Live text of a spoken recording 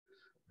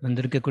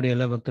வந்திருக்கக்கூடிய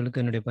எல்லா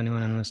பக்தர்களுக்கும் என்னுடைய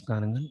பணிவான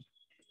நமஸ்காரங்கள்.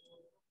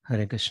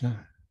 ஹரே கிருஷ்ணா.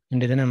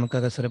 இன்றைய தினம்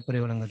நமக்காக சிறப்புரை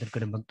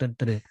வழங்குவதற்குரிய பக்தர்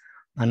திரு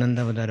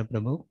அனந்தாவதார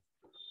பிரபு.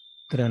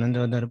 திரு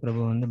அனந்தாவதார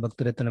பிரபு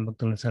பக்தி ரத்ன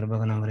பக்தர்கள்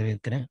சார்பாக நான்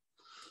வரவேற்கிறேன்.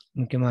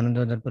 முக்கியமாக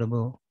அனந்தாவதார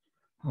பிரபு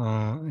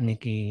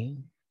இன்னைக்கு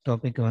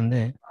டாபிக்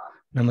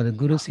நமது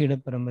குரு சீட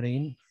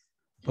பரம்பரையின்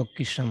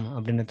பொக்கிஷம்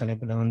அப்படின்ற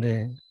தலைப்பில்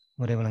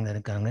உரை வழங்க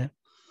இருக்காங்க.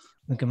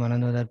 முக்கியமாக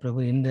அனந்தாவதார பிரபு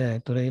இந்த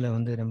துறையில்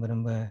ரொம்ப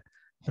ரொம்ப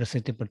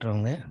பிரசித்தி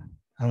பெற்றவங்க.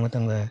 அவங்க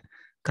தங்க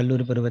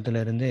கல்லூரி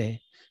பருவத்திலிருந்தே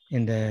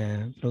இந்த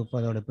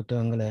பிரபுபாதோட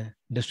புத்தகங்களை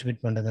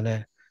டிஸ்ட்ரிபியூட் பண்ணுறதில்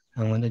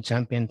அவங்க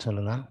சாம்பியன்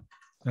சொல்லலாம்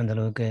அந்த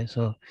அளவுக்கு.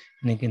 ஸோ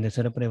இன்னைக்கு இந்த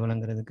சிறப்புரை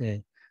வழங்குறதுக்கு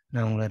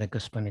நான் உங்களை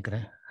ரெக்வெஸ்ட்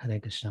பண்ணிக்கிறேன். ஹரே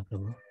கிருஷ்ணா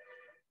பிரபு.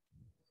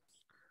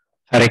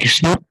 ஹரே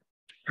கிருஷ்ணா.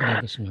 ஹரே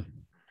கிருஷ்ணா.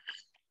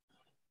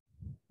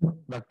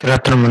 பக்தி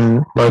ரத்னம்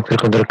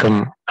வகுப்பிற்கு வந்திருக்கும்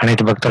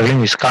அனைத்து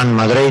பக்தர்களையும் இஸ்கான்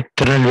மதுரை,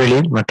 திருநெல்வேலி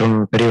மற்றும்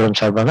பெரியகுளம்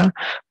சார்பாக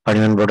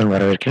பணிவன்புடன்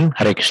வரவேற்கிறேன்.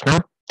 ஹரே கிருஷ்ணா.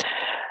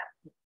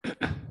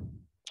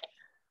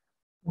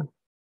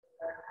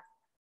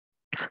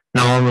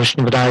 नमो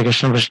विष्णुपदाय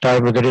कृष्णपृष्ठाय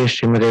बुद्धे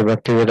श्रीमते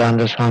भक्ति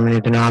वेदांत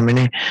स्वामिनि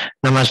नामिने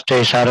नमस्ते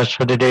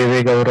सारस्वती देवी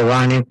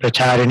गौरवाणी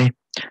प्रचारिणे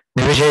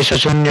निर्विशेष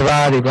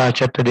शून्यवादी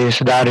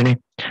वाचत्वदेशधारिणे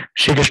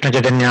श्री कृष्ण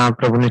चैतन्य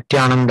प्रभु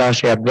नित्यानंद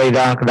श्री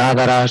अद्वैता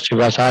गदाधर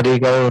श्रीवासादि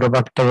गौर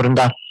भक्त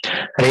वृंदा.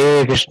 हरे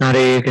कृष्ण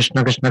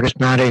कृष्ण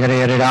कृष्ण हरे हरे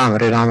हरे राम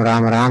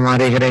राम राम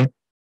हरे हरे.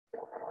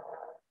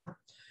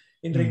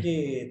 இன்றைக்கு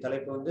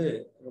தலைப்பு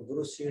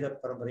குரு சீட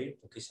பரம்பரையின்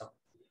பொக்கிஷம்.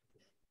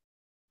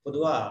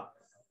 பொதுவா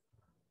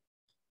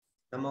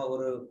நம்ம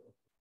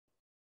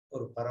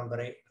ஒரு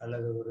பரம்பரை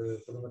அல்லது ஒரு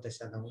குடும்பத்தை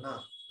சேர்ந்தோம்னா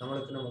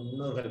நம்மளுக்கு நம்ம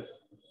முன்னோர்கள்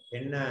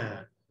என்ன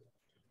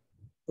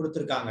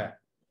கொடுத்துருக்காங்க,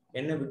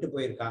 என்ன விட்டு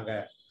போயிருக்காங்க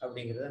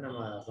அப்படிங்கிறத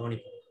நம்ம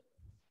கவனிப்போம்.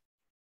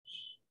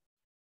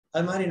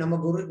 அது மாதிரி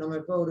நம்ம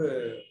இப்போ ஒரு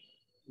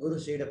குரு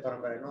சீட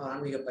பரம்பரைனோ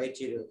ஆன்மீக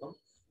பயிற்சியில் இருக்கும்.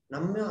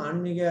 நம்ம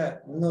ஆன்மீக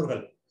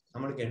முன்னோர்கள்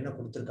நம்மளுக்கு என்ன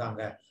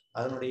கொடுத்துருக்காங்க,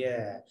 அதனுடைய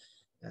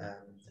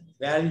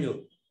வேல்யூ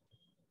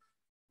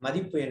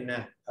மதிப்பு என்ன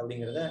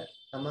அப்படிங்கிறத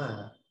நம்ம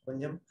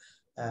கொஞ்சம்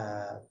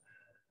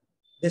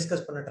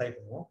டிஸ்கஸ் பண்ண ட்ரை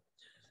பண்ணுவோம்.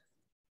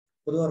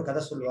 பொதுவாக ஒரு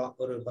கதை சொல்லுவாங்க,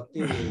 ஒரு பக்தி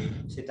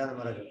சித்தாந்த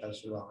மரங்கள் கதை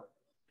சொல்லுவாங்க.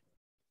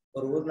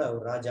 ஒரு ஊர்ல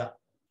ஒரு ராஜா,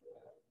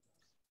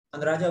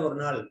 அந்த ராஜா ஒரு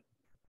நாள்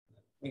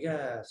மிக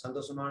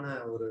சந்தோஷமான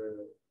ஒரு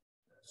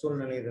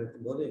சூழ்நிலையில்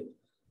இருக்கும்போது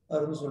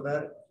அவர்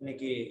சொல்றார்,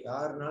 இன்னைக்கு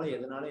யாருனாலும்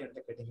எதுனாலும்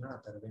என்கிட்ட கேட்டீங்கன்னா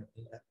நான் தருவேன்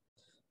அப்படிங்கிறார்.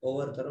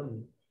 ஒவ்வொருத்தரும்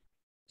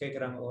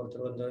கேட்குறாங்க.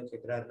 ஒருத்தர்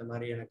கேட்குறாரு, இந்த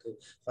மாதிரி எனக்கு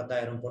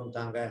 10,000 பொன்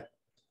தாங்க,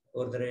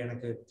 ஒருத்தர்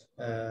எனக்கு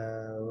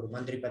ஒரு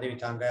மந்திரி பதவி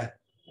தாங்க,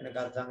 எனக்கு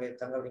அது தாங்க இது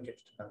தாங்க அப்படின்னு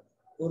கேட்டுட்டு இருக்காங்க.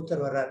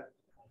 ஒருத்தர் வர்றார்,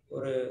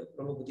 ஒரு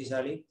ரொம்ப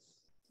புத்திசாலி,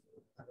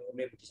 அந்த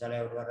ஊர்லேயே புத்திசாலி.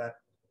 அவர் வர்றார்,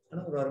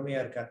 ஆனால் ஒரு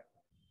அருமையா இருக்கார்,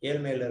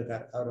 ஏழ்மையில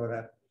இருக்கார். அவர்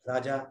வர்றார்,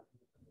 ராஜா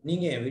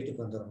நீங்க என்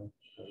வீட்டுக்கு வந்துடணும்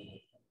அப்படின்னு.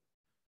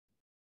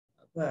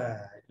 அப்ப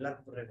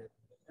எல்லாருக்கும் புரியாது.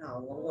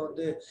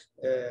 அவங்கவுங்க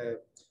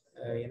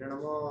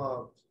என்னென்னமோ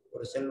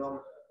ஒரு செல்வம்,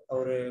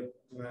 ஒரு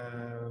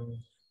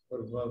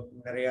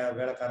நிறைய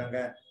வேலைக்காரங்க,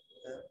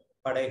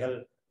 படைகள்,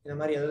 இந்த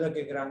மாதிரி எதோ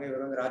கேட்குறாங்க.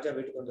 இவர் ராஜா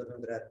வீட்டுக்கு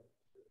வந்துடுறாரு.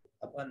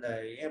 அப்போ அந்த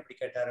ஏன் இப்படி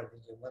கேட்டார்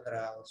அப்படின்னு சொல்லும்போது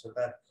அவர்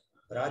சொல்றார்,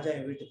 ராஜா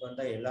என் வீட்டுக்கு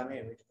வந்தா எல்லாமே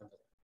என் வீட்டுக்கு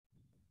வந்துடும்,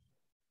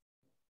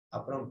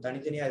 அப்புறம்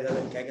தனித்தனியா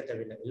ஏதாவது கேட்க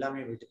தேவையில்லை,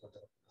 எல்லாமே வீட்டுக்கு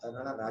வந்துடும்.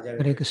 அதனால ராஜா.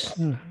 ஹரே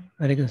கிருஷ்ணா.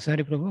 ஹரே கிருஷ்ணா.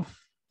 சாரி பிரபு.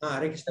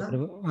 ஹரே கிருஷ்ணா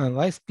பிரபு.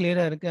 வாய்ஸ்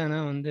கிளியரா இருக்கு, ஆனா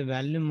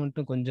வேல்யூம்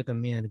மட்டும் கொஞ்சம்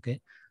கம்மியா இருக்கு.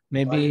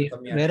 மேபி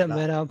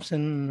வேற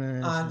ஆப்ஷன்.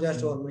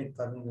 ஜஸ்ட் 1 மினிட்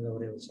பாருங்க,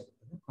 ஒரே ஒரு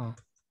செகண்ட்.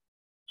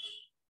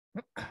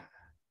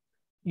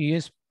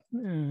 யூஎஸ்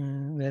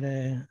வேற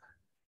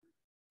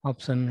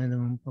ஆப்ஷன்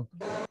எதுவும்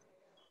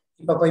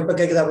இப்ப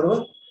கேக்குதா பிரபு?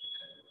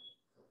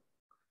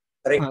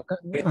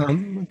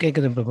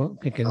 கேக்குது பிரபு,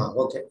 கேக்குது.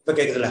 ஓகே, இப்ப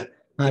கேக்குதுல?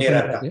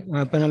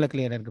 இப்ப நல்லா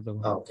கிளியரா இருக்கு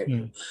பிரபு. ஓகே.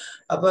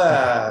 அப்ப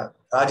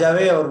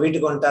ராஜாவே அவர்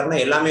வீட்டுக்கு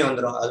வந்துட்டாருன்னா எல்லாமே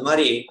வந்துடும். அது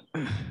மாதிரி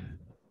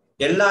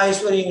எல்லா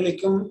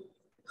ஐஸ்வர்யங்களுக்கும்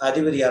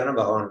அதிபதி யாருன்னா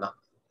பகவான் தான்.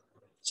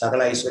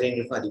 சகல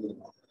ஐஸ்வர்யங்களுக்கும் அதிபதி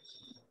தான்.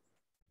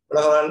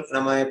 உலக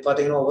நம்ம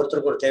பாத்தீங்கன்னா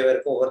ஒவ்வொருத்தருக்கும் ஒரு தேவை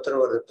இருக்கும்.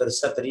 ஒவ்வொருத்தரும் ஒரு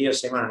பெரிய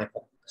விஷயமா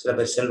நினைப்போம். சில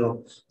பேர் செல்வம்,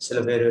 சில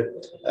பேர்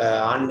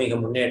ஆன்மீக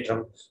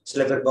முன்னேற்றம்,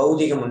 சில பேர்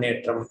பௌதிக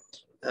முன்னேற்றம்,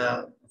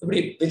 இப்படி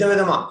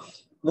விதவிதமா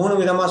 3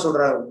 விதமா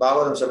சொல்றாரு.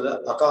 பாகவதம் சொல்றது,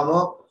 அகாமோ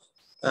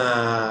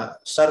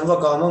சர்வ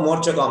காமோ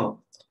மோட்ச காமம்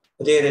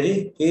உதயரதி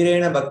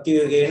தீரேன பக்தி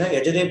யோகேன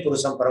யஜதே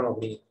புருஷம் பரம்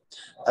அப்படி.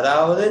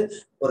 அதாவது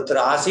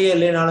ஒருத்தர் ஆசையே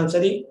இல்லைனாலும்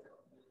சரி,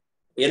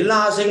 எல்லா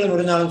ஆசைகளும்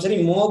இருந்தாலும் சரி,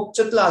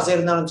 மோட்சத்துல ஆசை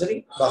இருந்தாலும் சரி,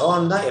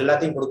 பகவான் தான்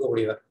எல்லாத்தையும்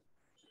கொடுக்கக்கூடியவர்.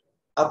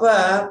 அப்ப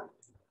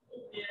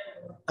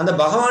அந்த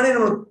பகவானே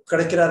நம்மளுக்கு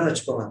கிடைக்கிறாருன்னு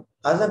வச்சுக்கோங்க,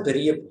 அதுதான்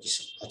பெரிய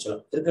பொக்கிஷம். ஆக்சுவலா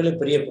இருக்கிறதுல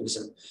பெரிய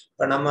பொக்கிஷம்.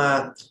 இப்ப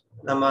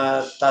நம்ம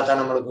தாத்தா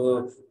நம்மளுக்கு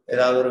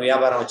ஏதாவது ஒரு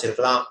வியாபாரம்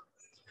வச்சிருக்கலாம்,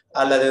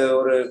 அல்லது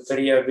ஒரு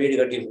பெரிய வீடு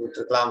கட்டி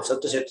கொடுத்துருக்கலாம்,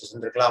 சொத்து சேர்த்து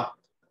செஞ்சிருக்கலாம்,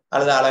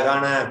 அல்லது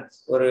அழகான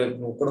ஒரு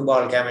குடும்ப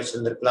வாழ்க்கை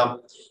அமைச்சிருந்திருக்கலாம்.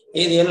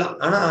 இது எல்லாம்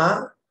ஆனா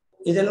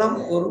இதெல்லாம்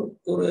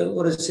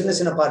ஒரு சின்ன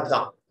சின்ன பார்ட்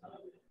தான்.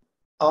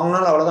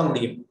 அவங்களால அவ்வளவுதான்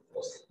முடியும்.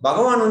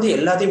 பகவான்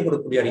எல்லாத்தையும்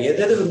கொடுக்கக்கூடியவர்.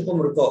 எது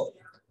விருப்பம் இருக்கோ,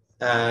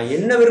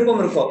 என்ன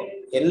விருப்பம் இருக்கோ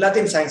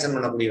எல்லாத்தையும் சாங்ஷன்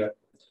பண்ணக்கூடியவர்.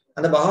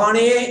 அந்த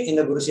பகவானே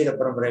இந்த குருசீட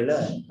பரம்பரையில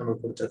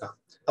நமக்கு கொடுத்துருக்காங்க.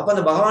 அப்ப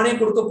அந்த பகவானே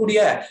கொடுக்கக்கூடிய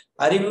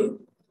அறிவு,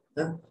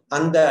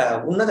 அந்த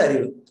உன்னத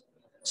அறிவு.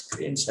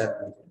 ஸ்கிரீன் ஷேர்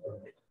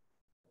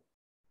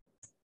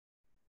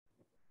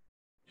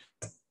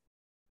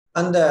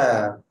அந்த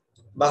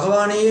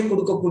பகவானையே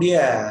கொடுக்கக்கூடிய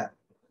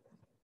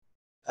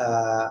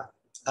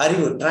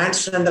அறிவு,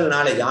 டிரான்ஸ்செண்டல்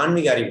நாலேஜ்,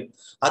 ஆன்மீக அறிவு,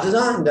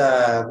 அதுதான் இந்த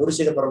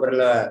குருசீட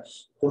பரம்பரையில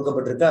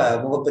கொடுக்கப்பட்டிருக்க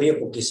மிகப்பெரிய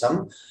பொக்கிஷம்.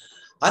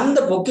 அந்த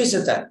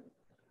பொக்கிஷத்தை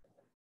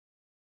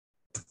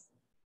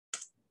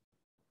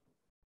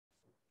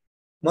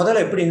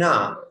முதல்ல எப்படின்னா,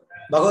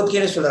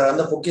 பகவத்கீதை சொல்றாரு,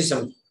 அந்த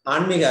பொக்கிஷம்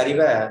ஆன்மீக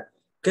அறிவை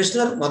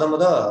கிருஷ்ணர்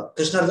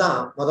கிருஷ்ணர் தான்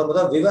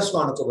முத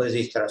விவஸ்வானுக்கு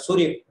உபதேசிக்கிறார்.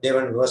 சூரிய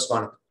தேவன்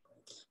விவஸ்வானுக்கு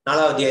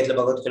 4வது அத்தியாயத்துல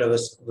பகவத்கீதை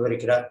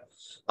விவரிக்கிறார்.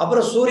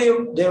 அப்புறம் சூரிய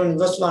தேவன்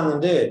விவஸ்வான்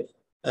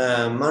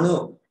மனு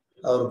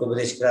அவருக்கு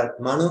உபதேசிக்கிறார்.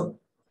 மனு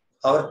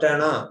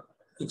அவர்கிட்டனா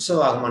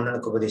இக்ஷவாக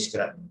மன்னனுக்கு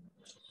உபதேசிக்கிறார்.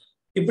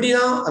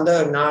 இப்படிதான்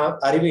அந்த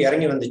அறிவு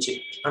இறங்கி வந்துச்சு.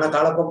 ஆனா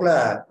காலப்போக்கில்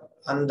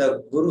அந்த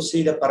குரு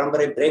சீட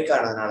பரம்பரை பிரேக்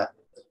ஆனதுனால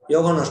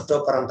யோக நஷ்டோ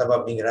பரந்தப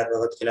அப்படிங்கிறார்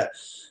பகவத்கீதை,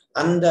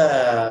 அந்த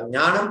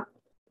ஞானம்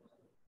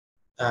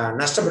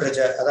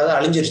நஷ்டப்பட்டுருச்சு, அதாவது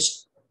அழிஞ்சிருச்சு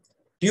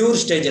பியூர்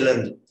ஸ்டேஜ்ல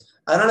இருந்து.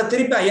 அதனால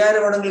திருப்பி 5000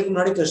 வருடங்களுக்கு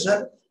முன்னாடி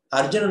கிருஷ்ணர்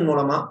அர்ஜுனன்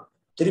மூலமா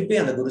திருப்பி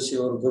அந்த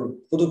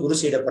புது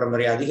குருசீட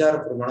பரம்பரை,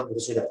 அதிகாரப்பூர்வமான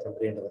குருசீட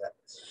பரம்பரை என்றார்.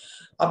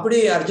 அப்படி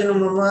அர்ஜுனன்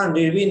மூலமா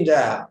இந்த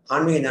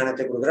ஆன்மீக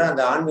ஞானத்தை கொடுக்குறார்.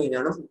 அந்த ஆன்மீக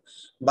ஞானம்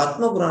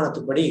பத்ம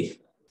புராணத்துப்படி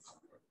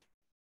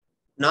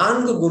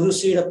 4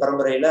 குருசீட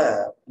பரம்பரையில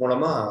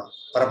மூலமா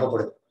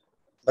பரப்பப்படுது.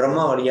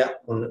 பிரம்மா வழியா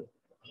ஒண்ணு,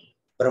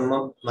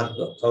 பிரம்மம்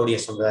மத்வ கௌடிய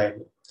சமுதாயம்.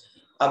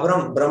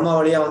 அப்புறம் பிரம்மா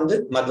வழியா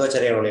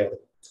மத்வாச்சாரிய வழியா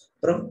வருது.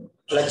 அப்புறம்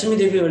லட்சுமி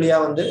தேவி வழியா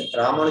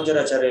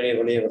ராமானுஜராச்சாரிய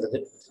வழியா வருது,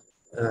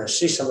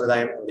 ஸ்ரீ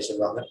சம்பிரதாயம் அப்படி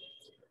சொல்லுவாங்க.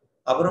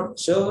 அப்புறம்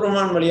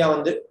சிவபெருமான் வழியா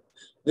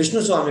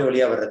விஷ்ணு சுவாமி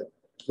வழியா வர்றது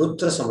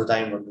ருத்ர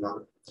சம்பிரதாயம்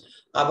பண்ணுவாங்க.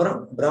 அப்புறம்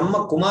பிரம்ம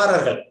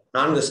குமாரர்கள்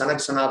 4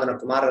 சனக் சனாதன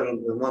குமாரர்கள்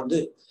மூலமா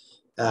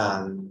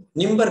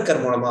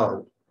நிம்பர்கர் மூலமா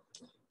வருது,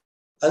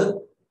 அது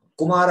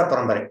குமார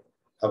பரம்பரை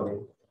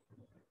அப்படின்னு.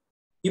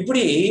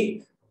 இப்படி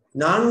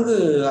 4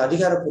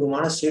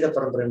 அதிகாரப்பூர்வமான சீட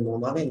பரம்பரை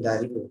மூலமாக இந்த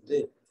அறிவு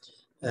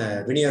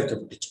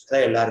விநியோகிக்கப்பட்டுச்சு,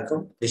 அதான்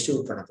எல்லாருக்கும்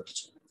டிஸ்ட்ரிபியூட்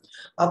பண்ணப்பட்டுச்சு.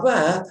 அப்ப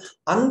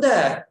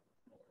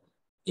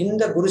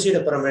இந்த குருசீட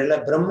பரம்பரையில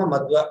பிரம்ம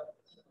மத்வ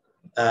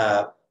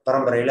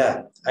பரம்பரையில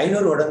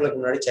 500 வருடங்களுக்கு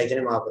முன்னாடி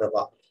சைத்தன்ய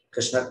மகாபிரபா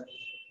கிருஷ்ணர்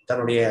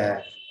தன்னுடைய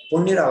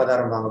பொன்னிற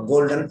அவதாரம்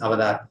கோல்டன்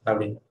அவதார்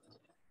அப்படின்னு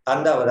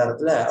அந்த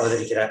அவதாரத்துல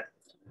அவதரிக்கிறார்.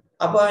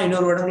 அப்ப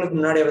 500 வருடங்களுக்கு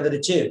முன்னாடி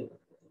அவதரிச்சு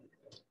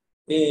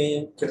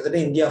கிட்டத்தட்ட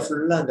இந்தியா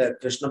ஃபுல்லா அந்த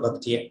கிருஷ்ண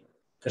பக்திய,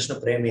 கிருஷ்ண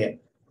பிரேமிய,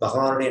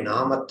 பகவானுடைய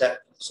நாமத்தை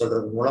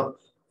சொல்றது மூலம்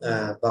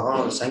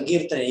பகவான்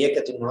சங்கீர்த்தன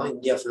இயக்கத்தின் மூலம்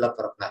இந்தியா ஃபுல்லா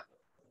பரப்பினார்.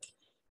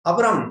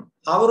 அப்புறம்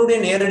அவருடைய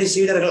நேரடி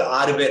சீடர்கள்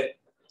 6 பேர்,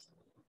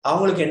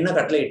 அவங்களுக்கு என்ன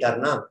கட்டளை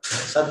இட்டார்னா,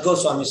 சத்கோ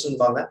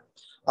சுவாமிஸ்பாங்க,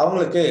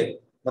 அவங்களுக்கு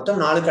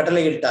மொத்தம் 4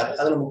 கட்டளை இட்டார்.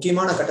 அதுல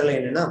முக்கியமான கட்டளை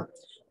என்னன்னா,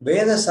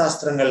 வேத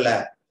சாஸ்திரங்கள்ல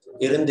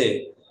இருந்து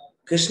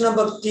கிருஷ்ண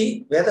பக்தி,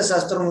 வேத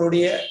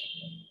சாஸ்திரங்களுடைய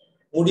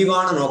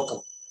முடிவான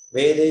நோக்கம்,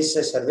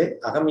 வேதேச சர்வே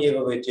அகம் ஏவ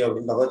வைத்தியோ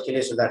அப்படின்னு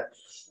பகவத்கீதையே சொல்றார்.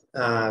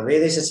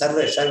 வேதேச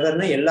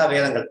சர்வர்னா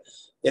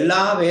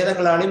எல்லா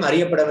வேதங்களாலையும்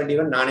அறியப்பட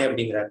வேண்டியவன் நானே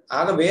அப்படிங்கிறார்.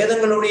 ஆக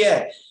வேதங்களுடைய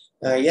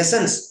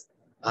எசன்ஸ்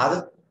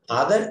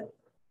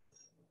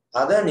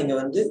அத நீங்க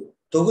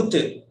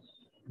தொகுத்து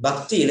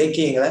பக்தி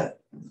இலக்கியங்களை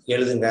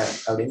எழுதுங்க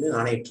அப்படின்னு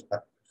ஆணையிட்டு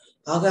இருக்கார்.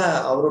 ஆக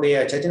அவருடைய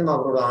சைத்தன்ய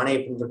மகாபிரபுவோட ஆணையை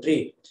பின்பற்றி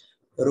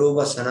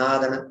ரூப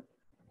சனாதன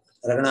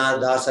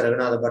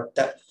ரகுநாத பட்ட,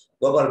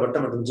 கோபால் பட்ட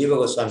மற்றும் ஜீவ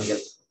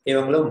கோஸ்வாமிகள்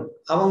இவங்களும்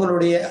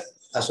அவங்களுடைய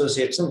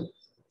அசோசியேட்ஸும்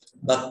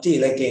பக்தி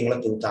இலக்கியங்களை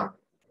தொகுத்தாங்க.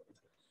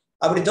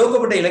 அப்படி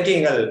தொகுக்கப்பட்ட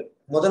இலக்கியங்கள்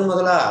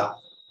முதலா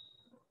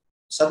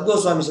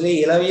சத்கோஸ்வாமி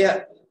இளவிய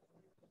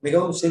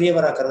மிகவும்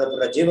சிறியவராக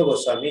கருதப்படுற ஜீவ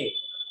கோஸ்வாமி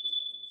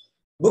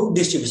புக்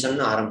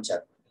டிஸ்ட்ரிபியூஷன்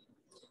ஆரம்பிச்சார்.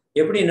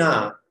 எப்படின்னா,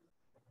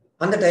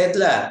 அந்த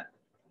டயத்துல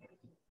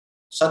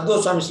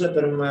சத்கோஸ்வாமிஸ்ல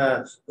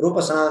ரூப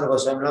சனாதன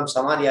கோஸ்வாமி எல்லாம்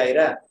சமாதி ஆயிர,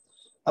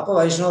 அப்ப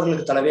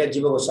வைஷ்ணவர்களுக்கு தலைவியா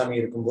ஜீவ கோஸ்வாமி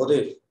இருக்கும்போது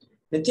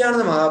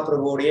நித்யானந்த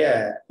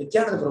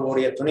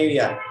பிரபுவுடைய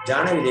துணைவியார்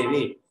ஜானவி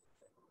தேவி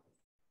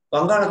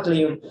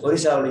வங்காளத்திலையும்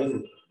ஒரிசாவிலையும்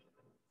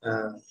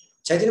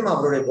சைத்தன்ய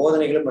மகாபிரபுடைய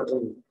போதனைகளும்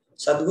மற்றும்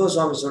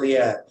சத்கோஸ்வாமிஸுடைய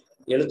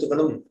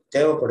எழுத்துக்களும்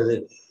தேவைப்படுது,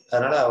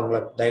 அதனால அவங்கள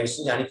தயவு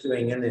செஞ்சு அனுப்பி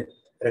வைங்கன்னு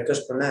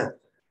ரெக்வஸ்ட் பண்ண,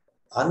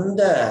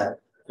 அந்த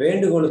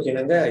வேண்டுகோளுக்கு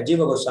இணங்க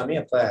ஜீவ கோஸ்வாமி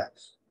அப்ப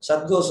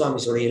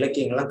சத்கோஸ்வாமிஸுடைய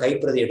இலக்கியங்கள்லாம்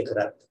கைப்பிரதி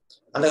எடுக்கிறார்.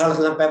 அந்த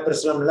காலத்துல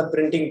பேப்பர்ஸ் எல்லாம் இல்லை,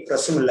 பிரிண்டிங்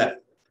ப்ரெஸ்ஸும் இல்லை.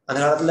 அந்த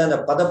காலத்துல அந்த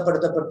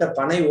பதப்படுத்தப்பட்ட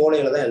பனை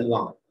ஓலைகளை தான்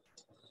எழுதுவாங்க.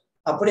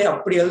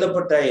 அப்படி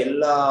எழுதப்பட்ட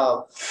எல்லா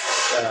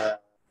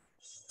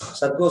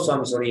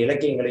சத்கோஸ்வாமிஸுடைய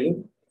இலக்கியங்களையும்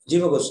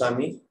ஜீவ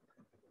கோஸ்வாமி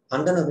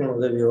அந்தணர்களின்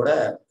உதவியோட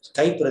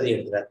கைப்பிரதி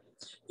எடுக்கிறார்.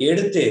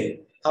 எடுத்து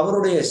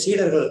அவருடைய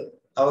சீடர்கள்,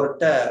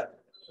 அவர்கிட்ட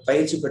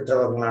பயிற்சி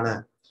பெற்றவர்களான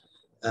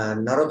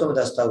நரோத்தம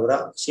தாஸ் தாகுரா,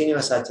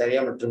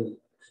 சீனிவாசாச்சாரியா மற்றும்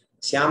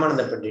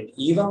சியாமானந்த பண்டிட்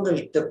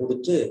இவங்கள்கிட்ட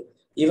கொடுத்து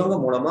இவங்க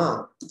மூலமா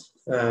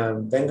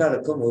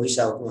பெங்காலுக்கும்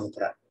ஒரிசாவுக்கும்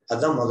அனுப்புறார்.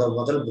 அதுதான்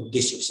முதல் புக்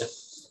டிஸ்ட்ரிபியூஷன்,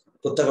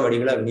 புத்தக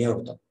வடிவில்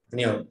விநியோகம்.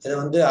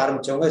 இதை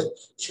ஆரம்பிச்சவங்க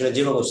ஸ்ரீல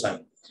ஜீவ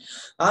கோஸ்வாமி.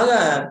 ஆக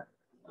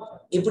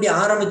இப்படி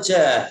ஆரம்பிச்ச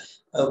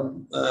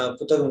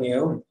புத்தக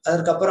விநியோகம்,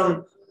 அதற்கப்புறம்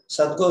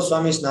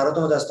சத்கோஸ்வாமி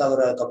நரோத்தமதாஸ்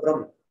தாகூர்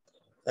அதுக்கப்புறம்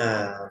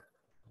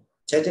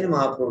சைத்தன்ய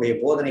மகாபிரபுடைய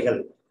போதனைகள்,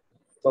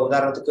 இப்போ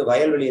உதாரணத்துக்கு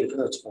வயல்வெளி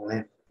இருக்குன்னு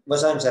வச்சுக்கோங்களேன்,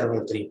 விவசாயம்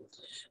செய்றவங்களுக்கு தெரியும்,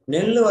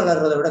 நெல்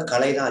வளர்றதை விட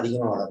களை தான்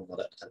அதிகமா வளரும்.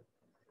 முதல்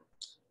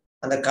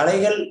அந்த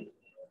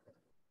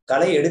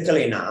களை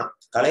எடுக்கலைன்னா,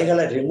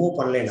 களைகளை ரிமூவ்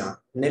பண்ணலைன்னா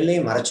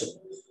நெல்லையும் மறைச்சிடும்.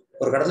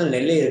 ஒரு கடத்துல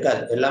நெல்லே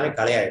இருக்காது, எல்லாமே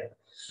களையாயிடும்.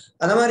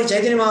 அந்த மாதிரி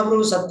சைத்தன்ய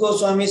மகாபிரபு,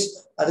 சத்கோஸ்வாமி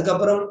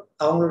அதுக்கப்புறம்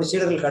அவங்களுடைய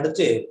சீடர்களுக்கு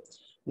அடுத்து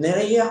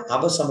நிறைய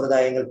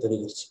அபசம்பிரதாயங்கள்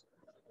பெருகிருச்சு.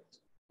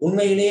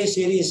 உண்மையிலேயே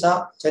சீரியஸா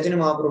சைத்தன்ய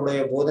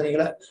மகாபிரபுடைய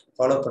போதனைகளை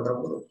ஃபாலோ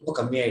பண்றவங்க ரொம்ப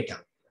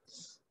கம்மியாயிட்டாங்க.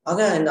 ஆக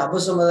இந்த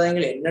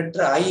அபசம்பிரதாயங்கள்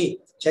எண்ணற்ற ஆகி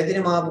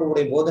சைத்தன்ய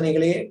மகாபிரபுடைய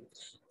போதனைகளையே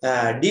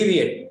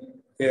டீவியேட்,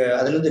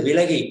 அதுல இருந்து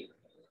விலகி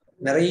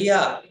நிறைய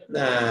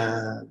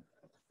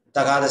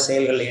தகாத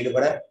செயல்களில்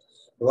ஈடுபட,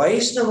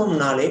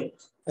 வைஷ்ணவம்னாலே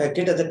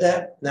கிட்டத்தட்ட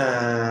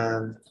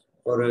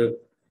ஒரு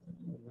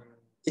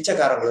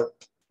பிச்சைக்காரங்களும்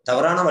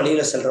தவறான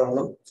வழியில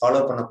செல்றவங்களும் ஃபாலோ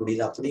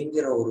பண்ணக்கூடியது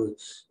அப்படிங்கிற ஒரு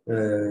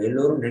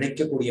எல்லோரும்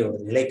நினைக்கக்கூடிய ஒரு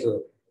நிலைக்கு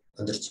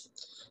வந்துருச்சு.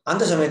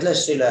 அந்த சமயத்துல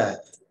ஸ்ரீல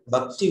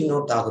பக்தி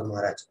வினோத் தாகூர்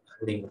மகாராஜ்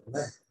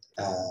அப்படிங்கிறவங்க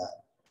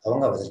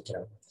அவங்க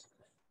அவதரிக்கிறாங்க.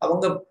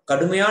 அவங்க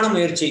கடுமையான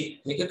முயற்சி,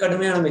 மிக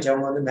கடுமையான முயற்சி.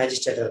 அவங்க வந்து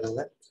மேஜிஸ்ட்ரேட்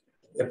இருக்காங்க.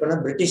 எப்படின்னா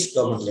பிரிட்டிஷ்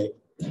கவர்மெண்ட்லேயே,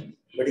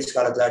 பிரிட்டிஷ்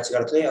காலத்துல, ஆட்சி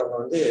காலத்துலேயே அவங்க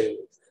வந்து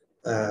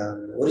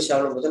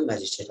ஒரிசாவில் முதல்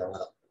மேஜிஸ்ட்ரேட். அவங்க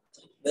தான்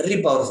வெரி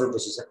பவர்ஃபுல்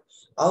பொசிஷன்.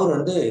 அவர்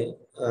வந்து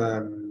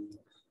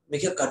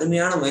மிக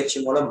கடுமையான முயற்சி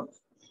மூலம்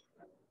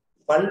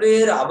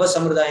பல்வேறு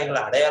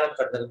அபசம்பிரதாயங்களை அடையாளம்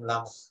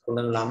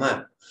கொண்டதும் இல்லாம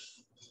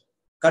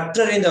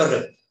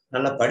கற்றறிந்தவர்கள்,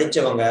 நல்லா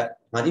படிச்சவங்க,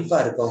 மதிப்பா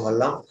இருக்கவங்க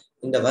எல்லாம்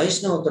இந்த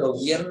வைஷ்ணவத்தோட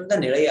உயர்ந்த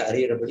நிலையை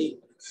அறிகிறபடி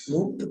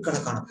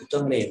நூற்றுக்கணக்கான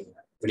புத்தகங்களே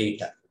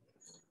வெளியிட்டார்.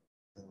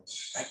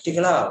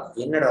 பிராக்டிக்கலா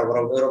என்னடா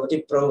இவரை பத்தி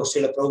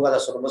ஸ்ரீல பிரபுபாதா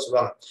சொல்லும்போது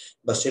சொல்லுவாங்க,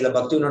 ஸ்ரீல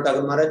பக்தி வினோத்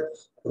தாகூர் மகாராஜ்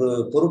ஒரு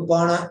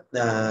பொறுப்பான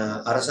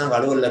அரசாங்க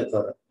அலுவலர்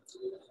இருக்கிறவர்.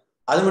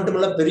 அது மட்டும்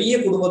இல்ல, பெரிய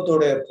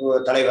குடும்பத்தோட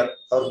தலைவர்.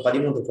 அவருக்கு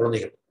 13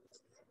 குழந்தைகள்,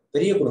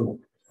 பெரிய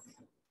குடும்பம்.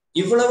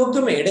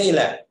 இவ்வளவுக்கும்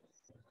இடையில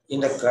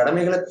இந்த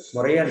கடமைகளை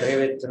முறையா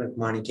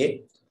நிறைவேற்றமானிக்கே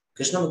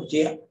கிருஷ்ண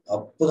பக்தியை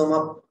அற்புதமா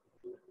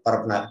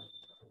பரப்பினார்.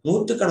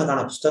 நூற்றுக்கணக்கான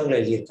புஸ்தகங்களை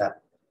எழுதியிருக்கார்.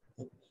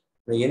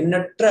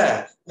 எண்ணற்ற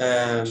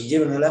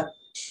ஜீவன்களை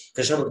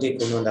கிருஷ்ண பக்தியை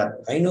கொண்டு வந்தார்.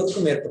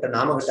 500க்கும் மேற்பட்ட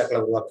நாமகட்டாக்களை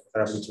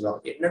உருவாக்குறார் அப்படின்னு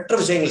சொல்லுவாங்க. எண்ணற்ற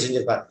விஷயங்கள்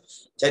செஞ்சிருப்பார்.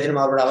 சைத்தன்ய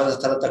மகாபிரபு அவத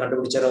ஸ்தலத்தை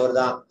கண்டுபிடிச்சவர் அவர்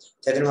தான்.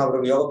 சைத்தன்ய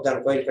மகாபிரபு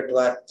யோகத்தான் கோயில்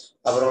கட்டுவார்.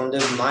 அப்புறம் வந்து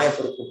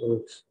மாயப்பூருக்கு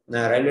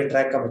ரயில்வே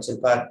ட்ராக்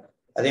அமைச்சிருப்பார்.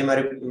 அதே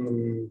மாதிரி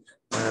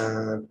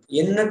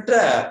எண்ணற்ற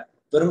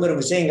பெரும்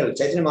பெரும் விஷயங்கள்.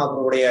 சைத்தன்ய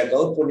மகாபிரபுடைய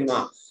கௌர் பூர்ணிமா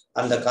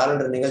அந்த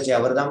காலண்டர் நிகழ்ச்சி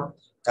அவர் தான்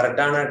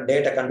கரெக்டான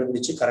டேட்டை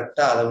கண்டுபிடிச்சு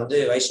கரெக்டா அதை வந்து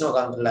வைஷ்ணவ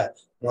காலண்டர்ல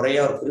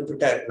முறையா ஒரு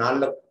குறிப்பிட்ட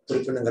நாள்ல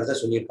குறிப்பிடுங்கிறத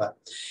சொல்லியிருப்பார்.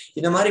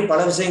 இந்த மாதிரி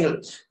பல விஷயங்கள்.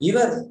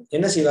 இவர்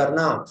என்ன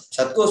செய்வார்னா,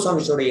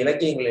 சத்கோஸ்வாமியோட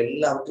இலக்கியங்கள்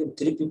எல்லாவற்றையும்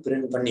திருப்பி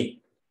பிரிண்ட் பண்ணி,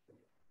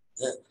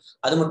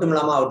 அது மட்டும்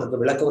இல்லாம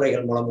அவருக்கு விளக்க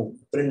உரைகள் மூலமும்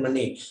பிரிண்ட்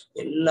பண்ணி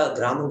எல்லா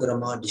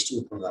கிராமமா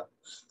டிஸ்ட்ரிபியூட் பண்ணுவார்.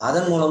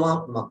 அதன் மூலமா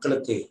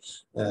மக்களுக்கு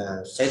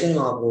சைத்தன்ய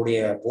மகாபிரபுடைய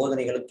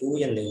போதனைகளை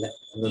தூய நிலையில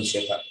கொண்டு வந்து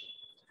சேர்ப்பார்.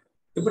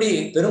 இப்படி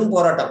பெரும்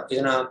போராட்டம்.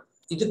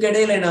 இதுக்கு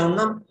இடையில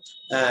என்னன்னா,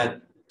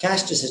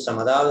 கேஸ்ட்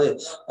சிஸ்டம், அதாவது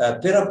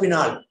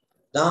பிறப்பினால்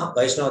தான்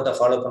வைஷ்ணவத்தை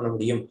ஃபாலோ பண்ண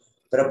முடியும்,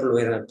 பிறப்பில்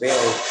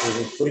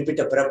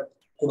குறிப்பிட்ட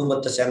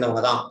குடும்பத்தை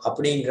சேர்ந்தவங்க தான்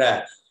அப்படிங்கிற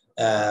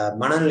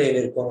மனநிலையில்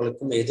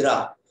இருக்கவங்களுக்கும்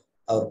எதிராக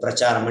அவர்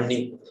பிரச்சாரம் பண்ணி,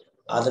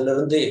 அதுல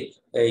இருந்து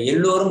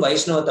எல்லோரும்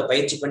வைஷ்ணவத்தை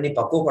பயிற்சி பண்ணி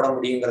பக்குவப்பட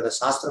முடியுங்கிறத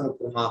சாஸ்திரங்கள்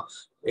பூர்வமா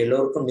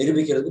எல்லோருக்கும்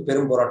நிரூபிக்கிறதுக்கு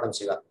பெரும் போராட்டம்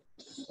செய்வார்.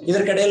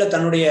 இதற்கிடையில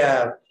தன்னுடைய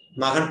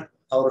மகன்,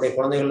 அவருடைய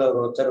குழந்தைகள்ல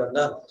ஒருத்தர்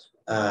வந்து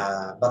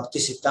பக்தி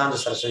சித்தாந்த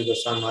சரஸ்வதி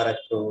கோஸ்வாமி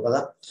மகாராஜ்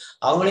தான்,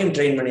 அவங்களையும்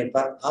ட்ரெயின்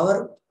பண்ணியிருப்பார். அவர்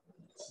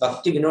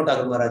பக்தி வினோத்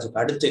தாகூர்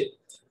மகாராஜுக்கு அடுத்து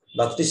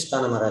பக்தி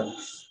சித்தாந்த மகாராஜ்,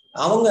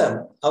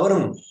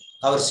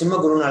 அவர் சிம்ம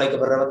குருன்னு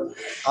அழைக்கப்படுறவர்.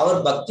 அவர்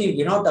பக்தி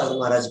வினோத்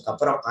தாகூர் மகாராஜுக்கு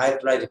அப்புறம்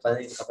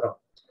 1915 அப்புறம்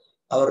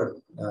அவர்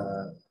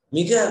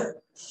மிக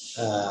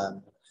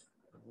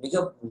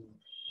மிக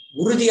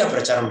உறுதியா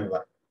பிரச்சாரம்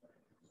பண்ணுவார்.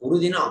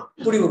 உறுதினா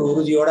அப்படி ஒரு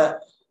உறுதியோட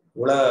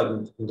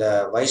இந்த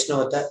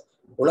வைஷ்ணவத்தை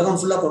உலகம்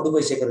ஃபுல்லா கொண்டு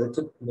போய்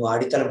சேர்க்கறதுக்கு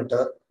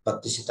அடித்தளமிட்டவர்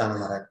பக்தி சித்தாந்த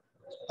மகாராஜ்.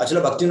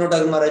 ஆக்சுவலா பக்தி வினோத்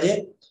தாகூர் மகாராஜே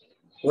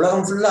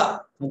உலகம் ஃபுல்லா,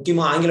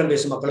 முக்கியமா ஆங்கிலம்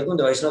பேசும் மக்களுக்கும்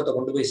இந்த வைஷ்ணவத்தை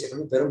கொண்டு போய்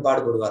சேர்க்கணும் பெரும்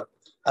பாடுபடுவார்.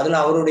 அதுல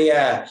அவருடைய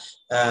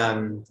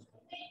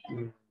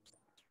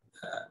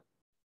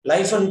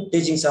life and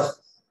teachings of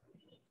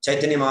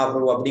Chaitanya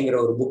Mahaprabhu அப்படிங்கிற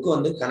ஒரு புக்கு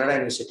வந்து கனடா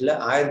யூனிவர்சிட்டியில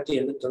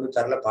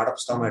 1896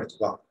 பாடப்புஸ்தகமா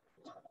எடுத்துக்குவாங்க.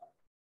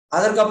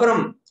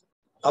 அதற்கப்புறம்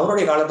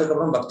அவருடைய காலத்துக்கு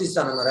அப்புறம் பக்தி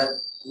சித்தாந்த மகாராஜ்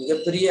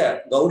மிகப்பெரிய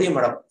கௌடிய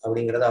மடம்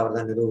அப்படிங்கிறத அவர்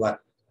தான் நிறுவுவார்.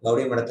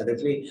 கௌடிய மடத்தை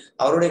நிறுவி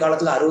அவருடைய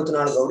காலத்துல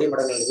 64 கௌடிய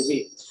மடங்கள் நிறுவி,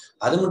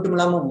 அது மட்டும்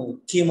இல்லாம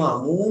முக்கியமா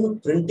 3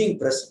 பிரிண்டிங்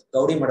பிரஸ்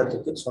கௌடிய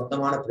மடத்துக்கு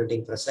சொந்தமான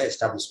பிரிண்டிங் பிரஸ்ஸை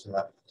எஸ்டாப்ளிஷ்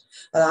பண்ணுவார்.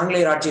 அது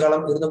ஆங்கிலேயர் ஆட்சி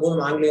காலம்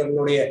இருந்தபோதும்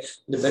ஆங்கிலேயர்களுடைய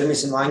இந்த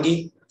பெர்மிஷன் வாங்கி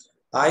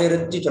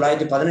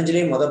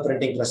 1915 முதல்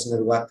பிரிண்டிங் பிரஸ்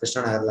நிறுவார்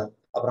கிருஷ்ணா நகர்ல.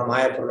 அப்புறம்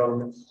மாயாப்பூர்ல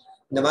ஒண்ணு.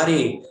 இந்த மாதிரி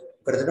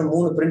கிட்டத்தட்ட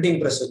 3 பிரிண்டிங்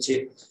பிரஸ் வச்சு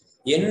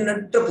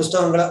எண்ணற்ற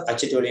புஸ்தகங்களை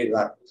அச்சிட்டு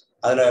வெளியிடுவார்.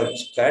 அதுல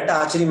கேட்ட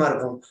ஆச்சரியமா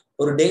இருக்கும்,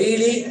 ஒரு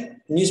டெய்லி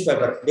நியூஸ்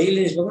பேப்பர்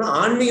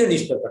ஆன்மீக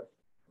news paper,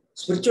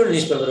 spiritual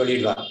news paper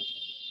வெளியிடுவார்.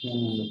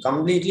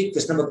 கம்ப்ளீட்லி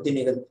கிருஷ்ண பக்தி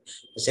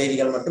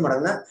செய்திகள் மட்டும்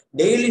அடங்கின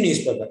டெய்லி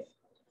நியூஸ் பேப்பர்.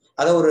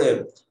 அதை ஒரு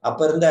அப்ப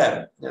இருந்த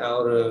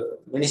ஒரு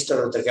மினிஸ்டர்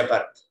ஒருத்தர்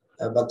கேட்பார்,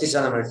 பக்தி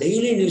சாதனம்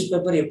டெய்லி நியூஸ்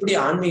பேப்பர் எப்படி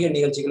ஆன்மீக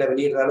நிகழ்ச்சிகளை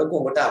வெளியிடுற அளவுக்கு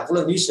உங்கள்கிட்ட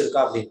அவ்வளவு நியூஸ்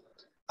இருக்கா அப்படின்னு.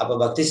 அப்ப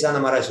பக்தி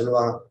சாதன மாதிரி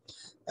சொல்லுவாங்க,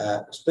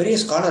 பெரிய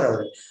ஸ்காலர்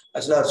அவர்.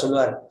 ஆக்சுவலா அவர்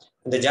சொல்லுவார்,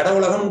 இந்த ஜட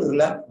உலகம்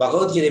இருக்குல்ல,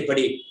 பகவத்கீதை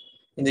படி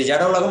இந்த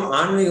ஜட உலகம்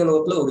ஆன்மீக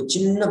உலகத்துல ஒரு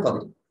சின்ன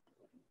பகுதி.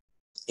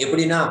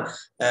 எப்படின்னா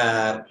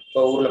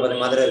இப்போ ஊர்ல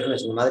பார்த்து மதுரை இருக்குன்னு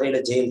வச்சுக்கோங்க, மதுரையில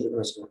ஜெயில்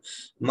இருக்குன்னு வச்சுக்கோங்க,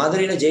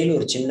 மதுரையில ஜெயில்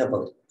ஒரு சின்ன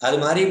பகுதி. அது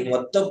மாதிரி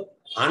மொத்த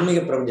ஆன்மீக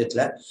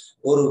பிரபஞ்சத்துல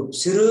ஒரு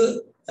சிறு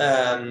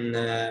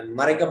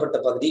மறைக்கப்பட்ட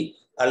பகுதி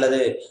அல்லது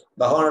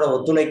பகவானோட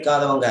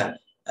ஒத்துழைக்காதவங்க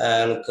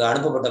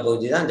அனுப்பப்பட்ட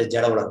பகுதி தான் இந்த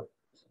ஜட உலகம்.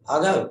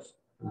 ஆக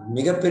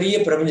மிகப்பெரிய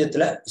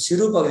பிரபஞ்சத்துல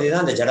சிறு பகுதி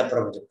தான் இந்த ஜட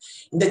பிரபஞ்சம்.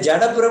 இந்த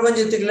ஜட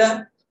பிரபஞ்சத்துக்குள்ள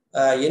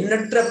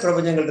எண்ணற்ற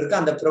பிரபஞ்சங்கள்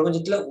இருக்கு. அந்த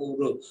பிரபஞ்சத்துல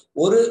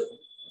ஒரு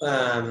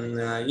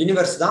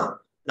யூனிவர்ஸ் தான்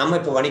நம்ம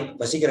இப்ப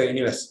வசிக்கிற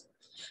யூனிவர்ஸ்.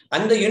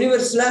 அந்த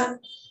யூனிவர்ஸ்ல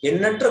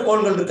எண்ணற்ற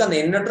கோள்கள் இருக்கு. அந்த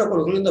எண்ணற்ற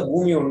கோள்கள் இந்த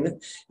பூமி ஒண்ணு.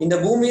 இந்த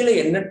பூமியில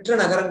எண்ணற்ற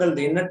நகரங்கள்,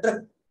 எண்ணற்ற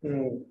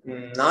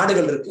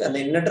நாடுகள் இருக்கு. அந்த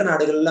எண்ணற்ற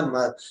நாடுகள்ல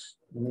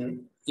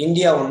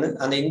இந்தியா ஒண்ணு.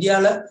 அந்த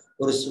இந்தியால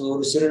ஒரு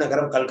சிறு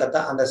நகரம் கல்கத்தா.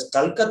 அந்த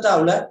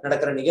கல்கத்தாவில்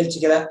நடக்கிற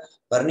நிகழ்ச்சிகளை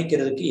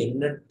வர்ணிக்கிறதுக்கு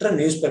எண்ணற்ற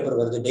நியூஸ் பேப்பர்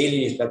வருது, டெய்லி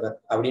நியூஸ் பேப்பர்.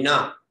 அப்படின்னா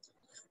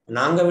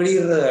நாங்க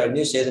வெளியிடுற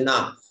நியூஸ் எதுனா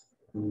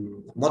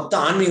மொத்த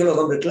ஆன்மீக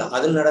உலகம் இருக்குல்ல,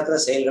 அதில் நடக்கிற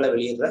செயல்களை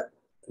வெளியிடுற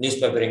நியூஸ்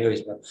பேப்பர் எங்க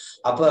நியூஸ் பேப்பர்.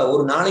 அப்ப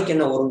ஒரு நாளைக்கு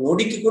என்ன, ஒரு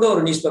நொடிக்கு கூட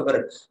ஒரு நியூஸ் பேப்பர்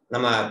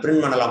நம்ம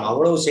பிரிண்ட் பண்ணலாம்,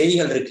 அவ்வளவு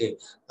செய்திகள் இருக்கு.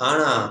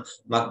 ஆனா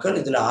மக்கள்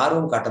இதுல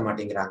ஆர்வம் காட்ட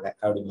மாட்டேங்கிறாங்க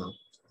அப்படிமா.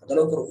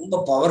 அந்தளவுக்கு ரொம்ப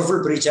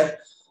பவர்ஃபுல் ப்ரீச்சர்.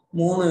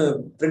 3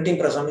 பிரிண்டிங்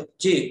பிரஸ்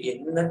அமைச்சு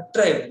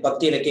எண்ணற்ற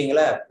பக்தி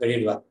இலக்கியங்களை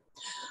வெளியிடுவார்.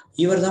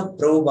 இவர் தான்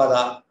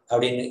பிரபுபாதா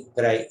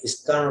அப்படிங்கிற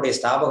இஸ்கானுடைய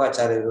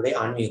ஸ்தாபகாச்சாரியருடைய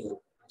ஆன்மீக குரு.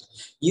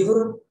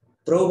 இவர்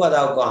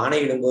பிரபுபாதாவுக்கு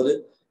ஆணையிடும் போது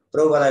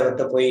பிரபுபாதா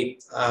இவர்கிட்ட போய்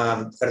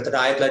கிட்டத்தட்ட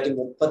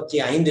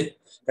 1935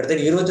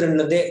 கிட்டத்தட்ட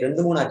 22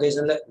 2-3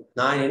 அக்கேஷன்ல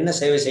நான் என்ன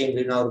சேவை செய்ய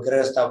முடியும், நான் ஒரு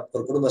கிரகஸ்தா,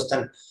 ஒரு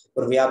குடும்பஸ்தன்,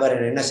 ஒரு வியாபாரி,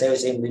 என்ன சேவை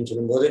செய்ய முடியும்னு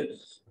சொல்லும்போது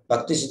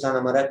பக்தி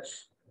சித்தாந்தமர,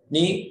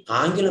 நீ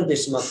ஆங்கிலம்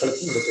பேசும்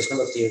மக்களுக்கு இந்த கிருஷ்ண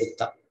பக்தி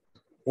எடுத்தா,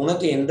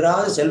 உனக்கு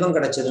என்றாவது செல்வம்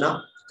கிடைச்சதுன்னா,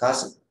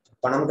 காசு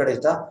பணம்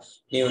கிடைத்தா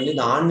நீ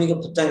இந்த ஆன்மீக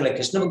புத்தகங்களை,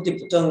 கிருஷ்ண பக்தி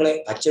புத்தகங்களை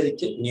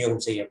அச்சடித்து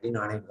விநியோகம் செய்ய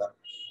அப்படின்னு ஆணையிடுவார்.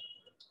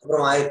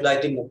 அப்புறம்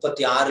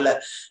 1936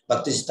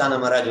 பக்தி சித்தாந்த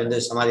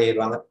மகாராஜ் சமாதி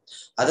ஆயிடுவாங்க.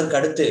 அதற்கு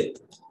அடுத்து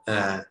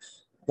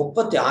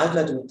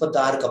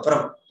 1936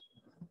 அப்புறம்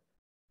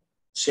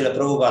ஸ்ரீல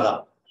பிரபுபாதா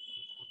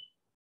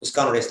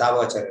இஸ்கானுடைய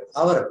ஸ்தாபகாச்சாரியர்,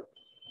 அவர்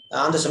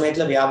அந்த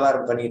சமயத்துல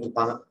வியாபாரம் பண்ணிட்டு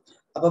இருப்பாங்க.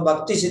 அப்ப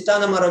பக்தி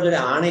சித்தாந்த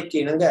மகாராஜுடைய ஆணைக்கு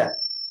இணங்க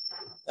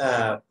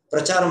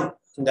பிரச்சாரம்,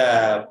 இந்த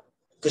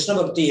கிருஷ்ண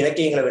பக்தி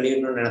இலக்கியங்களை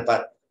வெளியிடணும்னு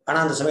நினைப்பார். ஆனா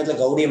அந்த சமயத்துல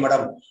கௌடிய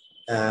மடம்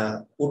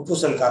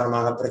உட்பூசல்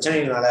காரணமாக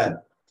பிரச்சனைகளால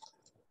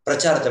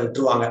பிரச்சாரத்தை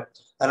விட்டுருவாங்க.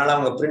 அதனால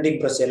அவங்க பிரிண்டிங்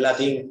பிரஸ்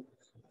எல்லாத்தையும்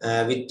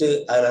வித்து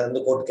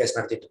அதுல கோர்ட் கேஸ்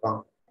நடத்திட்டு இருப்பாங்க.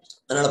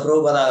 அதனால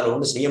பிரபுபாதா அதுல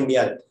ஒன்றும் செய்ய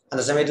முடியாது.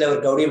 அந்த சமயத்துல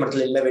அவர் கௌடிய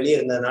மடத்துல இல்லை, வெளியே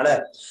இருந்ததுனால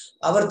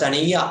அவர்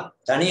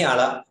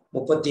தனியாளா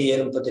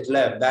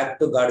 37-38 பேக்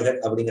டு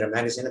காட்ஹெட் அப்படிங்கிற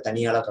மேகசினை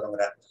தனியாளா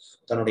தொடங்குறார்.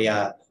 தன்னுடைய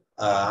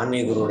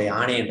ஆன்மீக குருவுடைய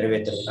ஆணையை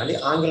நிறைவேற்றுறதுக்காண்டி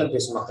ஆங்கிலம்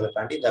பேசும்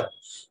மக்களுக்காண்டி இந்த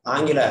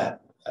ஆங்கில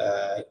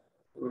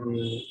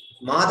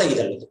மாத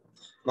இதழை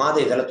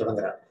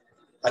தொடங்குறார்.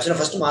 ஆக்சுவலா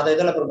ஃபர்ஸ்ட் மாத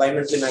இதழ், அப்புறம்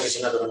பைமெட்ரி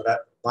மேகசினா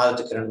தொடங்குறார்,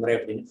 மாதத்துக்கு 2 முறை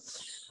அப்படின்னு.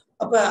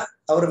 அப்ப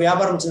அவர்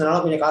வியாபாரம்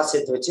செஞ்சதுனால கொஞ்சம் காசு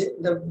சேர்த்து வச்சு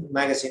இந்த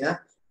மேகசினை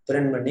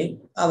பிரிண்ட் பண்ணி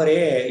அவரே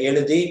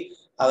எழுதி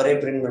அவரே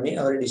பிரிண்ட் பண்ணி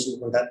அவரே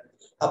டிஸ்ட்ரிபியூட் பண்றார்.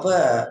 அப்ப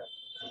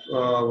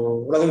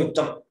உலக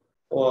யுத்தம்,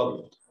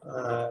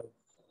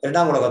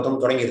 2ஆம் உலக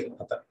யுத்தம்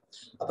தொடங்கியிருக்கு.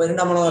 அப்ப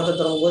 2ஆம் உலக யுத்தம்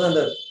தொடங்கும் போது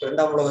அந்த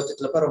 2ஆம் உலக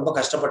யுத்தத்துல ரொம்ப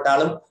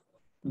கஷ்டப்பட்டாலும்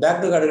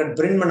பேக் டு கார்டு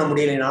பிரிண்ட் பண்ண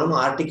முடியலைனாலும்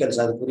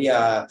ஆர்டிகல்ஸ், அதுக்குரிய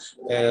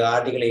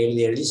ஆர்டிகளை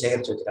எழுதி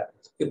சேகரிச்சு வைக்கிறார்.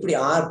 இப்படி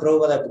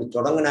பிரபுபாதா இப்படி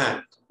தொடங்கின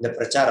இந்த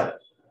பிரச்சாரம்.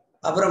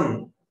 அப்புறம்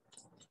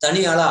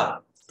தனியாளா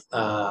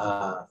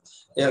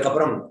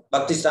இதற்கப்புறம்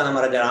பக்தி ஸ்தான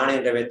மகாராஜர் ஆணை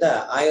நிறைவேற்ற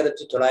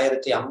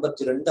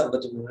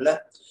 1952-53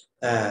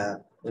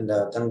 இந்த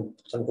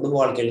தன் குடும்ப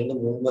வாழ்க்கையிலிருந்து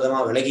முழுவதுமா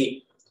விலகி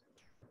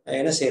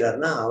என்ன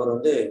செய்யறாருன்னா, அவர்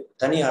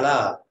தனியாளா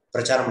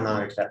பிரச்சாரம் பண்ண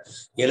ஆரம்பிக்கிறார்.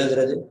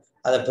 எழுதுறது,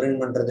 அதை பிரிண்ட்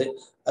பண்ணதை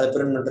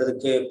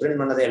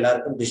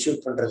எல்லாருக்கும்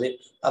டிஸ்ட்ரிபியூட் பண்றது,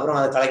 அப்புறம்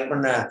அதை கலெக்ட்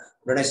பண்ண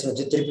டொனேஷன்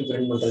வச்சு திருப்பி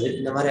பிரிண்ட் பண்றது,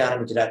 இந்த மாதிரி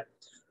ஆரம்பிக்கிறார்.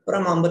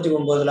 அப்புறம்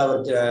 59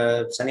 அவர்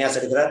சன்னியாசம்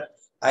எடுக்கிறார்.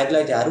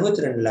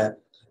 1962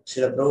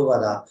 ஸ்ரீல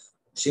பிரபுபாதா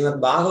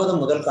ஸ்ரீமத்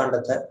பாகவதம் முதல்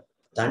காண்டத்தை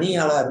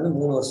தனியாளா இருந்து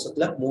 3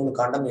 வருஷத்துல 3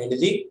 காண்டம்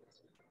எழுதி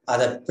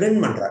அதை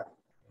பிரிண்ட் பண்றார்.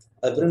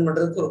 அதை பிரிண்ட்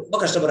பண்றதுக்கு ரொம்ப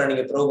கஷ்டப்படுறாரு.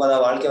 நீங்க பிரபுபாதா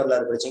வாழ்க்கை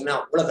வரலாறு படிச்சீங்கன்னா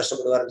அவ்வளவு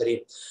கஷ்டப்படுவாருன்னு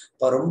தெரியும்.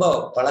 இப்போ ரொம்ப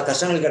பல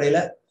கஷ்டங்களுக்கு இடையில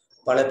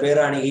பல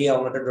பேரை அணுகி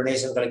அவங்ககிட்ட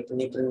டொனேஷன் கலெக்ட்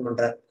பண்ணி பிரிண்ட்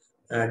பண்றார்.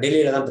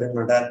 டெல்லியில தான் பிரிண்ட்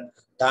பண்றார்.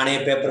 தானே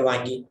பேப்பர்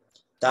வாங்கி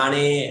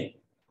தானே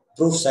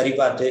ப்ரூஃப் சரி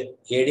பார்த்து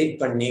எடிட்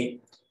பண்ணி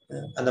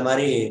அந்த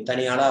மாதிரி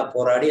தனியாளா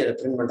போராடி அதை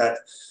பிரிண்ட் பண்றாரு.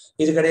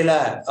 இதுக்கடையில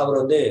அவர்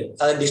அதை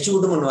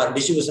டிஸ்ட்ரிபியூட்டும் பண்ணுவார்.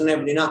 டிஸ்ட்ரிபியூஷன்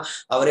எப்படின்னா,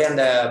 அவரே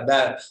அந்த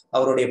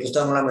அவருடைய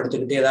புத்தகங்கள்லாம்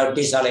எடுத்துக்கிட்டு ஏதாவது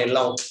டீ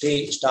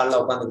ஸ்டால்ல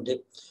உட்காந்துக்கிட்டு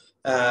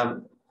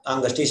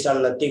அங்க டீ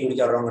ஸ்டால்ல டீ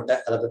குடிக்க வர்றவங்ககிட்ட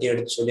அதை பத்தி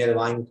எடுத்து சொல்லி அதை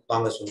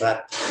வாங்க சொல்றார்.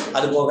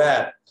 அது போக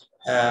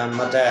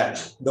மற்ற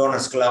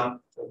டோனர்ஸ்க்கெல்லாம்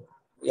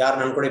யார்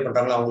நன்கொடை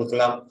பண்றாங்களோ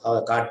அவங்களுக்கெல்லாம் அதை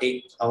காட்டி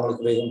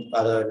அவங்களுக்கு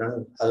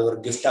அது ஒரு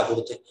கிஃப்டா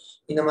கொடுத்து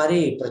இந்த மாதிரி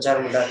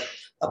பிரச்சாரம் பண்றாரு.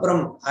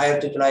 அப்புறம்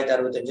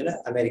 1965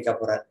 அமெரிக்கா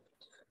போறாரு.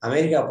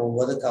 அமெரிக்கா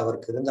போகும்போது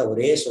அவருக்கு இருந்த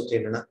ஒரே சொத்து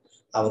என்னன்னா,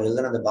 அவர்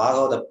எழுதின அந்த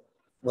பாகவதம்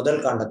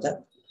முதல் காண்டத்தை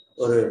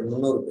ஒரு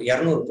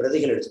 200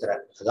 பிரதிகள்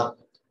எடுத்துக்கிறார். அதுதான்.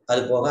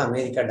 அது போக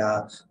அமெரிக்கா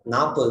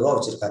 40 ரூபா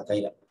வச்சிருக்காரு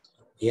கையில.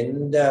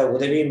 எந்த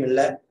உதவியும்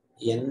இல்லை,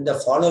 எந்த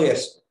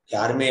ஃபாலோயர்ஸ்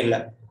யாருமே இல்லை,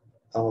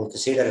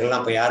 அவங்களுக்கு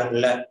சீடர்கள்லாம் அப்ப யாரும்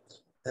இல்லை.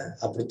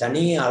 அப்படி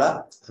தனியாளா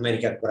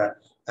அமெரிக்காவுக்கு போறார்.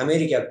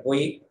 அமெரிக்காவுக்கு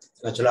போய்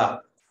ஆக்சுவலா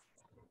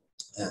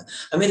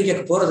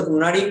அமெரிக்காவுக்கு போறதுக்கு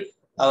முன்னாடி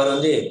அவர்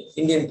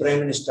இந்தியன்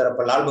பிரைம் மினிஸ்டர்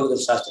அப்ப லால்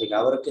பகதூர் சாஸ்திரிக்கு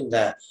அவருக்கு இந்த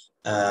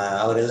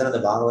அவர் எழுதின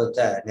அந்த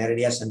பாகவதத்தை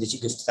நேரடியா சந்திச்சு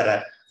கிஃப்ட்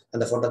தர்றார்.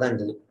 அந்த போட்டோ தான்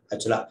இருந்தது.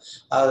 ஆக்சுவலா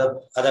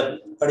அதை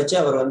படிச்சு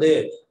அவர்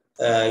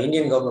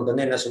இந்தியன்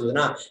கவர்மெண்ட் என்ன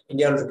சொல்லுதுன்னா,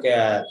 இந்தியாவில் இருக்க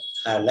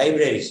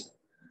லைப்ரரிஸ்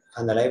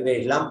அந்த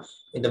லைப்ரரிலாம்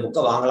இந்த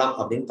புக்கை வாங்கலாம்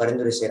அப்படின்னு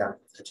பரிந்துரை செய்யறாங்க.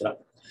 ஆக்சுவலா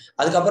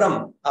அதுக்கப்புறம்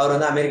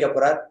அவர் அமெரிக்கா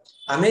போறார்.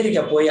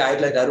 அமெரிக்கா போய்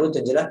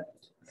 1965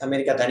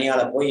 அமெரிக்கா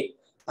தனியால போய்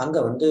அங்க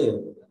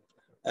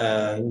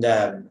இந்த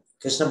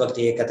கிருஷ்ண பக்தி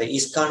இயக்கத்தை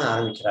இஸ்கான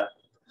ஆரம்பிக்கிறார்.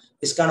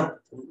 இஸ்கான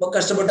ரொம்ப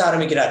கஷ்டப்பட்டு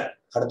ஆரம்பிக்கிறார்.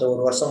 அடுத்த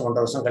 1 வருஷம்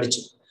 1.5 வருஷம்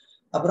கழிச்சு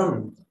அப்புறம்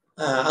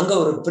அங்க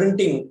ஒரு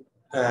பிரிண்டிங்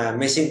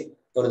மெஷின்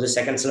ஒரு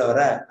செகண்ட்ஸ்ல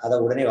வர அதை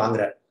உடனே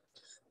வாங்குறார்.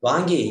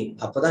 வாங்கி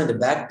அப்பதான் இந்த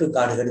பேக் டு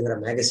காடுங்கிற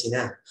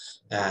மேகசினை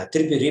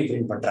திருப்பி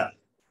ரீபிரிண்ட் பண்றார்.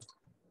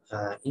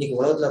 இன்னைக்கு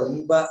உலகத்துல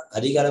ரொம்ப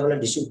அதிக அளவுல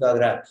டிஸ்ட்ரிபியூட்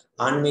ஆகிற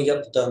ஆன்மீக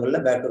புத்தகங்கள்ல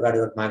பேக் டு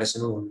காடு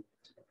மேகசினும்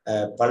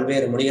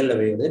பல்வேறு மொழிகள்ல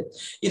வெளியுது.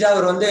 இதை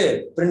அவர்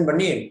பிரிண்ட்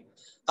பண்ணி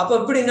அப்ப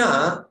எப்படின்னா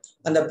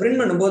அந்த பிரிண்ட்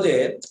பண்ணும்போது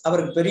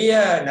அவருக்கு பெரிய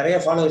நிறைய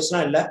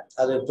ஃபாலோவர்ஸ்லாம் இல்லை.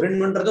 அது பிரிண்ட்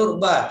பண்றதும்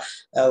ரொம்ப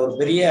ஒரு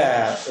பெரிய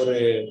ஒரு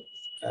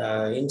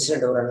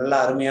இன்சிடென்ட், ஒரு நல்ல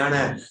அருமையான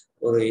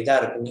ஒரு இதா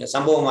இருக்கும்,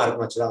 சம்பவமா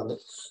இருக்கும். ஆக்சுவலா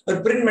ஒரு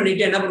பிரிண்ட்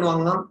பண்ணிட்டு என்ன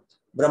பண்ணுவாங்கன்னா,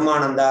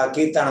 பிரம்மானந்தா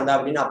கீர்த்தானந்தா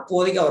அப்படின்னு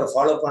அப்போதைக்கு அவர்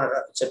ஃபாலோ பண்ற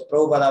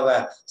பிரபுபாதாவை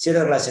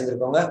சீடர்களா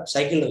சேர்ந்திருக்கவங்க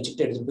சைக்கிள்ல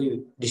வச்சுட்டு எடுத்து போய்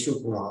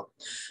டிஸ்ட்ரிபியூட் பண்ணுவாங்க.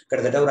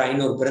 கிட்டத்தட்ட ஒரு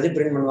 500 பிரதி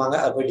பிரிண்ட் பண்ணுவாங்க,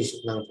 அதை போய்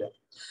டிஸ்ட்ரிபியூட் பண்ணுவாங்க.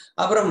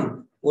 அப்புறம்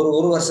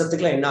ஒரு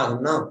வருஷத்துக்குள்ள என்ன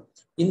ஆகும்னா,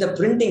 இந்த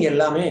பிரிண்டிங்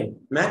எல்லாமே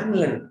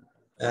மேக்மில்லன்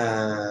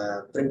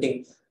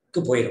பிரிண்டிங்க்கு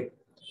போயிடும்.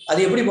 அது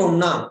எப்படி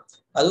போகும்னா,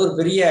 அது ஒரு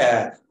பெரிய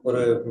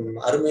ஒரு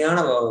அருமையான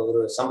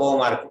ஒரு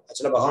சம்பவமா இருக்கும்.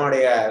 ஆக்சுவலா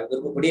பகவானுடைய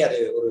விருப்பப்படி அது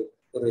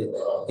ஒரு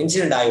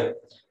இன்சிடென்ட் ஆயிடும்.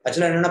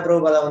 ஆக்சுவலா என்னன்னா,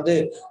 பிரபுபாதா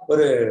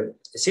ஒரு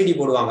சிடி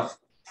போடுவாங்க,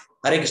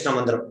 ஹரே கிருஷ்ணா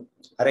மந்திரம்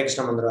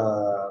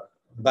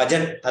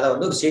பஜன், அதை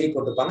ஒரு சிடி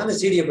போட்டிருப்பாங்க. அந்த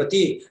சிடியை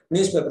பத்தி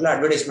நியூஸ் பேப்பர்ல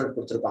அட்வர்டைஸ்மெண்ட்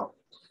கொடுத்துருப்பாங்க.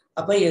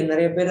 அப்ப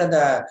நிறைய பேர் அந்த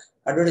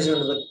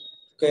அட்வர்டைஸ்மெண்ட்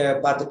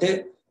பார்த்துட்டு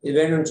இது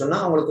வேணும்னு சொன்னா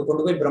அவங்களுக்கு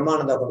கொண்டு போய்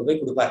பிரம்மானந்தா கொண்டு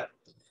போய் கொடுப்பாரு.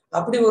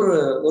 அப்படி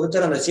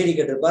ஒருத்தர் அந்த சிடி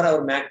கேட்டிருப்பார்.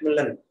 அவர்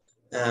மேக்மில்லன்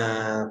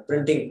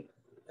பிரிண்டிங்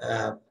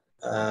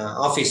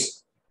ஆஃபீஸ்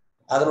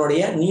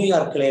அதனுடைய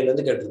நியூயார்க் கிளையில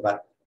கேட்டிருப்பார்.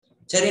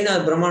 சரின்னு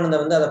அது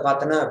பிரம்மானந்தா அதை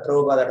பார்த்தோன்னா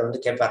பிரபுபாதாட்ட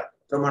கேட்பார்.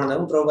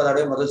 பிரம்மானந்தாவும்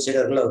பிரபுபாதாவுடைய முதல்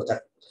சீடர்கள்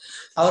ஒருத்தர்.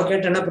 அவர்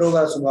கேட்டேன்னா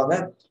பிரபுபாதா சொல்லுவாங்க,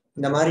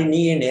 இந்த மாதிரி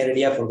நீயே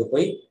நேரடியா கொண்டு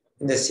போய்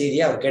இந்த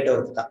சீடியை அவர்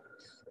கேட்டவருக்கு தான்.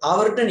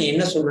 அவர்கிட்ட நீ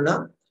என்ன சொல்லுன்னா,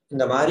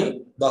 இந்த மாதிரி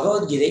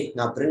பகவத்கீதை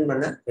நான் பிரிண்ட்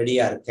பண்ண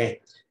ரெடியா இருக்கேன்,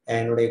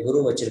 என்னுடைய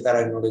குரு வச்சிருக்காரு,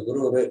 என்னுடைய குரு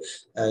ஒரு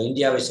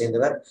இந்தியாவை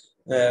சேர்ந்தவர்,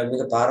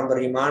 மிக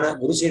பாரம்பரியமான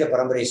குருசீட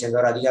பரம்பரையை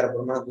சேர்ந்தவர்,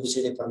 அதிகாரப்பூர்வமான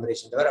குருசீட பரம்பரையை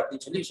சேர்ந்தவர்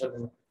அப்படின்னு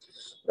சொல்லணும்.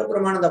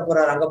 பிரம்மானந்தா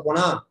போறாரு. அங்க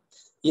போனா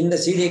இந்த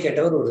சீடியை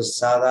கேட்டவர் ஒரு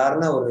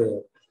சாதாரண ஒரு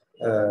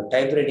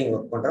டைப்ரைட்டிங்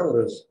ஒர்க் பண்ற ஒரு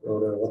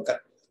ஒர்க்கர்.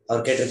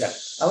 அவர் கேட்டிருக்கார்,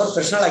 அவர்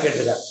பர்சனலா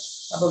கேட்டிருக்கார்.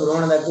 அப்ப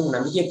பிரம்மானந்தாவுக்கு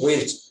நம்பிக்கையே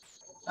போயிருச்சு.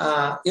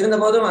 இருந்த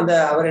போதும்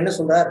அவர் என்ன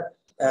சொல்றார்,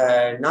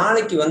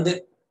 நாளைக்கு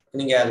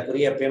நீங்க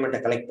அதுக்குரிய பேமெண்ட்டை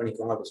கலெக்ட்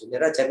பண்ணிக்கோங்க அப்படின்னு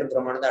சொல்லிடுறாரு. சரி,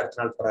 பிரம்மானந்தா அடுத்த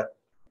நாள் போறாரு.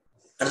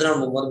 அடுத்த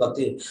நாள் போகும்போது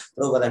பக்தி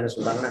பிரபுபாதா என்ன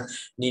சொல்றாங்கன்னா,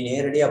 நீ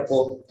நேரடியா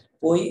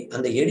போய்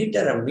அந்த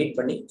எடிட்டரை மீட்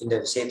பண்ணி இந்த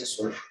விஷயத்த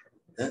சொல்லு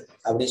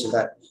அப்படின்னு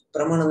சொல்றாரு.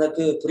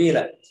 பிரம்மானந்தாக்கு புரியல.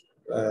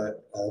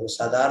 ஒரு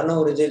சாதாரண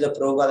ஒரு இதை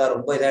பிரபுபாதா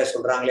ரொம்ப இதாக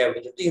சொல்றாங்களே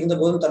அப்படின்னு சொல்லிட்டு, இருந்த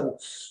போதும் தன்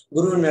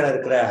குருவின் மேல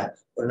இருக்கிற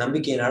ஒரு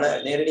நம்பிக்கையினால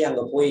நேரடியா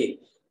அங்க போய்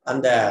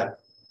அந்த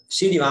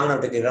சிடி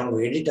வாங்கினதுக்கு இருக்கிற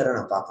ஒரு எடிட்டரை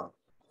நான் பார்க்கணும்.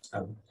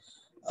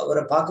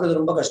 அவரை பார்க்கறது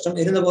ரொம்ப கஷ்டம்.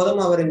 இருந்த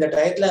போதும் அவர் இந்த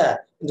டயத்துல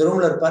இந்த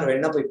ரூம்ல இருப்பார்,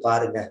 வேணா போய்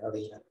பாருங்க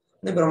அப்படிங்கிறார்.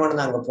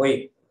 பிரம்மானந்தா அங்க போய்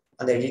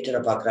அந்த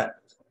எடிட்டரை பார்க்குறார்.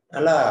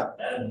 நல்லா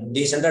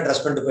டீசெண்டா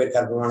ட்ரெஸ் பண்ணிட்டு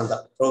போயிருக்காரு பிரம்மானந்தா,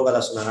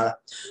 பிரபுபாதா சொன்னனால.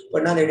 இப்போ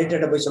அந்த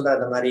எடிட்டர்கிட்ட போய் சொல்றாரு,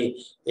 இந்த மாதிரி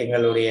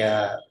எங்களுடைய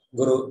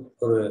குரு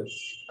ஒரு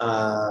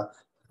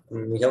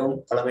மிகவும்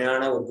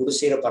பழமையான ஒரு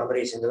குருசீர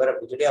பரம்பரையை சேர்ந்தவர்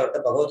அப்படின்னு சொல்லி அவர்கிட்ட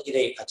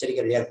பகவத்கீதை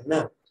அச்சடிக்க ரெடியா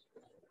இருக்குன்னா,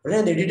 உடனே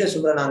அந்த எடிட்டர்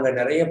சொல்ற, நாங்க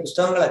நிறைய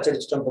புஸ்தகங்கள்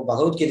அச்சடிச்சிட்டோம், இப்போ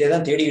பகவத்கீதையை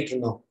தான் தேடிக்கிட்டு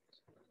இருந்தோம்,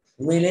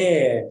 உண்மையிலே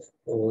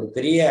ஒரு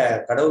பெரிய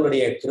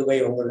கடவுளுடைய கிருபை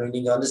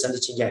நீங்க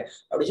சந்திச்சீங்க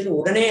அப்படின்னு சொல்லி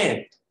உடனே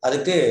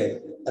அதுக்கு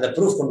அந்த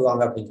ப்ரூஃப் கொண்டு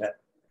வாங்க அப்படிங்கிறார்.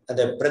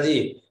 அந்த பிரதி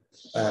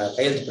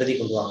கையெழுத்து பிரதி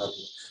கொண்டு வாங்க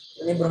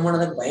அப்படின்னு.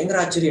 பிரம்மானந்தாக்கு பயங்கர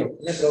ஆச்சரியம்.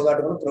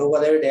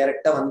 பிரபுபாதாவே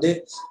டைரக்டா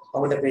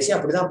அவங்கள்ட்ட பேசி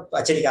அப்படிதான்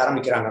அச்சடிக்க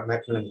ஆரம்பிக்கிறாங்க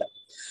மேக்மில்லன்ல.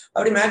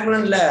 அப்படி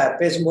மேக்மில்லன்ல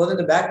பேசும்போது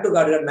இந்த பேக் டு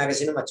கார்டு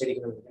மேகசினும்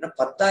அச்சடிக்கணும், ஏன்னா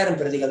 10,000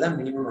 பிரதிகள் தான்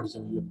மினிமம் அடிக்க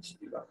முடியும்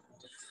சொல்லிடுவாங்க.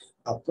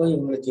 அப்போ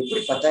இவங்களுக்கு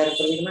எப்படி 10,000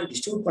 பிரதிகள்லாம்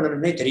டிஸ்ட்ரிபியூட்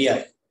பண்ணணும்னே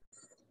தெரியாது.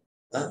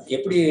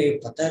 எப்படி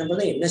 10,000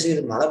 பிரதி என்ன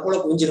செய்யுது, மழை போல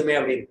குவிஞ்சிருமே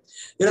அப்படின்னு.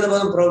 இருந்த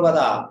போதும்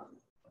பிரபுபாதா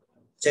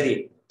சரி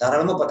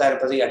தாராளமா 10,000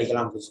 பிரதி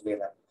அடிக்கலாம் அப்படின்னு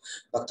சொல்லிடுறாரு.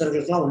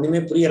 பக்தர்களுக்கெல்லாம்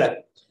ஒண்ணுமே புரியல.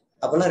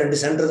 அப்பெல்லாம் 2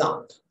 சென்டர் தான்.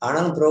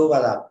 ஆனாலும்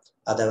பிரபுபாதா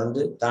அதை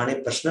வந்து தானே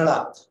பர்சனலா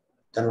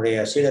தன்னுடைய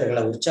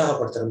சீடர்களை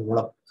உற்சாகப்படுத்துறது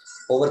மூலம்,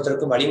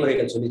 ஒவ்வொருத்தருக்கும்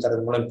வழிமுறைகள் சொல்லி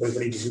தரது மூலம்,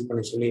 இப்படி டிஸ்ட்ரிபியூட்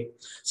பண்ணி சொல்லி,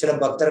 சில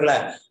பக்தர்களை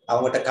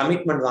அவங்ககிட்ட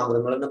கமிட்மெண்ட்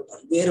வாங்குறது மூலம்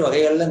பல்வேறு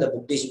வகைகள்ல இந்த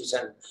புக்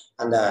டிஸ்ட்ரிபியூஷன்,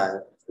 அந்த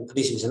புக்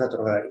டிஸ்ட்ரிபியூஷனை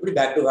தொடங்குறாங்க. இப்படி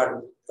பேக் டு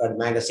காட்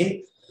மேகசின்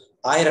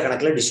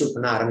ஆயிரக்கணக்கில் டிஸ்ட்ரிபியூட்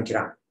பண்ண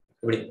ஆரம்பிக்கிறாங்க.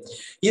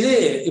 இது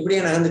இப்படியே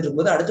நகர்ந்துட்டு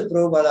இருக்கும்போது அடுத்து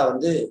பிரபுபாதா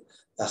வந்து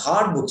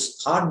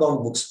ஹார்ட்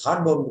பவுண்ட்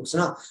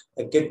புக்ஸ்னா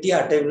கெட்டிய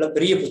அட்டையுள்ள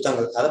பெரிய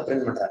புத்தகங்கள் அதை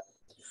பிரிண்ட் பண்றாரு.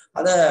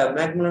 அதை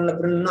மேக்மிலன்ல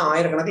பிரிண்ட்னா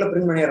ஆயிரக்கணக்கில்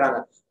பிரிண்ட் பண்ணிடுறாங்க.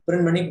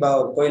 பிரிண்ட் பண்ணி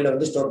கோயில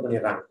வந்து ஸ்டோர்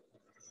பண்ணிடுறாங்க.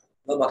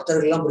 இப்போ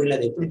பக்தர்கள்லாம் புரியல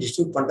அது எப்படி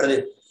டிஸ்ட்ரிபியூட் பண்றது.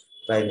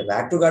 இப்போ இந்த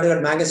பேக் டு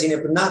காட் மேகசின்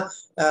எப்படின்னா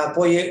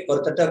போய் ஒரு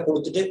தட்டை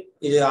கொடுத்துட்டு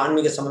இது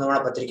ஆன்மீக சம்பந்தமான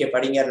பத்திரிகை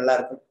படிங்க, நல்லா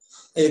இருக்கும்,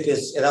 இதுக்கு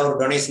ஏதாவது ஒரு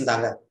டொனேஷன்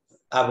தாங்க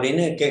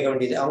அப்படின்னு கேட்க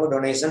வேண்டியது. அவங்க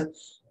டொனேஷன்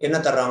என்ன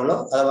தர்றாங்களோ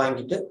அதை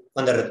வாங்கிட்டு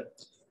வந்துடுறது.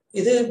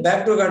 இது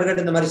பேக் டு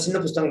காட் இந்த மாதிரி சின்ன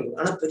புத்தகங்கள்.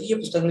 ஆனால் பெரிய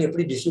புத்தகங்கள்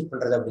எப்படி டிஸ்ட்ரிபியூட்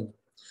பண்றது அப்படின்னு.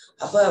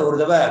 அப்ப ஒரு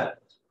தடவை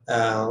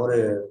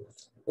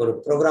ஒரு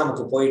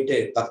ப்ரோக்ராமுக்கு போயிட்டு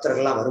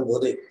பக்தர்கள்லாம்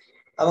வரும்போது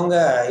அவங்க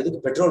இதுக்கு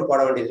பெட்ரோல் போட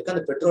வேண்டியது இருக்கு.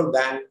 அந்த பெட்ரோல்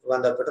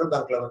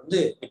பேங்க்ல வந்து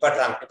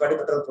நிப்பாட்டி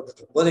பெட்ரோல்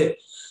போட்டுட்டு இருக்கும்போது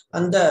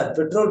அந்த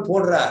பெட்ரோல்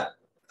போடுற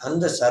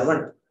அந்த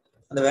சர்வன்ட்,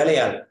 அந்த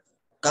வேலையாள்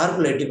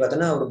காருக்குள்ள எட்டி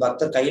பார்த்தோன்னா ஒரு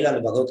பக்தர் கையில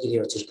அந்த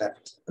பகவத்கீதையை வச்சிருக்காரு.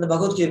 அந்த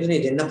பகவத்கீதை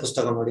இது என்ன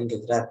புஸ்தகம் அப்படின்னு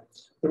கேட்கிறார்.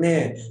 உடனே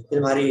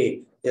இது மாதிரி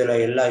இதுல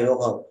எல்லா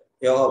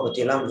யோகாவை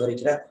பத்தி எல்லாம்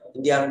விவரிக்கிற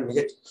இந்தியாவின்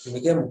மிக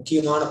மிக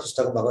முக்கியமான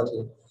புஸ்தகம்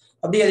பகவத்கீதை.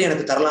 அப்படியே அது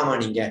எனக்கு தரலாமா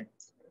நீங்க?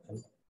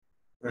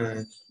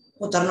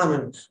 தரலாமே.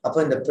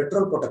 அப்ப இந்த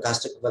பெட்ரோல் போட்ட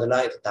காஸ்ட்டுக்கு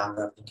பதிலாக இது தாங்க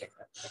அப்படின்னு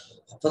கேட்கிறாங்க.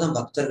 அப்பதான்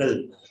பக்தர்கள்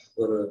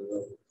ஒரு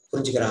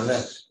புரிஞ்சுக்கிறாங்க.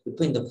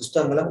 இப்ப இந்த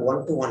புஸ்தகங்களை 1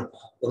 to 1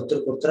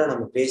 ஒருத்தருக்கு ஒருத்தரா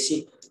நம்ம பேசி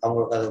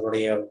அவங்களுக்கு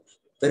அதனுடைய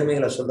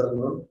பெருமைகளை சொல்றது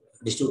மூலம்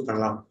டிஸ்ட்ரிபியூட்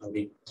பண்ணலாம்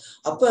அப்படின்னு.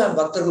 அப்ப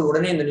பக்தர்கள்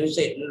உடனே இந்த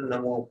நியூஸை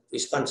நம்ம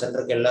இஸ்கான்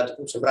சென்டருக்கு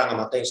எல்லாத்துக்கும் சொல்றாங்க.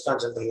 மற்ற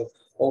இஸ்கான் சென்டருக்கு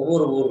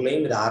ஒவ்வொரு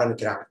ஊர்லயும் இதை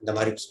ஆரம்பிக்கிறாங்க, இந்த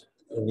மாதிரி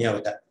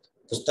விநியோகத்தை,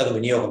 புஸ்தக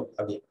விநியோகம்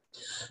அப்படின்னு.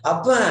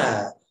 அப்ப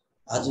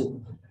அது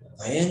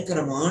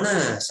பயங்கரமான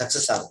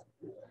சக்சஸ் ஆகும்.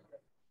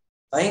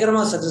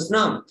 பயங்கரமா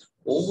சக்சஸ்னா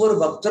ஒவ்வொரு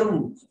பக்தரும்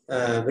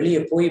வெளியே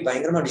போய்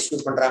பயங்கரமா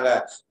டிஸ்ட்ரிபியூட் பண்றாங்க.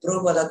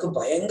 பிரபுபாதாக்கு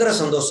பயங்கர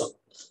சந்தோஷம்.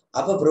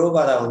 அப்ப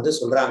பிரபுபாதா வந்து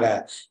சொல்றாங்க,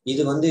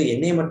 இது வந்து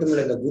என்னை மட்டும்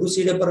இல்லை, இந்த குரு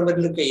சீட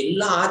பரம்பரையில் இருக்க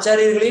எல்லா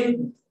ஆச்சாரியர்களையும்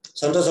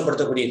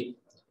சந்தோஷப்படுத்தக்கூடியது.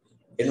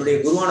 என்னுடைய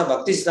குருவான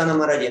பக்தி சித்தாந்த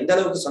மகாராஜ் எந்த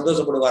அளவுக்கு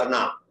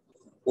சந்தோஷப்படுவார்னா,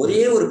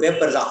 ஒரே ஒரு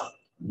பேப்பர் தான்,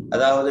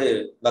 அதாவது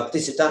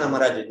பக்தி சித்தாந்த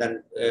மகாராஜ்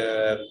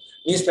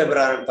நியூஸ்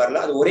பேப்பர்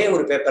ஆரம்பிப்பார்ல, அது ஒரே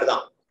ஒரு பேப்பர்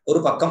தான்,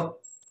 ஒரு பக்கம்,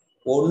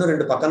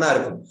 1-2 பக்கம் தான்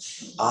இருக்கும்.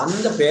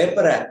 அந்த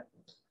பேப்பரை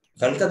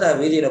கல்கத்தா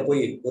வீதியில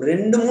போய் ஒரு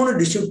 2-3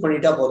 டிஸ்ட்ரிபியூட்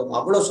பண்ணிட்டா போதும்,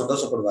 அவ்வளவு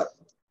சந்தோஷப்படுவார்,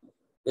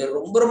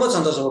 ரொம்ப ரொம்ப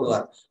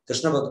சந்தோஷப்படுவார்.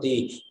 கிருஷ்ண பக்தி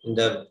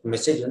இந்த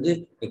மெசேஜ் வந்து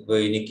இப்போ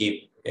இன்னைக்கு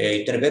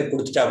இத்தனை பேர்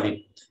கொடுத்துட்டா அப்படின்னு.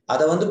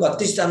 அதை வந்து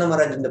பக்தி சித்தாந்த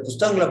மகாராஜ் இந்த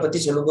புஸ்தகங்களை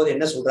பத்தி சொல்லும் போது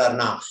என்ன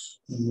சொல்றாருன்னா,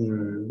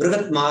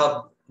 பிருகத்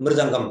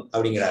மிருதங்கம்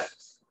அப்படிங்கிறார்.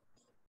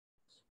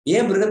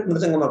 ஏன் பிருகத்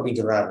மிருதங்கம்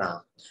அப்படின்னு சொல்றாருன்னா,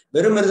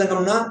 வெறும்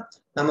மிருதங்கம்னா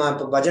நம்ம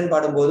இப்ப பஜன்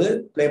பாடும்போது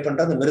பிளே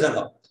பண்ற அந்த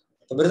மிருதங்கம்.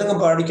 மிருதங்கம்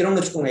படிக்கிறோம்னு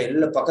வச்சுக்கோங்க,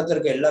 எல்லா பக்கத்துல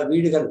இருக்க எல்லா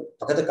வீடுகள்,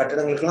 பக்கத்து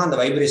கட்டடங்களுக்கெல்லாம் அந்த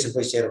வைப்ரேஷன்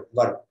போய் சேரும்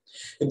பாரு.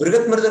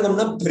 பிருகத்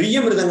மிருதங்கம்னா பெரிய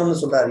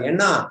மிருதங்கம்னு சொல்றாரு.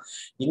 ஏன்னா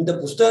இந்த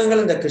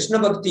புஸ்தகங்கள் இந்த கிருஷ்ண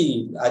பக்தி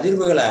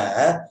அதிர்வுகளை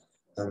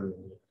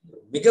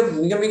மிக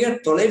மிக மிக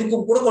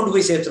தொலைவுக்கும் கூட கொண்டு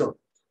போய் சேர்த்துரும்.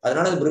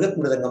 அதனால அது பிருகத்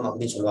மிருதங்கம்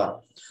அப்படின்னு சொல்லுவாங்க.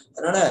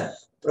 அதனால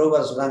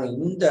பிரபுபாதா சொல்றாங்க,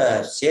 இந்த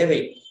சேவை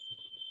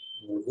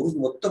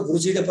மொத்த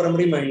குருசீட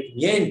பரம்பரையும்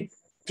ஏன்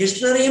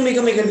கிருஷ்ணரையும் மிக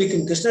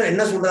மகிழ்விக்கும். கிருஷ்ணர்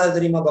என்ன சொல்றாரு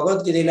தெரியுமா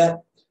பகவத்கீதையில?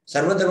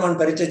 சர்வதர்மான்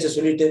பரிச்சை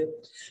சொல்லிட்டு,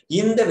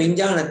 இந்த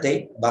விஞ்ஞானத்தை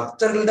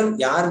பக்தர்களிடம்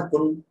யார்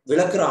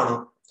விளக்குறானோ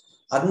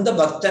அந்த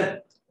பக்தன்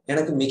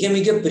எனக்கு மிக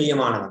மிக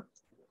பிரியமானவன்,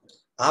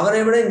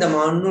 அவரை விட இந்த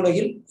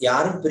மண்ணுலகில்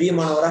யாரும்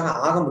பிரியமானவராக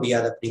ஆக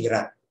முடியாது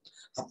அப்படிங்கிறார்.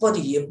 அப்ப அது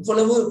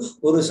எவ்வளவு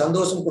ஒரு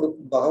சந்தோஷம்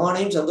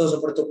பகவானையும்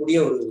சந்தோஷப்படுத்தக்கூடிய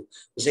ஒரு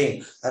விஷயம்.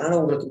 அதனால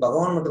உங்களுக்கு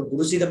பகவான் மற்றும்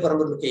குருசீட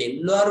பரம்பரைக்கு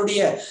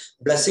எல்லாருடைய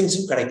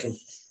பிளஸ்ஸிங்ஸும் கிடைக்கும்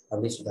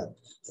அப்படின்னு சொல்றாரு.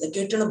 அதை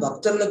கேட்டோன்னா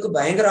பக்தர்களுக்கு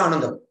பயங்கர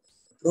ஆனந்தம்.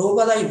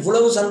 பிரபுபாதா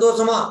இவ்வளவு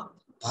சந்தோஷமா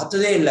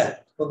பார்த்ததே இல்லை.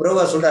 இப்ப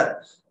பிரபுபாதா சொல்றார்,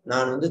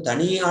 நான் வந்து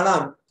தனியாளா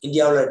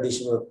இந்தியாவில்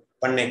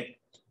பண்ணேன்,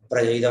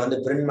 இதை வந்து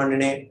பிரிண்ட்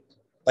பண்ணினேன்,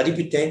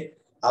 பதிப்பித்தேன்,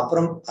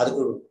 அப்புறம்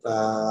அதுக்கு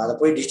அதை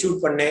போய்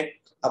டிஸ்ட்ரிபியூட் பண்ணேன்,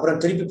 அப்புறம்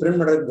திருப்பி பிரிண்ட்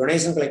பண்றதுக்கு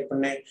டொனேஷன் கலெக்ட்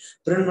பண்ணேன்,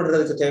 பிரிண்ட்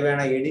பண்றதுக்கு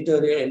தேவையான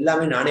எடிட்டோரியல்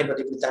எல்லாமே நானே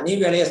பதிப்பித்து தனி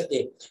வேலையா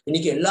செஞ்சேன்.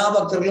 இன்னைக்கு எல்லா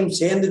பக்தர்களும்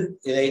சேர்ந்து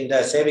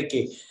இந்த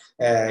சேவைக்கு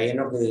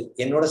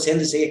என்னோட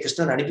சேர்ந்து செய்ய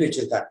கிருஷ்ணன் அனுப்பி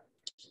வச்சிருக்கார்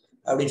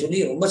அப்படின்னு சொல்லி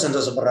ரொம்ப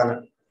சந்தோஷப்படுறாங்க.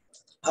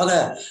 ஆக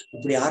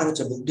இப்படி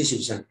ஆரம்பிச்ச புக்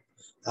டிஸ்ட்ரிபியூஷன்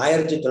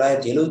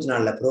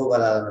 1974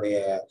 பிரபுபாதா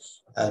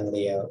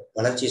அதனுடைய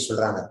வளர்ச்சியை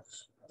சொல்றாங்க.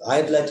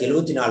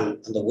 1974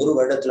 அந்த ஒரு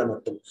வருடத்துல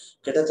மட்டும்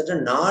கிட்டத்தட்ட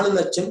 4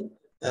 லட்சம்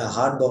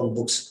ஹார்ட் பவுண்ட்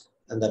புக்ஸ்,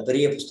 அந்த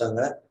பெரிய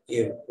புஸ்தகங்களை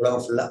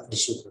உலகம் ஃபுல்லா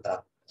டிஸ்ட்ரிபியூட்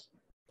பண்றாங்க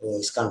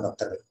இஸ்கான்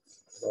பக்தர்கள்,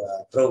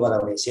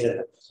 பிரபுபாதாவுடைய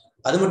சீடர்கள்.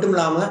 அது மட்டும்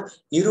இல்லாம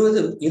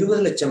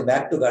 20 லட்சம்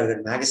back to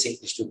God magazine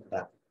distribute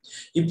பண்றாங்க.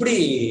 இப்படி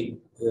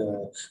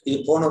இது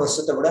போன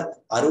வருஷத்தை விட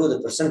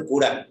 60%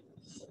 கூட,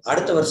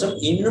 அடுத்த வருஷம்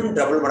இன்னும்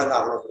டபுள் மடங்கு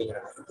ஆகணும்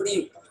அப்படிங்கிறாங்க. இப்படி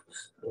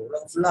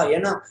உலகம் ஃபுல்லா.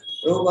 ஏன்னா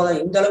பிரபுபாதா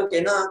இந்த அளவுக்கு,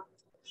 ஏன்னா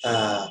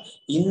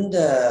இந்த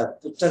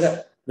புத்தக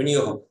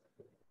விநியோகம்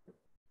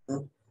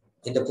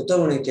இந்த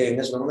புத்தகத்தை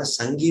என்ன சொல்லுவாங்கன்னா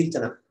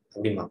சங்கீர்த்தனம்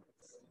அப்படிமா,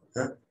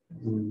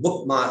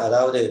 புக்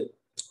அதாவது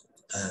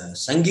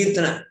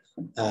சங்கீர்த்தன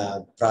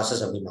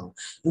ப்ராசஸ் அப்படிம்பாங்க.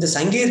 இந்த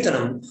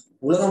சங்கீர்த்தனம்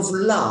உலகம்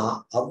ஃபுல்லா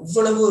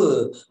அவ்வளவு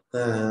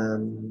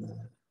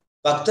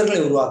பக்தர்களை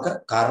உருவாக்க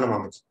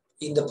காரணமானது.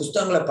 இந்த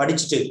புஸ்தகங்களை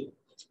படிச்சுட்டு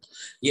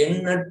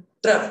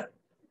எண்ணற்ற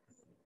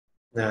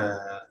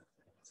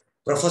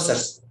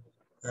ப்ரொஃபசர்ஸ்,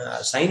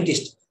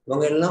 சயின்டிஸ்ட்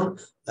இவங்க எல்லாம்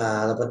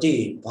அதை பத்தி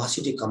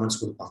பாசிட்டிவ் கமெண்ட்ஸ்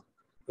கொடுப்பாங்க.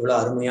 இவ்வளவு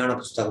அருமையான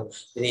புஸ்தகம்,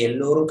 இதை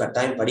எல்லோரும்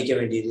கட்டாயம் படிக்க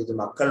வேண்டியது, இது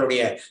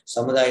மக்களுடைய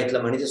சமுதாயத்துல,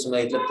 மனித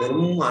சமுதாயத்துல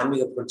பெரும்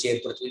ஆன்மீக புரட்சி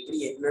ஏற்படுத்தும், இப்படி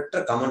எண்ணற்ற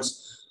கமெண்ட்ஸ்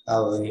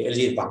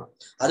எழுதியிருப்பாங்க.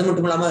 அது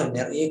மட்டும் இல்லாம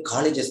நிறைய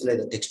காலேஜஸ்ல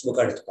இதை டெக்ஸ்ட்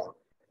புக்கா எடுத்துப்பாங்க.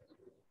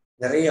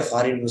 நிறைய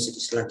ஃபாரின்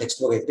யூனிவர்சிட்டிஸ் எல்லாம்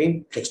டெக்ஸ்ட் புக் எப்பயும்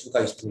டெக்ஸ்ட்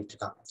புக்கா யூஸ் பண்ணிட்டு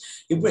இருக்காங்க.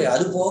 இப்படி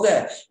அது போக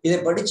இதை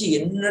படிச்சு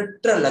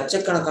எண்ணற்ற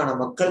லட்சக்கணக்கான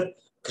மக்கள்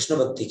கிருஷ்ண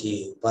பக்திக்கு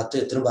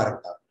பார்த்து திரும்ப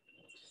ஆரம்பித்தாங்க.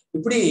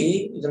 இப்படி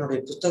இதனுடைய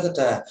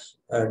புத்தகத்தை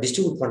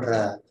டிஸ்ட்ரிபியூட் பண்ற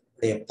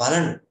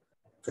பலன்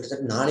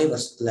கிட்டத்தட்ட 4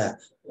 வருஷத்துல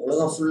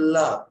உலகம்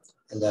ஃபுல்லா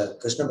அந்த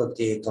கிருஷ்ண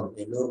பக்தி இயக்கம்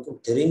எல்லோருக்கும்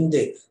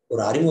தெரிந்து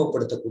ஒரு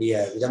அறிமுகப்படுத்தக்கூடிய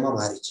விதமா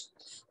மாறிச்சு.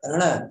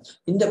 அதனால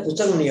இந்த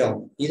புத்தகம்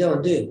இதை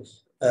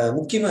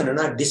முக்கியமா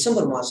என்னன்னா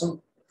டிசம்பர் மாசம்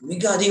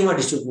மிக அதிகமா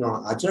டிஸ்ட்ரிபியூட்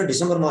பண்ணுவாங்க. ஆக்சுவலா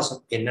டிசம்பர் மாசம்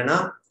என்னன்னா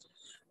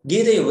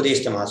கீதை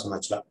உபதேசித்த மாசம்.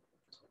 ஆக்சுவலா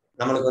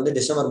நம்மளுக்கு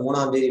டிசம்பர்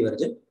 3ஆம் தேதி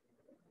வருது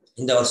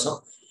இந்த வருஷம்.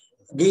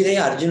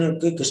 கீதையை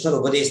அர்ஜுனுக்கு கிருஷ்ணர்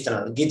உபதேசித்த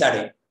நாள் கீதா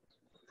டே.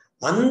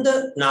 அந்த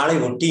நாளை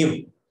ஒட்டியும்,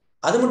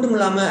 அது மட்டும்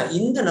இல்லாம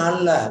இந்த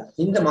நாள்ல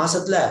இந்த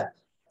மாசத்துல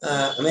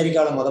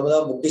அமெரிக்காவில்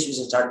முதல் புக்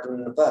டிஸ்ட்ரிபியூஷன் ஸ்டார்ட்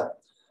பண்ணப்ப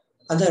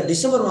அந்த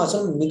டிசம்பர்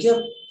மாசம் மிக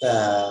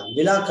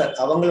விழாக்கள்,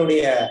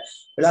 அவங்களுடைய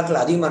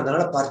விழாக்கள் அதிகமா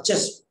இருந்ததுனால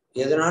பர்ச்சேஸ்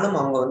எதனாலும்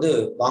அவங்க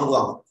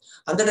வாங்குவாங்க.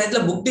 அந்த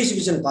டயத்துல புக்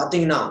டிஸ்ட்ரிபியூஷன்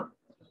பாத்தீங்கன்னா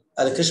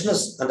அது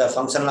கிறிஸ்மஸ் அந்த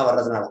ஃபங்க்ஷன்லாம்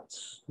வர்றதுனால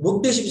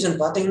புக் டிஸ்ட்ரிபியூஷன்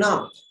பாத்தீங்கன்னா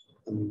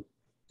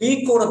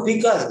பீக்கோட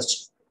பீக்கா இருந்துச்சு.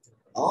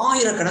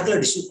 1000 கணக்குல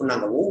டிஸ்ட்ரிபியூட்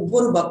பண்ணாங்க.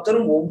 ஒவ்வொரு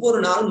பக்தரும் ஒவ்வொரு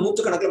நாளும்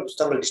 100 கணக்குல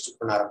புத்தகங்கள்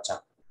டிஸ்ட்ரிபியூட் பண்ண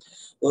ஆரம்பிச்சாங்க.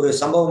 ஒரு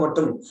சம்பவம்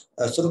மட்டும்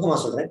சுருக்கமா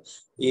சொல்றேன்.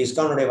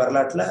 இஸ்கானுடைய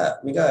வரலாற்றுல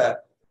மிக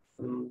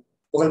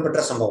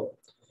புகழ்பெற்ற சம்பவம்.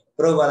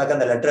 பிரபுபாதாக்கு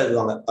அந்த லெட்டர்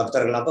எழுதுவாங்க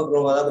பக்தர்கள். அப்போ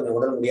பிரபுபாதா கொஞ்சம்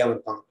உடல் முடியாம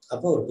இருப்பாங்க.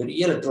 அப்போ ஒரு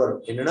பெரிய லெட்டர்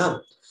வரும். என்னன்னா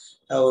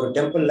ஒரு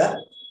டெம்பிள்ல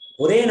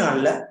ஒரே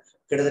நாள்ல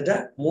கிட்டத்தட்ட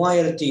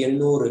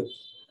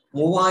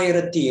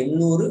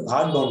 3800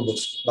 ஹார்ட் பவுண்ட்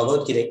புக்ஸ்,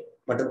 பகவத்கீதை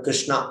மற்றும்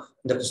கிருஷ்ணா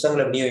இந்த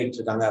புத்தகங்களை விநியோகிட்டு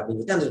இருக்காங்க அப்படின்னு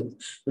சொல்லிட்டு அந்த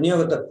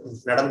விநியோகத்தை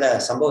நடந்த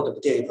சம்பவத்தை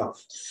பத்தி எழுதிப்பாங்க.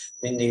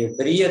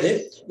 பெரியது.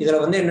 இதுல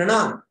என்னன்னா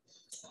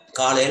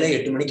காலையில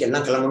 8 மணிக்கு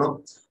எல்லாம் கிளம்பணும்.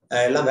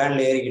 எல்லாம்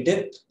வேன்ல ஏறிக்கிட்டு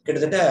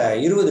கிட்டத்தட்ட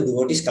 20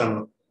 டிவோட்டிஸ்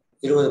கிளம்பணும்.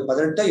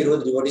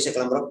 18-20 டிவோட்டிஸை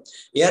கிளம்புறோம்.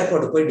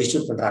 ஏர்போர்ட் போய்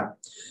டிஸ்ட்ரிபியூட் பண்றாங்க.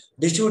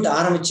 டிஸ்ட்ரிபியூட்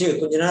ஆரம்பிச்சு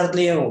கொஞ்ச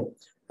நேரத்திலயும்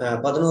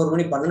 11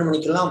 மணி 12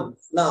 மணிக்கெல்லாம்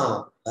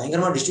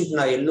பயங்கரமா டிஸ்ட்ரிபியூட்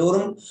பண்ணாங்க.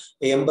 எல்லோரும்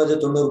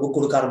 80-90 புக்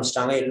கொடுக்க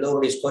ஆரம்பிச்சிட்டாங்க.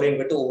 எல்லோருடைய ஸ்கோரையும்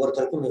கேட்டு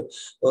ஒவ்வொருத்தருக்கும்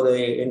ஒரு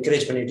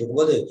என்கரேஜ் பண்ணிட்டு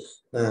இருக்கும்போது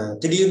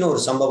திடீர்னு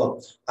ஒரு சம்பவம்.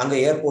 அங்க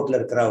ஏர்போர்ட்ல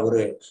இருக்கிற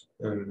ஒரு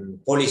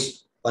போலீஸ்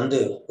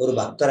ஒரு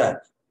பக்தரை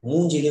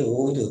மூஞ்சிலே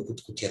ஓய்ந்து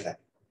குத்திடுறாரு.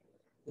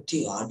 குத்தி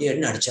அடி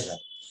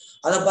அடிச்சிடுறாரு.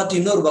 அதை பார்த்து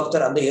இன்னொரு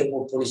பக்தர் அந்த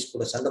ஏர்போர்ட் போலீஸ்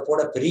கூட சண்டை போட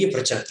பெரிய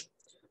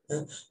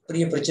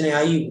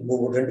பிரச்சனையாகி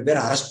 2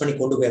 பேரை அரெஸ்ட் பண்ணி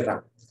கொண்டு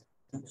போயிடுறாங்க.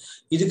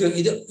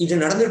 இது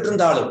நடந்துட்டு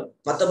இருந்தாலும்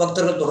மற்ற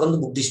பக்தர்கள் தொடர்ந்து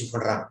புக் டிஸ்ட்ரிபியூட்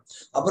பண்றாங்க.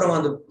 அப்புறம்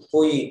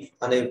போய்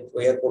அந்த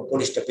ஏர்போர்ட்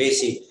போலீஸ்கிட்ட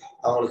பேசி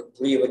அவங்களுக்கு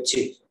புரிய வச்சு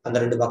அந்த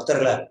 2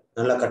 பக்தர்களை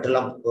நல்லா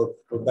கட்டெல்லாம்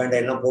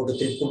பேண்டைட்லாம் போட்டு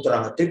திருப்பி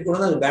கொடுத்துறாங்க. திருப்பி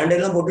கொண்டு அந்த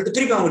பேண்டைட்லாம் போட்டுட்டு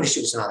திருப்பி அவங்க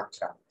டிஸ்ட்ரிபியூஷன்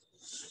ஆரம்பிக்கிறாங்க.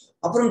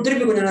 அப்புறம்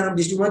திருப்பி கொஞ்ச நேரம்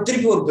டிஸ்ட்ரிபியூட்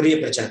திருப்பி ஒரு பெரிய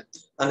பிரச்சனை.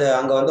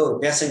 அங்க ஒரு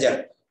பேசஞ்சர்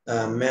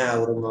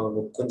ஒரு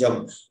கொஞ்சம்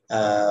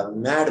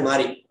மேடு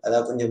மாதிரி,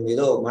 அதாவது கொஞ்சம்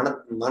ஏதோ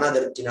மன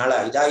திருப்தினால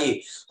இதாகி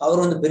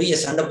அவர் பெரிய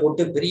சண்டை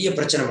போட்டு பெரிய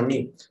பிரச்சனை பண்ணி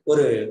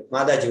ஒரு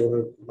மாதாஜி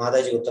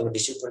ஒருத்தவங்க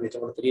டிஸ்ட்ரிபியூட்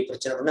பண்ணிட்டு பெரிய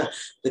பிரச்சனை பண்ண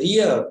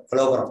பெரிய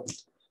கலவரம்.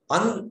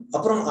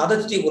 அப்புறம் அதை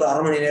ஒரு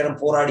 1/2 மணி நேரம்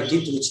போராடி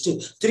தீர்த்து வச்சுட்டு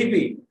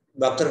திருப்பி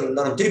பக்தர்கள்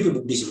தான் திருப்பி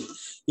புக் டிஸ்ட்ரிபியூட்.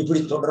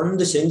 இப்படி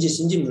தொடர்ந்து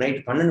செஞ்சு நைட்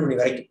 12 மணி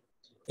வரைக்கும்.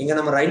 இங்க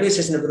நம்ம ரயில்வே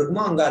ஸ்டேஷனுக்கு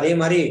இருக்குமோ அங்க அதே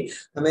மாதிரி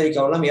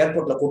அமெரிக்காவெல்லாம்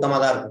ஏர்போர்ட்ல கூட்டமா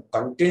தான் இருக்கும்.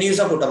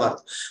 கண்டினியூஸா கூட்டமா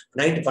இருக்கும்.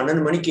 நைட்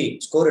 12 மணிக்கு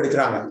ஸ்கோர்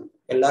எடுக்கிறாங்க.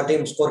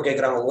 எல்லார்ட்டையும் ஸ்கோர்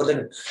கேட்கறாங்க.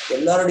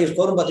 எல்லாருடைய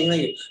ஸ்கோரும் பாத்தீங்கன்னா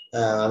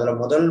அதுல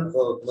முதல்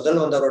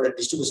வந்தவரோட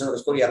டிஸ்ட்ரிபியூஷனோட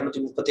ஸ்கோர்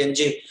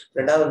 235,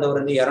 2வது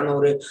வந்தவர்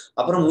 200,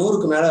 அப்புறம்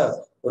 100க்கு மேல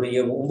ஒரு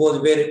 9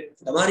 பேர்.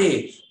 இந்த மாதிரி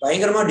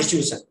பயங்கரமா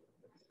டிஸ்ட்ரிபியூஷன்.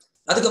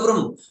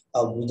 அதுக்கப்புறம்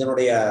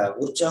இதனுடைய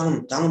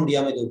உற்சாகம் தாங்க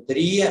முடியாம இது ஒரு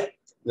பெரிய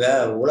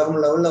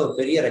உலகம் லெவல்ல ஒரு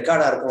பெரிய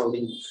ரெக்கார்டா இருக்கும்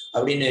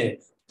அப்படின்னு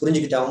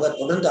புரிஞ்சுக்கிட்டவங்க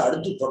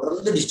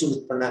தொடர்ந்து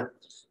டிஸ்ட்ரிபியூட் பண்ண.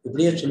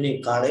 இப்படியே சொல்லி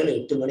காலையில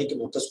 8 மணிக்கு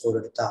மொத்த ஸ்கோர்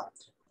எடுத்தா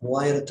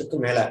 3000க்கு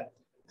மேல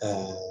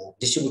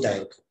டிஸ்ட்ரிபியூட்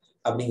ஆயிருக்கு.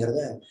 அப்படிங்கிறத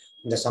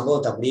இந்த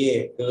சம்பவத்தை அப்படியே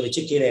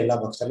விவரிச்சு கீழே எல்லா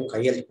பக்தர்களும்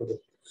கையெழுத்து போட்டு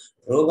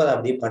பிரபுபாதா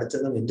அப்படியே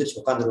படுத்திருந்து எந்திரிச்சு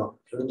உட்காந்துருவாங்க.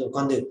 எழுந்து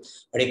உட்காந்து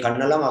அப்படியே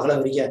கண்ணெல்லாம் அகல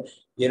விரிக்க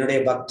என்னுடைய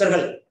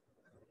பக்தர்கள்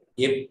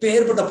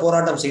எப்பேற்பட்ட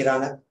போராட்டம்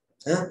செய்யறாங்க,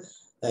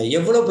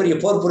 எவ்வளவு பெரிய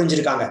போர்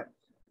புரிஞ்சிருக்காங்க.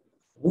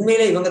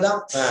 உண்மையிலே இவங்கதான்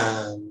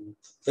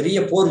பெரிய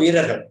போர்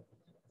வீரர்கள்.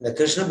 இந்த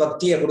கிருஷ்ண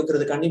பக்தியை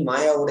கொடுக்கறதுக்காண்டி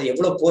மாயாவோட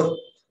எவ்வளவு போர்,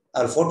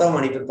 அவர் போட்டோவும்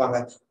அனுப்பியிருப்பாங்க.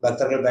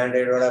 பக்தர்கள்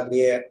பேண்டைடோட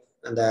அப்படியே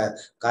அந்த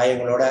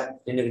காயங்களோட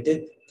நின்றுக்கிட்டு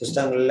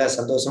புஸ்தகங்கள்ல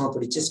சந்தோஷமா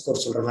பிடிச்சு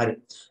ஸ்கோர் சொல்ற மாதிரி.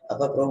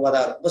 அப்ப பிரபுபாதா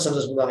ரொம்ப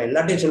சந்தோஷப்படுவாங்க,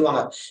 எல்லார்ட்டையும்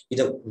சொல்லுவாங்க,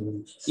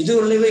 இது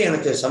உள்ளவே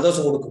எனக்கு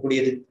சந்தோஷம்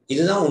கொடுக்கக்கூடியது,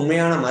 இதுதான்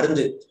உண்மையான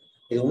மருந்து,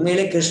 இது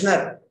உண்மையிலே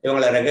கிருஷ்ணர்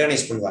இவங்களை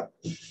ரெகனைஸ் பண்ணுவார்,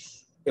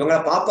 இவங்களை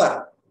பார்ப்பார்.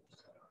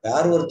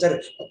 யார் ஒருத்தர்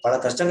பல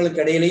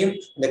கஷ்டங்களுக்கு இடையிலையும்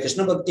இந்த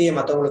கிருஷ்ண பக்தியை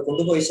மற்றவங்களுக்கு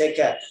கொண்டு போய்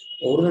சேர்க்க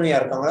உறுதுணையா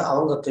இருக்காங்களோ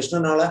அவங்க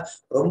கிருஷ்ணனால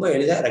ரொம்ப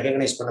எளிதா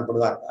ரெகனைஸ்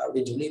பண்ணப்படுவார்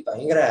அப்படின்னு சொல்லி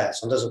பயங்கர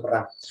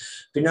சந்தோஷப்படுறாங்க.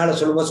 பின்னால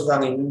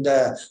சொல்றாங்க, இந்த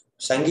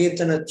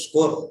சங்கீர்த்தன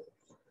ஸ்கோர்,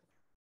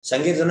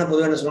 சங்கீர்த்தனை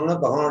பொதுவாக என்ன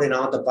சொல்லுவாங்கன்னா பகவானுடைய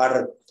நாமத்தை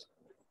பாடுறது.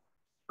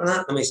 ஆனா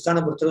நம்ம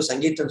இஸ்கானை பொறுத்தவரை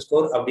சங்கீர்த்தன்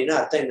ஸ்கோர் அப்படின்னா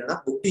அர்த்தம் என்னன்னா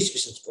புக்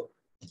டிஸ்கஷன் ஸ்கோர்.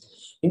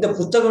 இந்த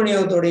புத்தக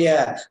விநியோகத்துடைய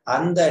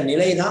அந்த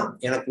நிலை தான்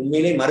எனக்கு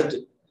உண்மையிலே மறுத்து,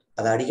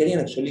 அதை அடிக்கடி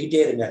எனக்கு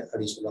சொல்லிக்கிட்டே இருங்க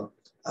அப்படின்னு சொல்லுவாங்க.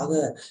 ஆக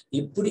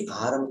இப்படி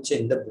ஆரம்பிச்ச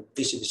இந்த புக்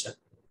டிஸ்ட்ரிபியூஷன்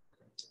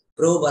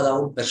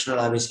பிரபுபாதாவும்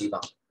பர்சனலாவே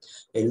செய்வாங்க.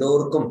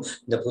 எல்லோருக்கும்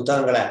இந்த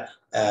புத்தகங்களை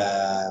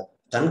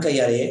தன்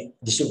கையாலேயே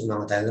டிஸ்ட்ரிபியூட்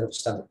பண்ணுவாங்க, தயாரிக்கிற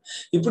புத்தகங்கள்.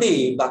 இப்படி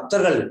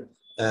பக்தர்கள்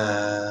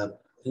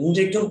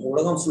இன்றைக்கும்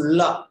உலகம்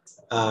ஃபுல்லா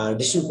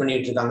டிஸ்ட்ரிபியூட்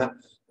பண்ணிட்டு இருக்காங்க.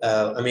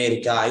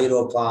 அமெரிக்கா,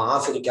 ஐரோப்பா,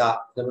 ஆப்பிரிக்கா,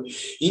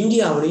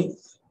 இந்தியாவிலையும்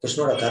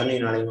கிருஷ்ணோட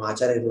கருணையினாலையும்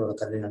ஆச்சாரியர்களோட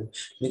கருணையினாலையும்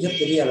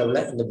மிகப்பெரிய அளவுல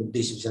இந்த புக்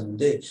டிஸ்ட்ரிபியூஷன்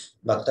வந்து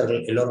பக்தர்கள்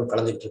எல்லோரும்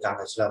கலந்துட்டு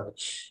இருக்காங்க.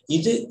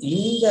 இது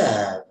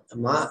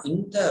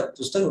இந்த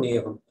புஸ்தக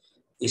விநியோகம்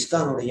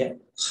இஸ்கானுடைய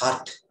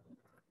ஹார்ட்,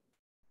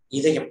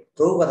 இதயம்.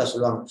 பிரபுபாதா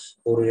சொல்லுவாங்க,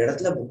 ஒரு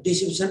இடத்துல புக்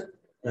டிஸ்ட்ரிபியூஷன்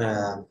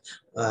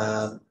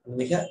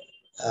மிக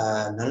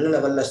நல்ல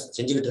லெவல்ல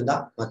செஞ்சுக்கிட்டு இருந்தா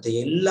மற்ற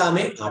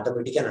எல்லாமே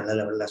ஆட்டோமேட்டிக்கா நல்ல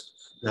லெவல்ல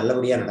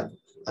நல்லபடியா நடக்கும்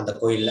அந்த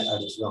கோயில்ல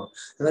அப்படின்னு சொல்லுவாங்க.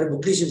 அந்த மாதிரி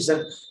புக்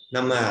டிஸ்ட்ரிபியூஷன்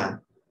நம்ம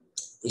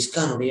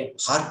இஸ்கானுடைய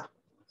ஹார்ட்,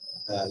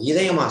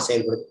 இதயமா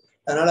செயல்படுது.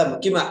 அதனால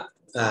முக்கியமா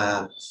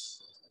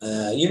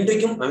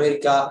இன்றைக்கும்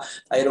அமெரிக்கா,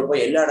 ஐரோப்பா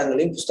எல்லா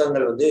இடங்களையும்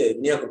புஸ்தகங்கள் வந்து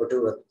விநியோகிக்கப்பட்டு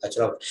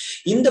ஆக்சுவலா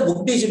இந்த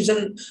புக்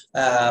டிஸ்ட்ரிபியூஷன்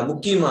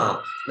முக்கியமா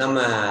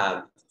நம்ம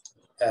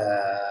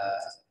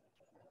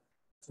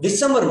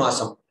டிசம்பர்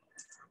மாசம்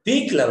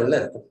பீக் லெவல்ல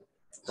இருக்கும்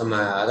நம்ம,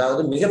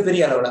 அதாவது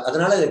மிகப்பெரிய அளவுல.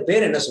 அதனால இது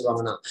பேர் என்ன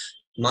சொல்லுவாங்கன்னா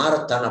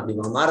மாரத்தான்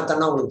அப்படிங்குவாங்க.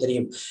 மாரத்தான்னா உங்களுக்கு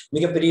தெரியும்,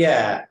 மிகப்பெரிய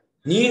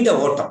நீண்ட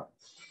ஓட்டம்.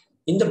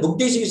 இந்த புக்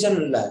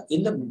டிஸ்ட்ரிபியூஷன்ல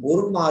இந்த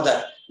ஒரு மாத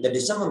இந்த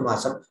டிசம்பர்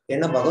மாசம்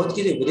என்ன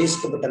பகவத்கீதை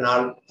உபதேசிக்கப்பட்ட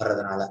நாள்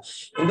வர்றதுனால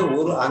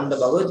அந்த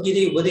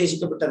பகவத்கீதை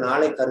உபதேசிக்கப்பட்ட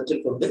நாளை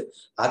கருத்தில் கொண்டு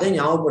அதை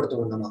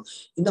ஞாபகப்படுத்தணும்.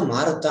 இந்த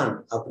மாரத்தான்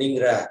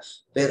அப்படிங்கிற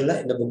பேர்ல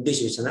இந்த புக்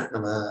டிஸ்ட்ரிபியூஷனை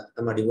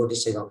நம்ம டிவோட்டி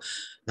செய்வோம்.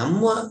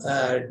 நம்ம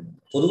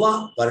பொதுவா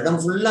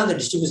வருடம் ஃபுல்லா அந்த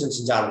டிஸ்ட்ரிபியூஷன்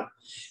செஞ்சாலும்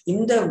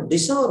இந்த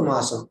டிசம்பர்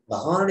மாசம்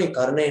பகவானுடைய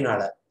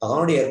கருணையினால,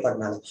 பகவானுடைய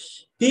ஏற்பாட்டினால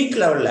பீக்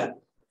லெவல்ல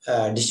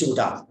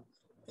டிஸ்ட்ரிபியூட் ஆகும்.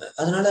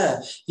 அதனால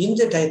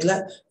இந்த டயத்துல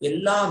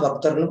எல்லா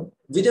பக்தர்களும்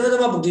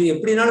விதவிதமா புக்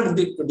எப்படினாலும்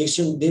புக்.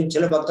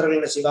 சில பக்தர்கள்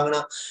என்ன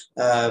செய்வாங்கன்னா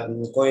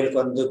கோயிலுக்கு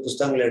வந்து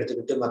புஸ்தகங்களை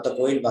எடுத்துக்கிட்டு மற்ற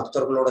கோயில்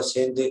பக்தர்களோட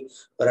சேர்ந்து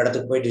ஒரு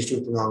இடத்துக்கு போய்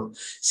டிஸ்ட்ரிபியூட் பண்ணுவாங்க.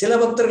 சில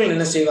பக்தர்கள்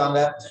என்ன செய்வாங்க,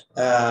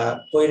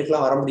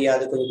 கோயிலுக்குலாம் வர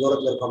முடியாது, கொஞ்சம்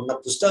தூரத்துல இருக்கோம்னா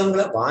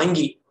புஸ்தகங்களை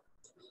வாங்கி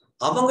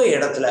அவங்க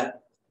இடத்துல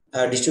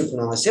டிஸ்ட்ரிபியூட்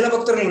பண்ணுவாங்க. சில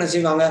பக்தர்கள் என்ன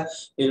செய்வாங்க,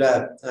 இல்ல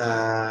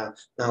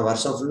நான்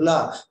வருஷம் ஃபுல்லா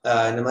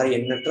இந்த மாதிரி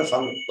எண்ணற்ற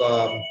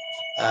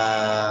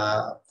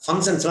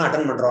ஃபங்க்ஷன்ஸ்லாம்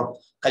அட்டன் பண்றோம்,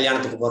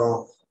 கல்யாணத்துக்கு போறோம்,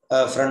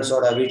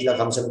 ஃப்ரெண்ட்ஸோட வீட்டுல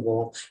ஃபங்க்ஷனுக்கு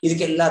போவோம்,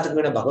 இதுக்கு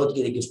எல்லாத்துக்குமே நான்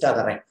பகவத்கீதை கிஃப்டா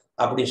தரேன்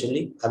அப்படின்னு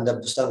சொல்லி அந்த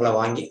புஸ்தகங்களை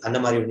வாங்கி அந்த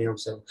மாதிரி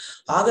விநியோகம் செய்வோம்.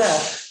 ஆக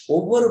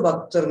ஒவ்வொரு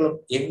பக்தர்களும்,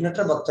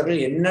 எண்ணற்ற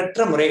பக்தர்கள்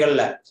எண்ணற்ற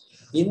முறைகள்ல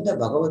இந்த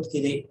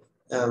பகவத்கீதை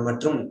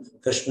மற்றும்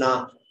கிருஷ்ணா,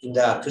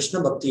 இந்த கிருஷ்ண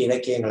பக்தி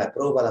இலக்கியங்களை,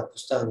 பிரபுபாத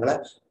புஸ்தகங்களை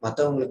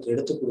மற்றவங்களுக்கு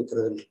எடுத்து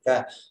கொடுக்கறதுக்கு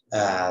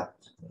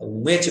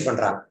முயற்சி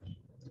பண்றாங்க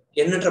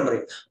எண்ணற்ற முறை.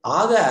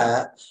 ஆக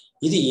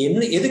இது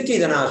எதுக்கு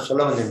இதை நான்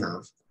சொல்ல வந்தேன்னா,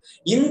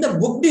 இந்த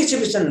புக்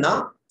டிஸ்ட்ரிபியூஷன் தான்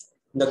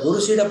இந்த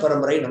குருசீட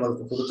பரம்பரை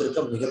நம்மளுக்கு கொடுத்திருக்க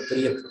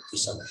மிகப்பெரிய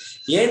பொக்கிஷம்.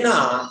 ஏன்னா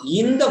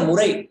இந்த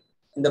முறை,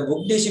 இந்த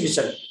புக்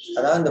டிஸ்ட்ரிபியூஷன்,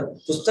 அதாவது இந்த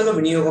புஸ்தக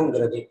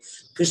விநியோகம்ங்கிறது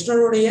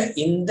கிருஷ்ணனுடைய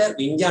இந்த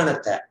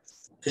விஞ்ஞானத்தை,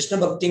 கிருஷ்ண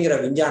பக்திங்கிற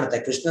விஞ்ஞானத்தை,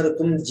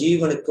 கிருஷ்ணருக்கும்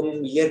ஜீவனுக்கும்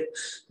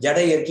ஜட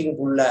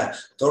இயற்கைக்கும் உள்ள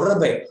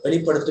தொடர்பை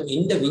வெளிப்படுத்தும்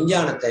இந்த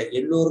விஞ்ஞானத்தை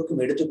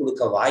எல்லோருக்கும் எடுத்து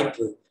கொடுக்க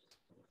வாய்ப்பு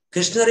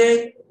கிருஷ்ணரே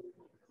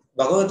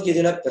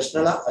பகவத்கீதையில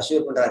பர்சனலா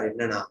அசீவ் பண்றாரு.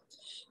 என்னன்னா,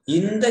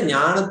 இந்த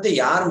ஞானத்தை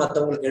யார்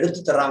மற்றவங்களுக்கு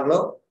எடுத்து தர்றாங்களோ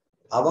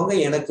அவங்க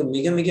எனக்கு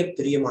மிக மிக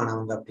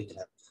பிரியமானவங்க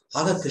அப்படிங்கிறார்.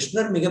 ஆக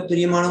கிருஷ்ணர் மிக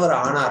பிரியமானவர்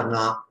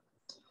ஆனார்னா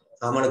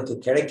அவனுக்கு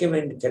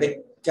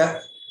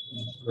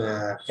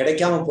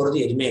கிடைக்காம போறது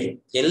எதுவுமே இல்லை,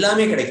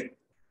 எல்லாமே கிடைக்கும்.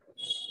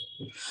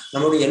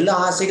 நம்மளுடைய எல்லா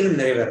ஆசைகளும்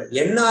நிறைவேறும்.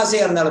 என்ன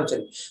ஆசையா இருந்தாலும்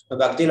சரி,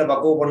 பக்தியில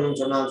பக்குவம்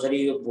பண்ணணும்னு சொன்னாலும் சரி,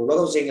 உலக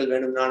விஷயங்கள்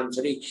வேணும்னாலும்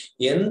சரி,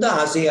 எந்த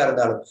ஆசையா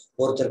இருந்தாலும்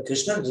ஒருத்தர்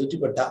கிருஷ்ணன்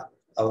திருப்திப்பட்டா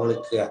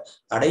அவங்களுக்கு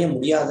அடைய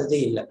முடியாததே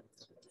இல்லை.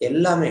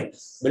 எல்லாமே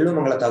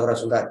வெள்ளுமங்கல தவிர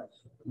சொல்றாரு,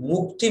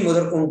 முக்தி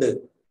முதற்கொண்டு,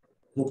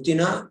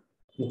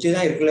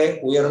 முக்திதான் இருக்கலே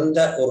உயர்ந்த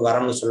ஒரு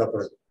வரம்னு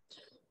சொல்லப்படுது.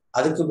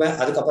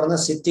 அதுக்கப்புறம்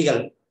தான்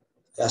சித்திகள்,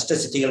 அஷ்ட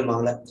சித்திகள்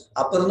வாங்கல,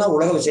 அப்புறம் தான்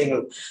உலக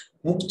விஷயங்கள்.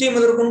 முக்தி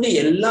முதற்கொண்டு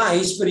எல்லா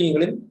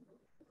ஐஸ்வர்யங்களையும்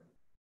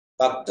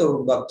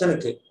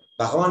பக்தனுக்கு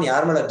பகவான்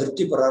யார் மேல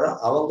திருப்தி படுறாரோ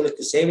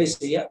அவங்களுக்கு சேவை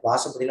செய்ய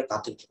வாசப்படியில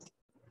காத்துட்டு இருக்கு.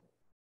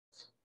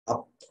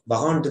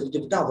 பகவான்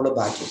திருப்திப்பட்டா அவ்வளவு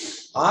பாக்கியம்.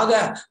 ஆக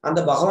அந்த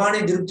பகவானை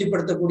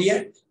திருப்திப்படுத்தக்கூடிய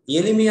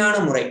எளிமையான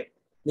முறை,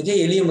 மிக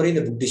எளிய முறை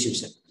இந்த புக்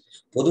டிஸ்ட்ரிபியூஷன்.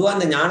 பொதுவா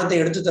அந்த ஞானத்தை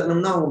எடுத்து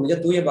தரணும்னா அவங்க மிக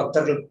தூய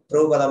பக்தர்கள்,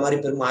 பிரபுபாதா மாதிரி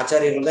பெரும்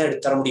ஆச்சாரியர்கள் தான்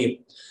எடுத்து தர முடியும்.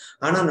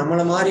 ஆனா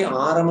நம்மள மாதிரி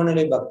ஆரம்ப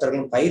நிலை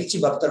பக்தர்களும் பயிற்சி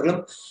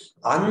பக்தர்களும்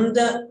அந்த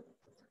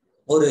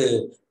ஒரு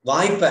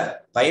வாய்ப்பை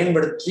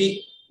பயன்படுத்தி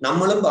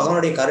நம்மளும்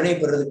பகவானுடைய கருணை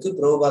பெறுறதுக்கு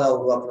பிரபுபாதா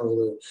உருவாக்கின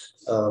ஒரு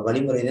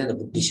வழிமுறை தான் அந்த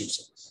புத்தி சிப்ஸ்.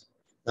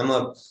 நம்ம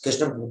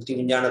கிருஷ்ண புக்தி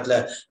விஞ்ஞானத்துல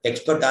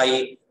எக்ஸ்பர்ட் ஆகி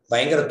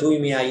பயங்கர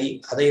தூய்மையாகி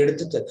அதை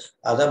எடுத்து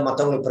அதை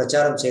மற்றவங்களுக்கு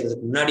பிரச்சாரம்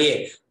செய்யறதுக்கு முன்னாடியே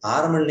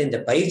ஆரம்ப நிலை இந்த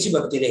பயிற்சி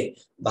பக்தியிலே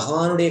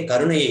பகவானுடைய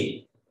கருணையை,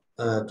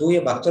 தூய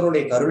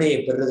பக்தருடைய கருணையை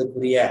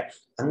பெறுறதுக்குரிய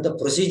அந்த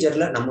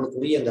ப்ரொசீஜர்ல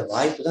நம்மளுக்குரிய அந்த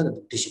வாய்ப்பு தான் அந்த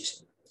புத்தி சிப்ஸ்.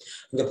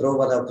 இங்க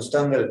பிரபுபாதா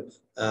புஸ்தகங்கள்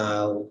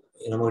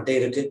நம்மகிட்ட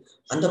இருக்கு.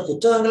 அந்த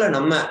புத்தகங்களை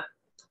நம்ம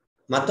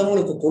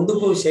மற்றவங்களுக்கு கொண்டு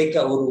போய்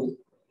சேர்க்க ஒரு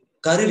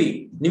கருவி,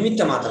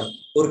 நிமித்த மாத்திரம்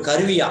ஒரு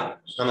கருவியா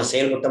நம்ம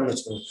செயல்பட்டோம்னு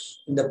வச்சுக்கோங்க.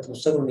 இந்த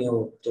புஸ்தக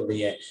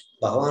விநியோகத்துடைய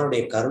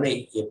பகவானுடைய கருணை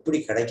எப்படி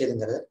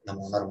கிடைக்குதுங்கிறத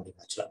நம்ம உணர முடியும்.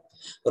 ஆக்சுவலா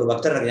ஒரு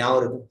பக்தர் எனக்கு ஞாபகம்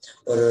இருக்கும்.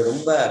 ஒரு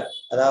ரொம்ப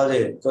அதாவது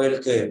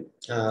கோயிலுக்கு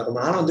ரொம்ப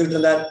நாள் வந்துட்டு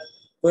இருந்தார்.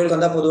 கோயிலுக்கு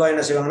வந்தா பொதுவாக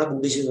என்ன செய்வாங்கன்னா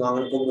புத்திஸ்ட்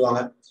வாங்கன்னு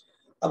கூப்பிடுவாங்க.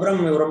 அப்புறம்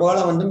ரொம்ப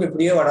காலம் வந்து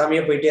எப்படியோ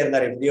வடாமையே போயிட்டே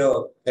இருந்தார். எப்படியோ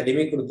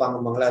டிமி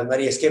கொடுப்பாங்கம்பாங்களா, அது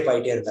மாதிரி எஸ்கேப்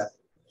ஆகிட்டே இருந்தார்.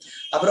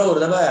 அப்புறம் ஒரு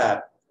தடவை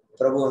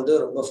பிரபு வந்து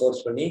ரொம்ப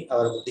ஃபோர்ஸ் பண்ணி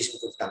அவரை புத்திஸ்ட்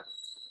கூப்பிட்டாங்க.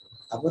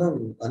 அப்புறம்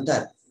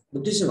வந்தார்.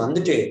 புத்திஸ்ட்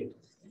வந்துட்டு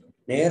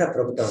நேர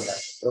பிரபுட்ட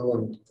வந்தார். பிரபு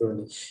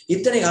வந்து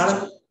இத்தனை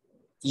காலம்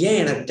ஏன்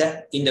எனக்கு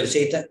இந்த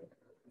விஷயத்த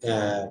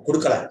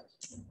கொடுக்கல,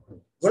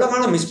 இவ்வளவு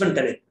காலம் மிஸ்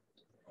பண்ணிட்டேன்.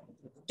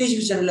 புத்திஸ்ட்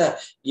விஷன்ல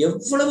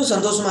எவ்வளவு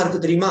சந்தோஷமா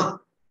இருக்கு தெரியுமா,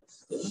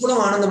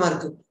 எவ்வளவு ஆனந்தமா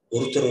இருக்கு.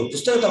 ஒருத்தர் ஒரு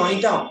புஸ்தகத்தை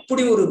வாங்கிட்டா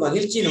அப்படி ஒரு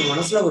மகிழ்ச்சி நம்ம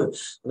மனசுல, ஒரு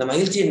அந்த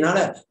மகிழ்ச்சியினால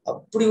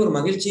அப்படி ஒரு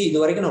மகிழ்ச்சி இது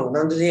வரைக்கும் நான்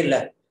உணர்ந்ததே இல்லை.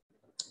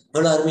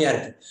 அவ்வளவு அருமையா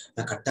இருக்கு.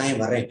 நான்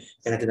கட்டாயம் வர்றேன்,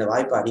 எனக்கு இந்த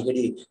வாய்ப்பை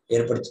அடிக்கடி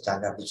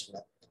ஏற்படுத்திட்டாங்க அப்படின்னு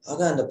சொன்னார். ஆக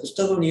அந்த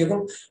புஸ்தக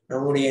விநியோகம்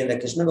நம்முடைய இந்த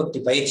கிருஷ்ண பக்தி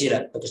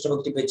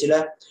பயிற்சியில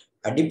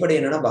அடிப்படை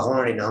என்னன்னா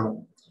பகவானுடைய நாமம்.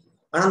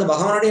 ஆனா அந்த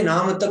பகவானுடைய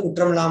நாமத்தை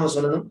குற்றம் இல்லாம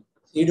சொல்லணும்,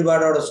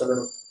 ஈடுபாடோட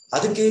சொல்லணும்.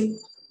 அதுக்கு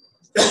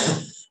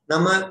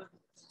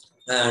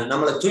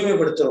நம்மளை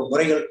தூய்மைப்படுத்தும்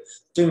முறைகள்,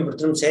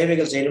 தூய்மைப்படுத்தணும்,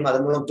 சேவைகள் செய்யணும்,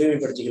 அதன் மூலம்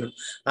தூய்மைப்படுத்திக்கணும்.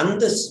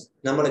 அந்த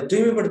நம்மளை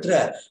தூய்மைப்படுத்துற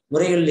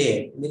முறைகள்லயே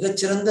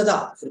மிகச்சிறந்ததா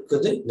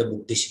இருக்குது இந்த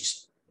புத்தி சிப்ஸ்,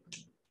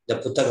 இந்த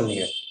புத்தகம்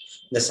இயக்கம்,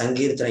 இந்த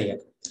சங்கீர்த்தன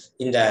இயக்கம்,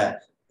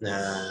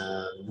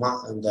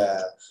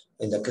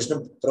 இந்த கிருஷ்ண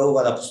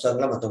பிரபுபாதா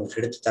புஸ்தகங்களை மற்றவங்களுக்கு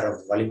எடுத்து தர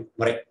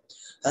வழிமுறை.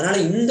 அதனால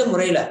இந்த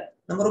முறையில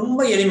நம்ம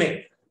ரொம்ப எளிமை.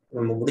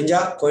 நம்ம முடிஞ்சா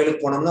கோயிலுக்கு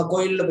போனோம்னா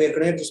கோயில்ல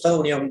ஏற்கனவே புஸ்தக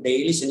விநியோகம்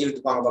டெய்லி செஞ்சுக்கிட்டு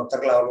இருப்பாங்க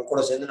பக்தர்கள். அவங்க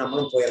கூட சேர்ந்து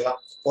நம்மளும் போயிடலாம்.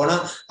 போனா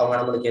அவங்க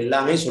நம்மளுக்கு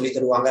எல்லாமே சொல்லி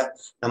தருவாங்க,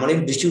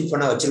 நம்மளையும் டிஸ்ட்ரிபியூட்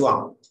பண்ண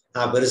வச்சிருவாங்க.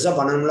 நான் பெருசா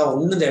பண்ணணும்ல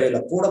ஒன்றும்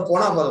தேவையில்லை, கூட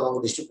போனா போதும்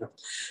அவங்க டிஸ்ட்ரிபியூட் பண்ண.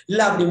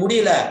 இல்லை அப்படி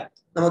முடியல,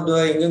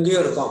 நம்ம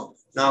எங்கெங்கேயோ இருக்கோம்,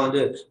 நான்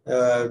வந்து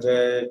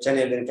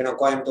சென்னையில் இருக்கேன், நான்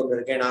கோயம்புத்தூர்ல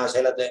இருக்கேன், நான்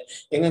சேலத்து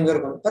எங்கெங்க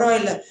இருக்கோம்,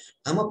 பரவாயில்ல,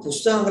 நம்ம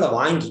புஸ்தகங்களை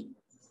வாங்கி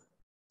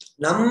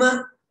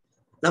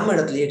நம்ம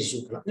இடத்துலயே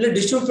டிஸ்ட்ரிபியூட் பண்ணலாம். இல்லை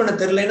டிஸ்ட்ரிபியூட் பண்ண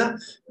தெரியலன்னா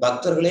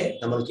பக்தர்களே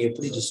நம்மளுக்கு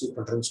எப்படி டிஸ்ட்ரிபியூட்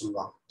பண்றதுன்னு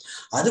சொல்லுவாங்க.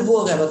 அது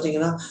போக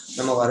பார்த்தீங்கன்னா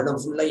நம்ம வருடம்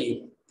ஃபுல்லா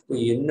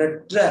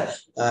எண்ணற்ற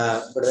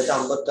கிட்டத்தட்ட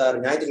 56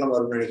 ஞாயிற்றுக்கிழமை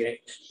வரும்னு நினைக்கிறேன்.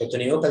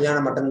 எத்தனையோ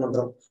கல்யாணம் அட்டன்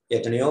பண்றோம்,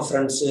 எத்தனையோ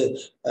ஃப்ரெண்ட்ஸு,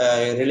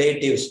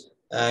 ரிலேட்டிவ்ஸ்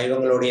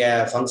இவங்களுடைய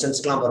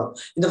ஃபங்க்ஷன்ஸ்க்குலாம் போறோம்.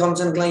 இந்த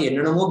ஃபங்க்ஷனுக்குலாம்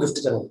என்னென்னமோ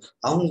கிஃப்ட் தருவோம்.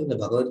 அவங்களுக்கு இந்த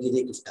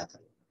பகவத்கீதையை கிஃப்டா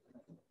தரும்.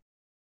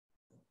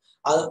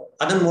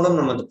 அதன் மூலம்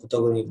நம்ம அந்த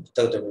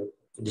புத்தகத்தை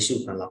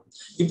டிஸ்ட்ரிபியூட் பண்ணலாம்.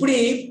 இப்படி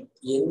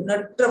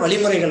எண்ணற்ற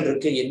வழிமுறைகள்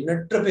இருக்கு.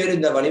 எண்ணற்ற பேர்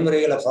இந்த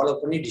வழிமுறைகளை ஃபாலோ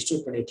பண்ணி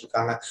டிஸ்ட்ரிபியூட் பண்ணிட்டு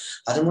இருக்காங்க.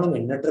 அது மூலம்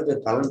எண்ணற்ற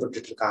பேர் பலன்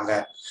பெற்றுட்டு இருக்காங்க.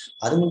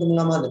 அது மட்டும்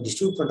இல்லாம அந்த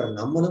டிஸ்ட்ரிபியூட் பண்ற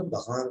நம்மளும்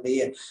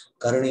பகவானுடைய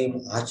கருணையும்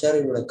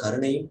ஆச்சாரியோட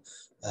கருணையும்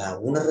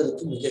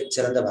உணர்றதுக்கு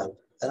மிகச்சிறந்த வாய்ப்பு.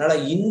 அதனால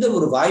இந்த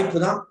ஒரு வாய்ப்பு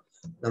தான்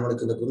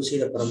நம்மளுக்கு இந்த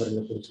குருசீட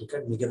பரம்பரையில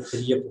கொடுத்திருக்க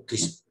மிகப்பெரிய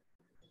பொக்கிஷம்.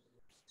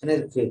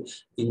 இருக்கு.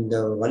 இந்த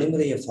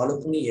வழிமுறையை ஃபாலோ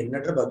பண்ணி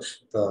எண்ணற்ற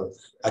இப்போ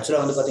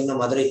ஆக்சுவலா வந்து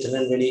பாத்தீங்கன்னா மதுரை,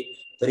 திருநெல்வேலி,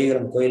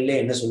 பெரியகுளம் கோயில்ல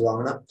என்ன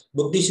சொல்லுவாங்கன்னா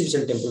புக்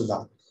டிஸ்ட்ரிபியூஷன் டெம்பிள்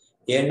தான்.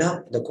 ஏன்னா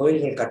இந்த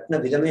கோயில்கள் கட்டின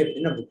விதமே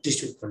எப்படின்னா புக்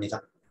டிஸ்ட்ரிபியூட் பண்ணி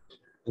தான்.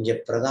 இங்க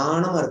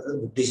பிரதானமா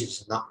இருக்கிறது புக்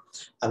டிஸ்ட்ரிபியூஷன் தான்.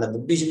 அந்த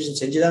புக் டிஸ்ட்ரிபியூஷன்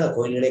செஞ்சுதான் அந்த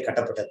கோயில்களே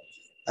கட்டப்பட்டது.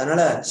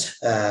 அதனால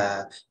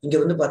இங்க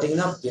வந்து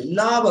பாத்தீங்கன்னா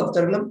எல்லா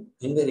பக்தர்களும்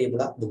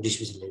இன்வேரியபிளா புக்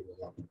டிஸ்ட்ரிபியூஷன்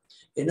போவாங்க.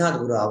 ஏன்னா அது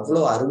ஒரு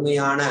அவ்வளோ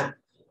அருமையான,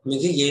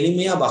 மிக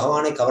எளிமையா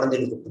பகவானை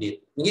கவர்ந்தெடுக்கக்கூடியது.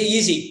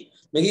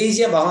 மிக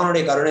ஈஸியா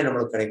பகவானுடைய கருணை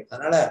நம்மளுக்கு கிடைக்கும்.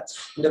 அதனால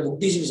இந்த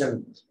புக் டிஸ்ட்ரிபியூஷன்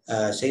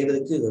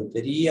செய்யறதுக்கு ஒரு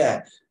பெரிய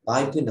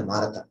வாய்ப்பு இந்த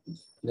மாரத்தான்.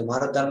 இந்த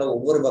மாரத்தான்ல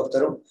ஒவ்வொரு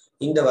பக்தரும்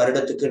இந்த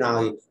வருடத்துக்கு நான்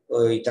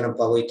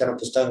இத்தனை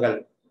புஸ்தகங்கள்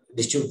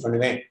டிஸ்ட்ரிபியூட்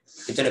பண்ணுவேன்,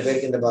 இத்தனை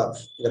பேருக்கு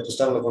இந்த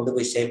புஸ்தகங்களை கொண்டு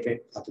போய் சேர்ப்பேன்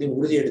அப்படின்னு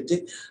உறுதி எடுத்து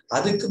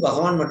அதுக்கு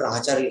பகவான் மற்றும்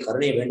ஆச்சாரியர்கள்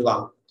கருணையை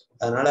வேண்டுவாங்க.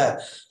 அதனால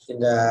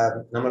இந்த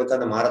நம்மளுக்கு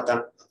அந்த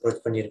மாரத்தான்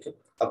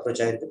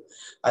அப்ரோச் ஆயிருக்கு.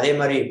 அதே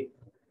மாதிரி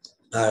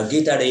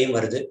கீதா டேயும்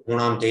வருது.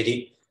 3ஆம் தேதி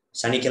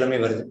சனிக்கிழமை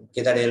வருது.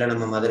 கீதா டேல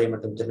நம்ம மதுரை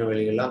மற்றும்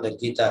திருநெல்வேலிகள்லாம் அந்த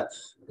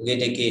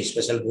கீதைக்கு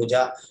ஸ்பெஷல்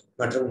பூஜா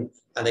மற்றும்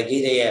அந்த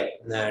கீதையை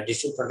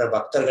டிஸ்ட்ரிபியூட் பண்ற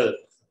பக்தர்கள்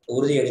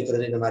உறுதி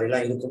எடுக்கிறது, இந்த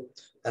மாதிரிலாம் இருக்கும்.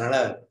 அதனால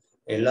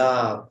எல்லா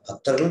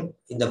பக்தர்களும்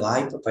இந்த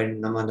வாய்ப்பை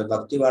நம்ம அந்த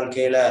பக்தி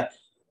வாழ்க்கையில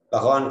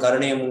பகவான்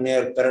கருணையை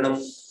பெறணும்,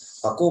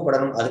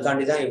 பக்குவப்படணும்.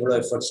 அதுக்காண்டிதான் இவ்வளவு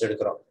எஃபர்ட்ஸ்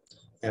எடுக்கிறோம்.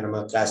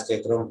 நம்ம கிளாஸ்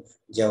கேட்கிறோம்,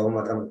 ஜெபம்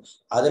மற்றும்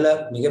அதுல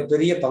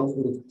மிகப்பெரிய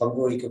பங்கு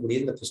வகிக்கக்கூடிய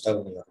இந்த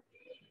புஸ்தகம்.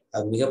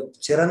 அது மிக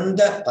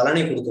சிறந்த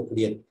பலனை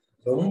கொடுக்கக்கூடியது.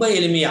 ரொம்ப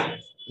எளிமையா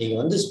நீங்க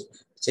வந்து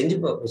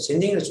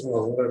செஞ்சீங்கன்னு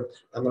வச்சுக்கோங்க,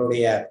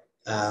 நம்மளுடைய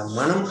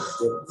மனம்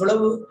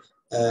எவ்வளவு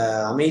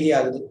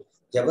அமைதியாகுது.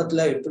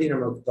 ஜபத்துல எப்படி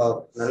நமக்கு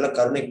நல்ல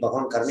கருணை,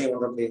 பகவான் கருணை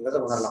உணர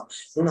அப்படிங்கிறத உணரலாம்.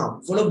 இன்னொன்னு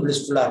அவ்வளவு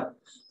பிளிஸ்ஃபுல்லா இருக்கும்,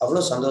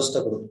 அவ்வளவு சந்தோஷத்தை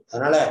கொடுக்கும்.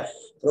 அதனால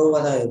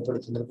பிரபுபாதா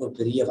ஏற்படுத்தினதுக்கு ஒரு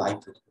பெரிய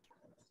வாய்ப்பு,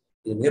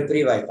 இது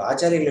மிகப்பெரிய வாய்ப்பு.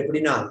 ஆச்சாரியர்கள்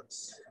எப்படின்னா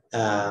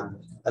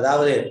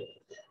அதாவது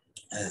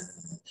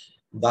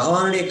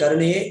பகவானுடைய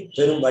கருணையை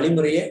பெரும்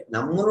வழிமுறையை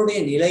நம்மளுடைய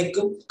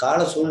நிலைக்கும் கால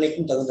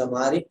சூழ்நிலைக்கும் தகுந்த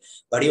மாதிரி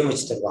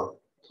வடிவமைச்சு தருவாங்க.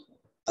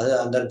 அது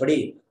அந்தபடி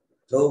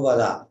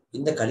பிரபுபாதா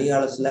இந்த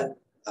கலிகாலத்துல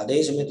அதே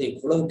சமயத்துல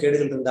இவ்வளவு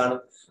கேடுகள்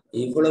இருந்தாலும்,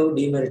 இவ்வளவு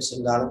டிமெரிட்ஸ்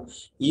இருந்தாலும்,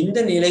 இந்த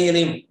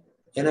நிலையிலையும்,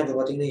 ஏன்னா இப்ப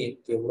பாத்தீங்கன்னா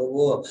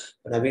எவ்வளவோ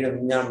நவீன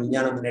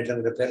விஞ்ஞான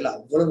முன்னேற்றங்கிற பேர்ல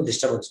அவ்வளவு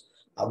டிஸ்டர்பன்ஸ்,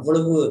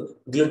 அவ்வளவு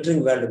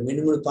கிளிட்டரிங் வேர்ல்டு,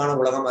 மினுமினுப்பான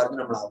உலகமா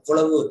இருந்து நம்மளை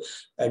அவ்வளவு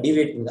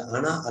டிவேட் பண்ணுது.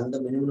 ஆனா அந்த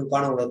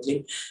மினுமினுப்பான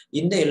உலகத்திலையும்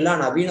இந்த எல்லா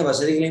நவீன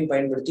வசதிகளையும்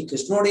பயன்படுத்தி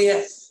கிருஷ்ணனுடைய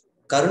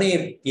கருணையை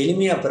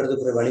எளிமையா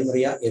பெறதுக்குற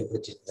வழிமுறையா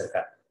ஏற்படுத்தி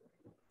இருக்கார்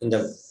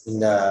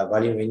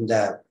இந்த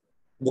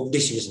புக்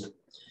டிஸ்ட்ரிபியூஷன்.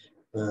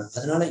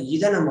 அதனால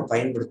இதை நம்ம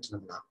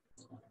பயன்படுத்தணும்னா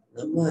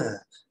நம்ம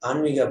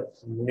ஆன்மீக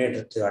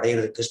முன்னேற்றத்தை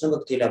அடைகிறது, கிருஷ்ண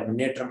பக்தியில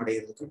முன்னேற்றம்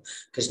அடைகிறதுக்கும்,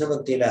 கிருஷ்ண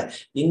பக்தியில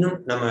இன்னும்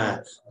நம்ம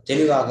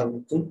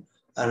தெளிவாகிறதுக்கும்,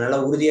 நல்லா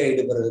உறுதியா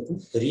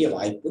ஈடுபடுறதுக்கும் பெரிய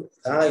வாய்ப்பு.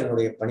 அதனால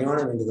என்னுடைய பணிவான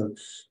வேண்டுகோள்,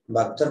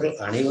 பக்தர்கள்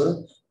அனைவரும்,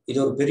 இது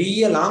ஒரு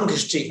பெரிய லாங்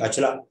ஹிஸ்டரி.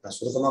 ஆக்சுவலா நான்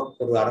சுருக்கமா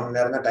ஒரு அரை மணி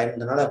நேரம் தான் டைம்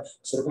இருந்தனால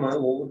சுருக்கமான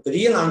ஒவ்வொரு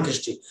பெரிய லாங்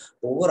ஹிஸ்டரி.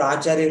 ஒவ்வொரு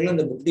ஆச்சாரியர்களும்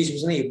இந்த புக்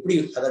டிஸ்ட்ரிபியூஷனை எப்படி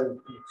அதன்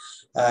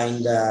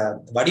இந்த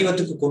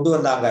வடிவத்துக்கு கொண்டு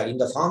வந்தாங்க,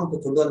 இந்த ஃபார்முக்கு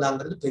கொண்டு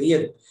வந்தாங்கிறது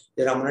பெரியது.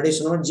 இது நான் முன்னாடி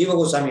சொன்ன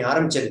ஜீவகோசாமி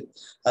ஆரம்பிச்சது,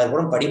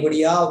 அதுக்கப்புறம்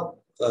படிப்படியா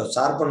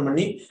சார்பன்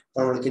பண்ணி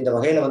நம்மளுக்கு இந்த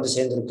வகையில வந்து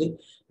சேர்ந்திருக்கு.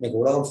 இன்னைக்கு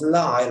உலகம்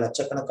ஃபுல்லா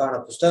லட்சக்கணக்கான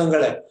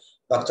புஸ்தகங்களை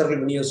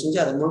பக்தர்கள் விநியோகம் செஞ்சு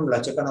அதன் மூலம்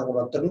லட்சக்கணக்கான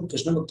பக்தர்களும்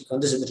கிருஷ்ண பக்திக்கு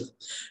வந்து செஞ்சிருக்கு.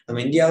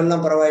 நம்ம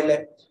இந்தியாவிலாம் பரவாயில்ல,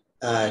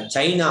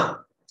 சைனா,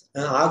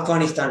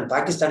 ஆப்கானிஸ்தான்,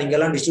 பாகிஸ்தான்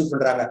இங்கெல்லாம் டிஸ்ட்ரிபியூட்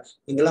பண்றாங்க.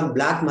 இங்கெல்லாம்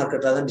பிளாக்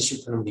மார்க்கெட்ல தான்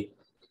டிஸ்ட்ரிபியூட் பண்ண முடியும்.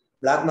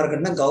 பிளாக்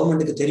மார்க்கெட்னா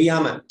கவர்மெண்ட்டுக்கு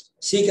தெரியாம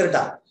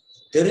சீக்கிரட்டா,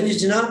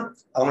 தெரிஞ்சிச்சுன்னா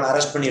அவங்களை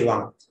அரெஸ்ட்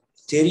பண்ணிடுவாங்க,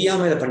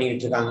 தெரியாம இதை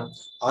பண்ணிக்கிட்டு இருக்காங்க.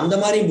 அந்த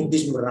மாதிரி புக்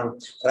டிஸ்ட்ரிபியூட் பண்றாங்க.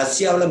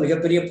 ரஷ்யாவில்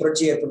மிகப்பெரிய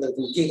புரட்சி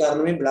ஏற்பட்டதுக்கு முக்கிய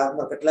காரணமே பிளாக்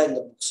மார்க்கெட்ல இந்த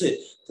புக்ஸ்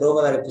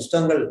பிரபுபாதா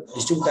புஸ்தகங்கள்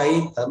டிஸ்ட்ரிபியூட் ஆகி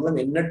அதன்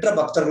மூலம் எண்ணற்ற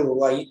பக்தர்கள்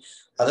உருவாகி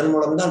அதன்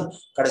மூலம்தான்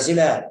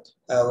கடைசியில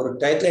ஒரு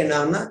டயத்துல என்ன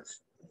ஆகுன்னா,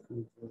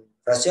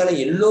 ரஷ்யால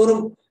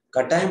எல்லோரும்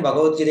கட்டாயம்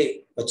பகவத்கீதை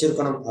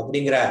வச்சிருக்கணும்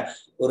அப்படிங்கிற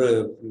ஒரு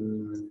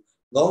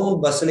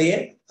கவர்மெண்ட் பஸ்லயே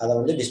அதை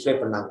வந்து டிஸ்பிளே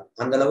பண்ணாங்க.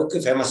 அந்த அளவுக்கு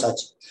ஃபேமஸ்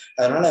ஆச்சு.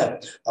 அதனால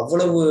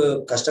அவ்வளவு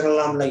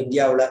கஷ்டங்கள்லாம் இல்லை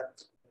இந்தியாவில்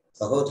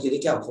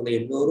பகவத்கீதைக்கு அவ்வளவு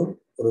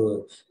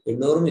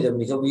எல்லோரும் இதை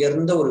மிக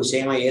உயர்ந்த ஒரு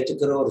விஷயமா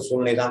ஏத்துக்கிற ஒரு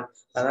சூழ்நிலை தான்.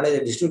 அதனால இதை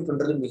டிஸ்ட்ரிபியூட்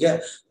பண்றது மிக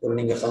ஒரு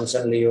நீங்க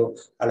ஃபங்க்ஷன்லயோ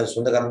அல்லது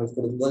சொந்தக்காரங்களுக்கு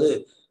கொடுக்கும்போது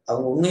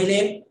அவங்க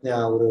உண்மையிலேயே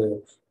ஒரு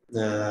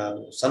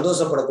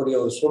சந்தோஷப்படக்கூடிய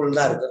ஒரு சூழல்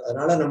தான் இருக்கு.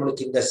 அதனால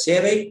நம்மளுக்கு இந்த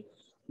சேவை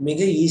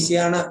மிக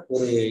ஈஸியான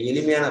ஒரு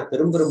எளிமையான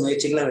பெரும்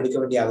முயற்சிகள்லாம் எடுக்க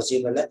வேண்டிய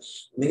அவசியம் இல்லை.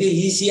 மிக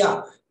ஈஸியா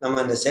நம்ம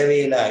அந்த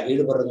சேவையில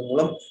ஈடுபடுறது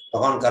மூலம்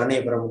பகவான்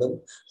கருணையை பெற முடியும்.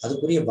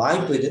 அதுக்குரிய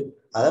வாய்ப்பு இது.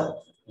 அதை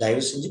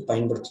தயவு செஞ்சு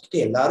பயன்படுத்திக்கிட்டு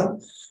எல்லாரும்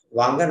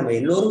வாங்க, நம்ம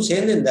எல்லோரும்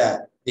சேர்ந்து இந்த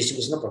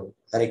டிஸ்ட்ரிபியூஷனை பண்ணுவோம்.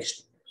 ஹரே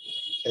கிருஷ்ணா.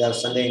 ஏதாவது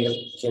சந்தேகங்கள்,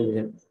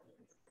 கேள்விகள்?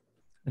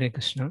 ஹரே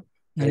கிருஷ்ணா.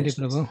 நன்றி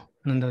பிரபு,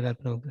 ஆனந்தவதார்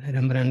பிரபுக்கு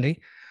ரொம்ப நன்றி.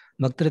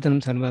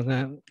 பக்தரத்தனம்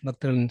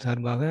பக்தர்களின்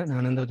சார்பாக நான்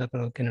ஆனந்தவதார்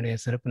பிரபுக்கு என்னுடைய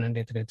சிறப்பு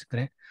நன்றியை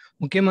தெரிவிச்சுக்கிறேன்.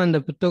 முக்கியமாக இந்த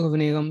புத்தக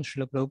விநியோகம்,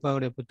 ஸ்ரீல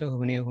பிரபுபாவுடைய புத்தக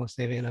விநியோகம்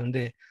சேவையில்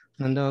வந்து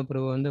ஆனந்தவ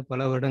பிரபு வந்து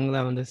பல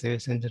வருடங்களாக வந்து சேவை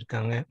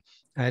செஞ்சுருக்காங்க.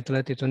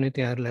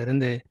 1996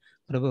 இருந்து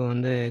பிரபு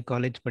வந்து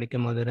காலேஜ்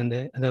படிக்கும் போது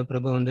இருந்து, அதாவது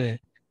பிரபு வந்து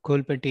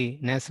கோல்பட்டி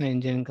நேஷனல்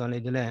இன்ஜினியரிங்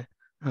காலேஜில்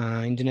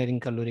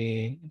இன்ஜினியரிங் கல்லூரி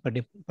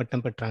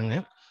பட்டம் பெற்றாங்க.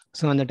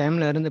 ஸோ அந்த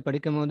டைமில் இருந்து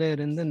படிக்கும் போதே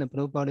இருந்து இந்த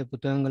பிரபுபாவுடைய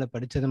புத்தகங்களை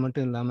படித்தது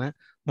மட்டும் இல்லாமல்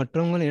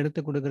மற்றவங்களும் எடுத்து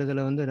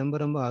கொடுக்குறதுல வந்து ரொம்ப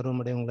ரொம்ப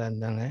ஆர்வமுடையவங்களாக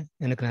இருந்தாங்க.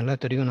 எனக்கு நல்லா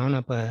தெரியும்.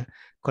 நானும் அப்போ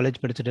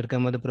காலேஜ் படிச்சுட்டு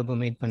இருக்கும் போது பிரபு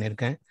மீட்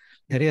பண்ணியிருக்கேன்.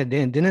 நிறைய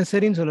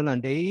தினசரின்னு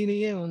சொல்லலாம்,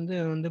 டெய்லியே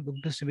வந்து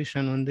புக்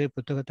டிஸ்ட்ரிபியூஷன் வந்து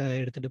புத்தகத்தை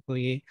எடுத்துகிட்டு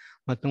போய்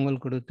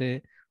மற்றவங்களுக்கு கொடுத்து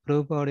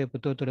பிரபுபாவுடைய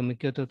புத்தகத்தோட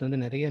முக்கியத்துவத்தை வந்து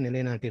நிறைய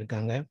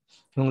நிலைநாட்டியிருக்காங்க.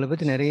 இவங்களை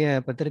பற்றி நிறைய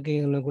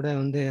பத்திரிகைகளில் கூட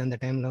வந்து அந்த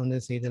டைமில் வந்து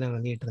செய்தியெல்லாம்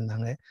வெளியிட்டு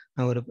இருந்தாங்க.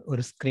 நான்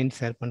ஒரு ஸ்க்ரீன்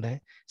ஷேர் பண்ணுறேன்.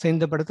 ஸோ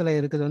இந்த படத்தில்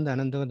இருக்கிறது வந்து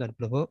ஆனந்தவதார்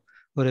பிரபு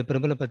ஒரு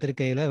பிரபல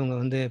பத்திரிகையில் அவங்க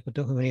வந்து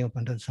புத்தக விநியோகம்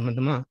பண்ணுறது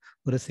சம்மந்தமாக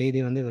ஒரு செய்தி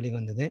வந்து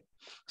வெளிவந்தது.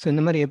 ஸோ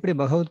இந்த மாதிரி எப்படி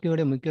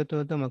பகவத்கீதையோட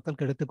முக்கியத்துவத்தை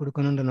மக்களுக்கு எடுத்து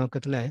கொடுக்கணுன்ற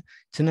நோக்கத்தில்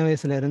சின்ன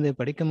வயசுல இருந்து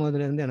படிக்கும்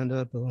போதுலேருந்து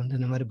ஆனந்தவதார் பிரபு வந்து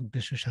இந்த மாதிரி புக்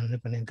டிஸ்ட்ரிபியூஷன்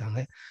வந்து பண்ணியிருக்காங்க.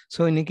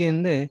 ஸோ இன்னைக்கு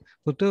வந்து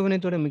புத்தக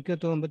விநியோகத்தோட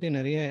முக்கியத்துவம் பற்றி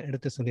நிறைய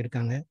எடுத்து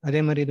சொல்லியிருக்காங்க.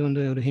 அதே மாதிரி இது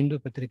வந்து ஒரு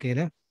ஹிந்து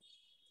பத்திரிகையில்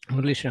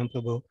முரளிஸ்ராம்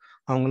பிரபு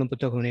அவங்களும்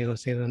புத்தக விநியோக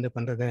சேவை வந்து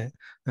பண்ணுறதை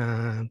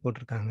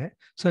போட்டிருக்காங்க.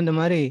 ஸோ இந்த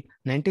மாதிரி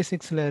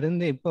 96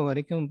 இருந்து இப்போ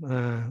வரைக்கும்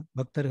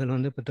பக்தர்கள்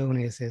வந்து புத்தக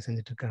விநியோக சேவை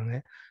செஞ்சுட்டு இருக்காங்க.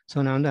 ஸோ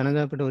நான் வந்து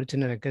அனதாப்பட்ட ஒரு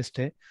சின்ன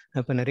ரெக்வெஸ்ட்டு,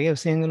 இப்போ நிறைய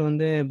விஷயங்கள்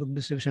வந்து புக்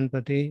டிஸ்ட்ரிபியூஷன்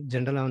பற்றி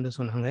ஜென்ரலாக வந்து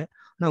சொன்னாங்க.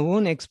 ஆனால்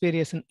ஓன்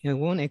எக்ஸ்பீரியன்ஸில்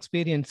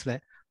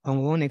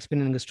அவங்க ஓன்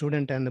எக்ஸ்பீரியன்ஸ் நீங்கள்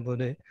ஸ்டூடெண்ட்டாக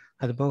இருந்தபோது,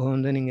 அது போக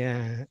வந்து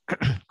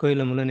நீங்கள்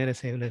கோயிலில் முழு நேர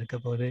சேவையில் இருக்க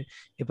போது,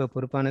 இப்போ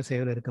பொறுப்பான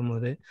சேவையில் இருக்கும்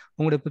போது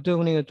உங்களுடைய புத்தக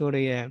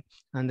விநியோகத்தோடைய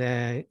அந்த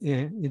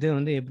இது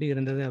வந்து எப்படி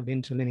இருந்தது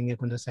அப்படின்னு சொல்லி நீங்கள்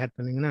கொஞ்சம் ஷேர்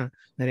பண்ணிங்கன்னா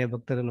நிறைய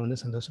பக்தர்கள் வந்து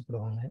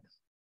சந்தோஷப்படுவாங்க.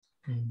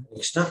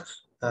 கிருஷ்ணா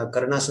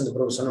கருணாசந்த்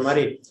பிரபு சொன்ன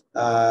மாதிரி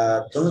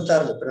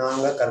 96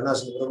 நாங்க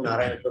கருணாசந்த் பிரபு,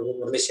 நாராயண பிரபு,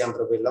 முரளிசியாம்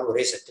பிரபு எல்லாம்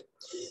ஒரே செட்டு.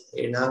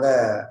 நாங்க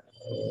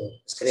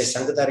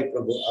சங்கதாரி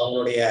பிரபு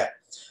அவங்களுடைய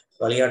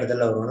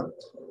வழிகாட்டுதல்ல வருவோம்.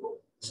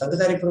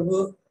 சங்கதாரி பிரபு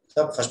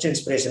ஃபர்ஸ்ட்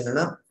இன்ஸ்பிரேஷன்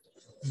என்னன்னா,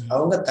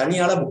 அவங்க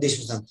தனியால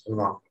புத்திஸ்ட் தான்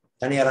சொல்லுவாங்க.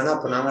 தனியாரனா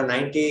அப்போ நாங்க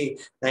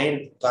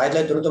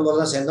 1999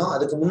 தான் சேர்ந்தோம்.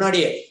 அதுக்கு முன்னாடி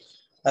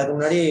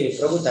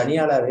பிரபு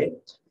தனியாலாவே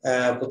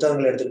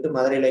புத்தகங்கள் எடுத்துக்கிட்டு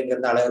மதுரையில இங்க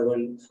இருந்து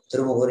அழகர்கோவில்,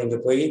 திருமுகூர் இங்க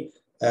போய்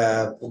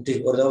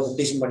ஒரு தடவை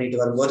புத்திசம் பண்ணிட்டு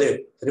வரும்போது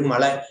பெரும்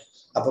மழை.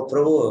 அப்போ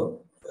பிரபு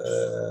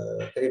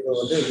பெரிய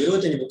பிரபு வந்து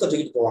 25 புக்கை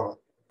தூக்கிட்டு போவாங்க.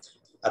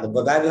 அது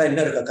பேக்ல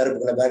என்ன இருக்கா, கருப்பு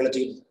கலர் பேக்ல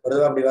தூக்கிட்டு ஒரு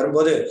தடவை அப்படி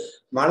வரும்போது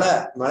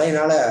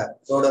மழையினால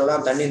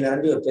ரோடெல்லாம் தண்ணி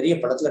நிரம்பி ஒரு பெரிய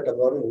படத்துல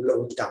டப்போன்னு உள்ள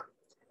விட்டுட்டான்.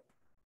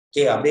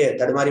 அப்படியே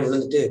தடுமாறி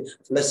விழுந்துட்டு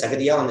ஃபுல்லா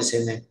சகதியா வந்து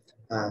சேர்ந்தேன்.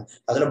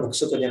 அதுல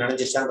புக்ஸ் கொஞ்சம்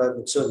நனைஞ்சிருச்சாங்க,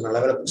 புக்ஸ் நல்ல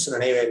வேலை புக்ஸ்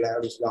நினைவே இல்லை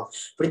அப்படின்னு சொல்லுவாங்க.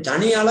 இப்படி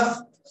தனியாலா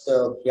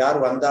யார்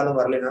வந்தாலும்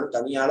வரலைனாலும்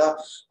தனியாலா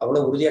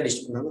அவ்வளவு உறுதியா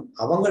டிஸ்ட் பண்ணாங்க.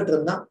 அவங்ககிட்ட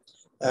இருந்தா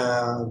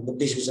புக்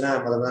டிஸ்ட்ரிபியூஷனா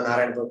முதல்ல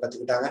நாராயண பிரபு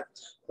கத்துக்கிட்டாங்க.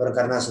 அப்புறம்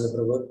கருணாசந்த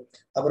பிரபு,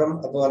 அப்புறம்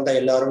அப்போ வந்த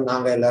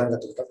நாங்க எல்லாரும்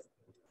கத்துக்கிட்டோம்.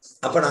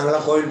 அப்ப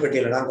நாங்கெல்லாம்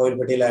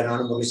கோவில்பட்டியில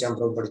நானும் முரளிசியாம்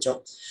பிரபு படித்தோம்.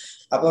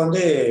 அப்போ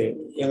வந்து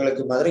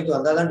எங்களுக்கு மதுரைக்கு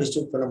வந்தாதான்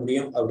டிஸ்ட்ரிபியூட் பண்ண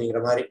முடியும் அப்படிங்கிற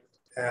மாதிரி.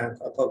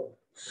 அப்போ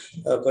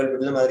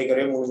கோவில்பட்டியில மதுரைக்கு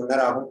வரவே 3 மணி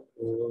நேரம் ஆகும்.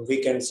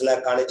 வீக்கெண்ட்ஸ்ல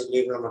காலேஜ்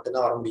லீவ்ல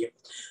மட்டும்தான் வர முடியும்.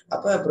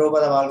 அப்ப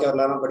பிரபுபாத வாழ்க்கை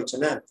வரலாறுலாம்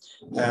படிச்சோன்னா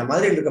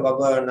மதுரையில் இருக்க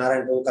பாப்பா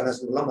நாராயண பிரபு,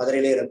 கருணாசந்தெல்லாம்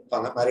மதுரையிலே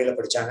இருப்பாங்க, மதுரையில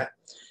படிச்சாங்க.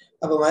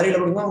 அப்போ மதுரையில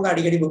படிக்கும்போது அவங்க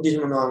அடிக்கடி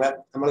புக்டிஷன் பண்ணுவாங்க.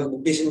 நம்மளுக்கு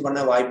புக்டிஷன் பண்ண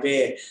வாய்ப்பே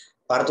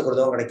வாரத்துக்கு ஒரு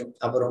தடவை கிடைக்கும்.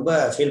 அப்போ ரொம்ப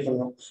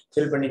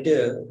ஃபீல் பண்ணிட்டு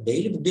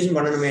டெய்லி புக்டிஷன்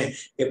பண்ணணுமே,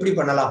 எப்படி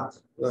பண்ணலாம்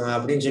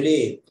அப்படின்னு சொல்லி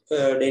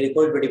டெய்லி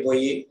கோவில்பட்டி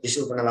போய்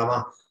டிஸ்ட்ரிபியூட் பண்ணலாமா,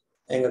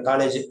 எங்க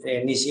காலேஜ்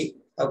என்இசி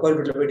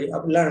கோவில்பட்டியில் போயிட்டு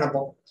அப்படிலாம்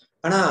நினைப்போம்.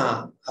 ஆனா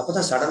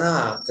அப்பதான் சடனா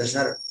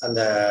கிருஷ்ணர்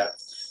அந்த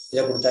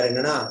இதை கொடுத்தாரு.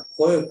 என்னன்னா,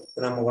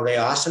 நம்மளுடைய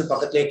ஹாஸ்டல்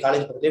பக்கத்துலேயே,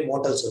 காலேஜ் பக்கத்துலேயே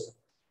மோட்டல்ஸ் இருக்கும்.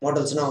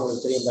 மோட்டல்ஸ்னா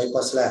அவங்களுக்கு தெரியும்,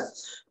 பைபாஸ்ல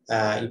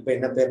இப்ப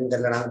என்ன பேருன்னு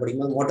தெரியல, நாங்க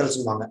படிக்கும்போது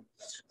மோட்டல்ஸ்பாங்க.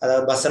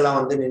 அதாவது பஸ் எல்லாம்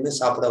வந்து நின்று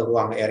சாப்பிட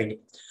வருவாங்க இறங்கி.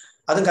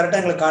 அதுவும் கரெக்டா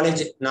எங்களுக்கு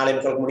காலேஜ்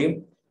 4:45 முடியும்.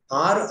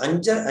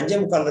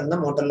 5:45 இருந்தா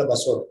மோட்டல்ல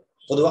பஸ் வரும்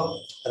பொதுவா,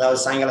 அதாவது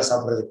சாயங்காலம்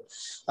சாப்பிட்றது.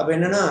 அப்ப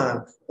என்னன்னா,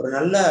 ஒரு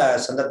நல்ல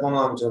சந்தர்ப்பமா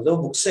அமைச்சது.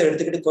 புக்ஸ்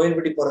எடுத்துக்கிட்டு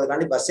கோயில்பட்டி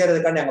போறதுக்காண்டி பஸ்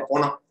ஏறதுக்காண்டி அங்க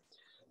போனா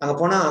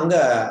அங்க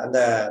அந்த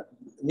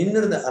நின்று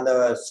இருந்த அந்த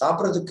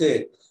சாப்பிட்றதுக்கு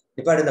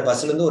நிப்பாடி இந்த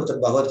பஸ்ல இருந்து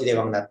ஒருத்தர் பகவத்கீதை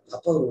வாங்கினார்.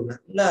 அப்போ ஒரு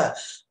நல்ல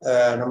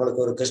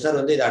நம்மளுக்கு ஒரு கிருஷ்ணர்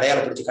வந்து இதை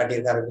அடையாளப்படுத்தி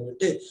காட்டியிருக்காரு அப்படின்னு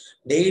சொல்லிட்டு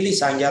டெய்லி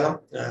சாயங்காலம்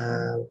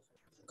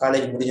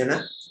காலேஜ் முடிஞ்சோன்னா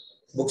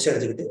புக்ஸ்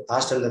எடுத்துக்கிட்டு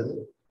ஹாஸ்டல்ல இருந்து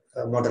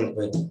மோட்டலுக்கு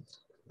போயிருந்தோம்.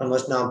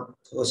 ஆல்மோஸ்ட் நான்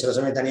சில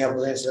சமயம் தனியாக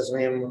போவேன், சில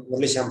சமயம்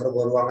முரளிசியாம் பிரபு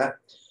வருவாங்க,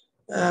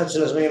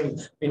 சில சமயம்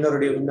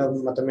இன்னொரு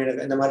மற்ற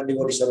இந்த மாதிரி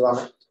டிவோட்டிஸ்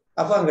வருவாங்க.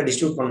 அப்போ அங்கே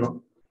டிஸ்ட்ரிபியூட் பண்ணோம்.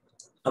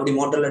 அப்படி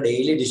மோட்டலில்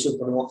டெய்லி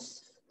டிஸ்ட்ரிபியூட் பண்ணுவோம்.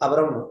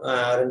 அப்புறம்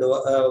 2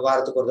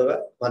 வாரத்துக்கு ஒரு தடவை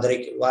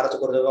மதுரைக்கு,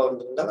 வாரத்துக்கு ஒரு தடவை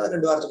வந்துருந்தாலும்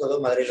 2 வாரத்துக்கு ஒரு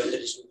தடவை மதுரையில் வந்து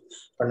டிஸ்ட்ரிபியூட்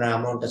பண்ண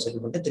அமௌண்ட்டை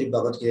செட்டில் பண்ணிட்டு திருப்பி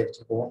பகவத்கீதை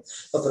எடுத்துட்டு போவோம்.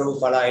 அப்புறம்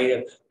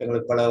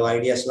எங்களுக்கு பல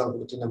ஐடியாஸ்லாம்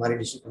கொடுத்து இந்த மாதிரி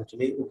டிஸ்ட்ரிபியூட் பண்ண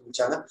சொல்லி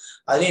ஊக்குவிச்சாங்க.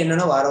 அதுலேயும்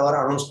என்னன்னா, வாரம்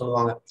அனௌன்ஸ்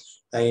பண்ணுவாங்க,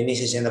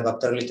 என்இசி சேர்ந்த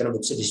பக்தர்கள் இத்தனை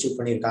புக்ஸ் டிஸ்ட்ரிபியூட்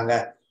பண்ணியிருக்காங்க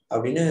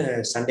அப்படின்னு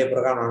சண்டே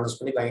ப்ரோக்ராம் அனௌன்ஸ்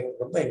பண்ணி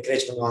ரொம்ப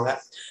என்கரேஜ் பண்ணுவாங்க.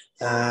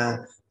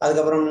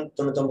 அதுக்கப்புறம்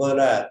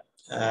 99ல்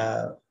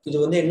இது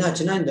வந்து என்ன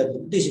ஆச்சுன்னா, இந்த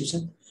புக்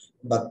டிஸ்ட்ரிபியூஷன்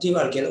பக்தி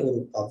வாழ்க்கையில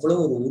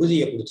அவ்வளவு ஒரு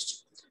உறுதியை கொடுத்துச்சு.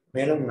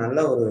 மேலும் நல்ல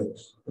ஒரு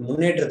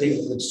முன்னேற்றத்தையும்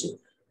கொடுத்துச்சு.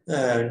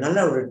 நல்ல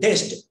ஒரு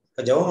டேஸ்ட்.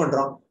 இப்போ ஜெபம்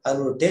பண்றோம், அது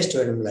ஒரு டேஸ்ட்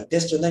வேணும்ல,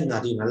 டேஸ்ட் இருந்தால் இன்னும்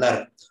அதிகம் நல்லா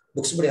இருக்கும்.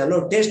 புக்ஸ் படி அதில்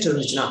ஒரு டேஸ்ட்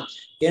இருந்துச்சுன்னா,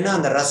 ஏன்னா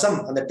அந்த ரசம்,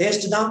 அந்த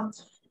டேஸ்ட் தான்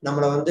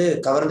நம்மளை வந்து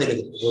கவர்ந்து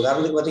இருக்குது.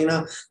 உதாரணத்துக்கு பார்த்தீங்கன்னா,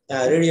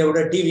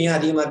 ரேடியோவோட டிவியும்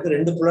அதிகமாக இருக்கு.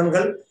 2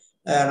 புலன்கள்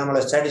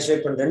நம்மளை சாட்டிஸ்ஃபை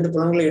பண்ண 2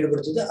 புலன்களை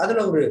ஈடுபடுத்துது.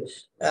 அதுல ஒரு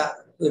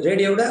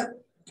ரேடியோவோட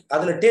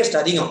அதுல டேஸ்ட்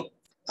அதிகம்.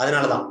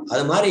 அதனாலதான்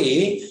அது மாதிரி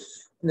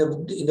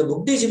இந்த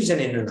புக்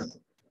டிஸ்ட்ரிபியூஷன் என்னன்னா,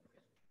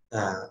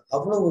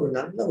 அவ்வளவு ஒரு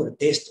நல்ல ஒரு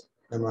டேஸ்ட்.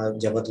 நம்ம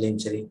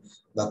ஜபத்துலையும் சரி,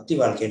 பக்தி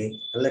வாழ்க்கையிலையும்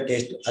நல்ல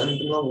டேஸ்ட். அது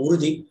மட்டும்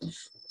உறுதி,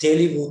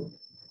 தெளிவு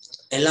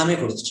எல்லாமே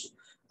கொடுத்துச்சு.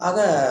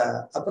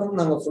 அப்புறம்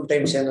நாங்கள் ஃபுல்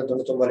டைம் சேர்ந்த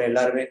 99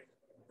 எல்லாருமே,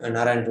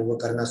 நாராயண பிரபு,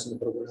 கருணாசந்த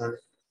பிரபு, நான்,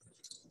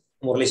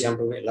 முரளிசியாம்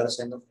பிரபு எல்லாரும்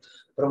சேர்ந்தோம்.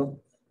 அப்புறம்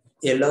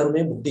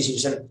எல்லாருமே புக்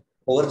டிஸ்ட்ரிபியூஷன்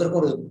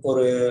ஒவ்வொருத்தருக்கும்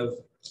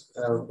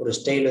ஒரு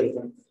ஸ்டைல்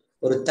இருக்கும்,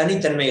 ஒரு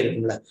தனித்தன்மை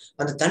இருக்கும்ல.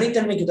 அந்த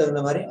தனித்தன்மைக்கு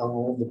தகுந்த மாதிரி அவங்க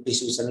புக்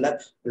டிஸ்ட்ரிபியூஷன்ல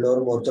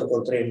எல்லோரும் ஒருத்தருக்கு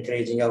ஒருத்தர்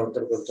என்கரேஜிங்கா,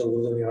 ஒருத்தருக்கு ஒருத்தர்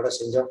உறுதுணையோட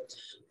செஞ்சோம்.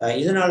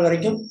 இது நாள்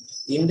வரைக்கும்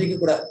இன்றைக்கு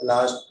கூட,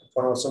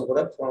 போன வருஷம் கூட,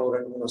 ஒரு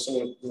 2-3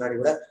 வருஷங்களுக்கு முன்னாடி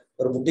கூட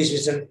ஒரு புக்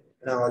டிஸ்ட்ரிபியூஷன்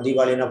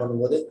தீபாவளி என்ன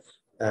பண்ணும்போது,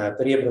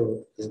 பெரிய பிரபு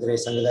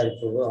சங்கதாரி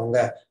பிரபு அவங்க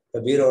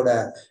பீரோட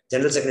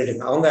ஜெனரல் செக்ரட்டரி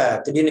அவங்க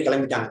திடீர்னு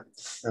கிளம்பிட்டாங்க.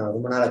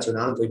 ரொம்ப நாள் ஆச்சு,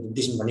 நானும் போய் புக்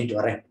டிஸ்ட்ரிபியூஷன் பண்ணிட்டு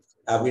வரேன்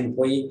அப்படின்னு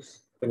போய்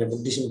கொஞ்சம்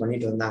புக் டிஸ்ட்ரிபியூஷன்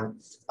பண்ணிட்டு வந்தாங்க.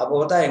 அப்போ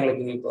பார்த்தா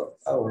எங்களுக்கு இப்போ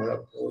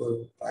ஒரு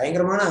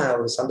பயங்கரமான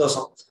ஒரு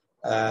சந்தோஷம்.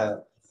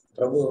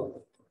 பிரபு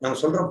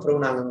நாங்கள் சொல்றோம், பிரபு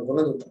நாங்கள்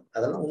கொண்டு வந்து விட்டோம்,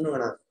 அதெல்லாம் ஒன்றும்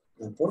வேணாம்,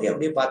 நான் போய்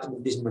அப்படியே பார்த்து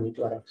புக் டிஸ்ட்ரிபியூஷன்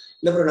பண்ணிட்டு வரேன்.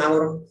 இல்லை பிரபு நாங்கள்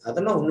வரோம்,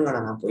 அதெல்லாம் ஒன்றும்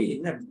வேணாம், நான் போய்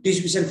என்ன புக்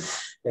டிஸ்ட்ரிபியூஷன்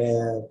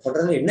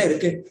பண்றதுல என்ன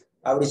இருக்கு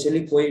அப்படி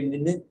சொல்லி போய்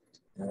நின்று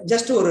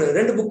ஜஸ்ட் ஒரு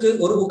 2 புக்கு,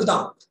 ஒரு புக்கு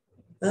தான்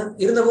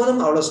இருந்த போதும்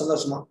அவ்வளவு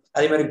சந்தோஷமா.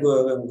 அதே மாதிரி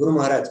குரு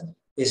மகாராஜ்,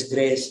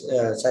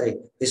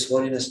 இஸ்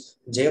ஹோலினஸ்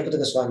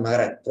ஜெயபதுக சுவாமி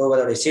மகாராஜ்,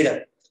 பிரபுபாதோடைய சீடர்,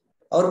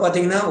 அவர்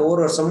பார்த்தீங்கன்னா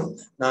ஒவ்வொரு வருஷமும்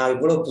நான்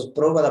இவ்வளவு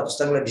பிரபுபாதா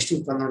புஸ்தகங்களை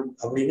டிஸ்ட்ரிபியூட் பண்ணணும்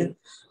அப்படின்னு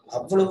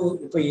அவ்வளவு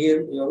இப்போ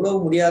எவ்வளவு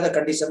முடியாத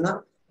கண்டிஷன்னா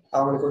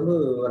அவங்களுக்கு வந்து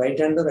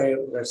ரைட் ஹேண்டு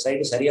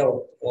சைடு சரியா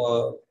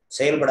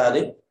செயல்படாது,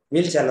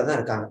 வீல் சேர்ல தான்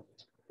இருக்காங்க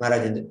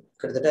மகாராஜ் வந்து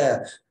கிட்டத்தட்ட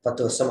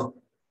 10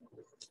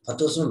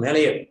 வருஷம்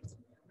மேலேயே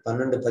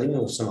 12-13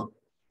 வருஷமா.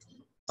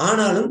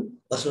 ஆனாலும்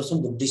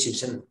வருஷம் புக்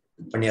டிஸ்ட்ரிபியூஷன்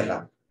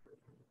பண்ணிடுறாங்க.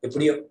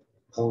 எப்படியோ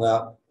அவங்க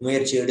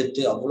முயற்சி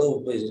எடுத்து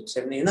அவ்வளவு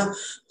ஏன்னா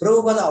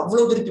பிரபுபாதா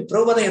அவ்வளவு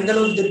பிரபுபாதா எந்த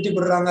அளவுக்கு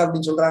திருப்திப்படுறாங்க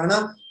அப்படின்னு சொல்றாங்கன்னா,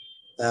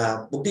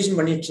 புக் டிஸ்ட்ரிபியூஷன்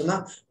பண்ணிட்டு சொன்னா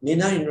நீ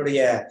தான் என்னுடைய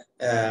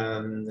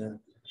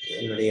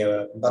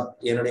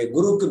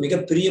குருவுக்கு மிக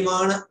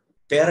பிரியமான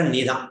பேரன்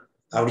நீதான்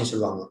அப்படின்னு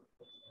சொல்லுவாங்க.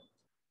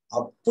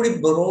 அப்படி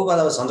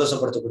பிரபுபாதாவை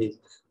சந்தோஷப்படுத்தக்கூடியது.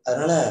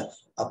 அதனால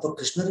அப்போ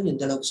கிருஷ்ணரும்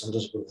எந்த அளவுக்கு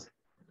சந்தோஷப்படுவார்.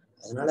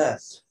 அதனால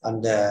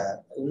அந்த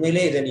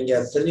உண்மையிலே இதை நீங்க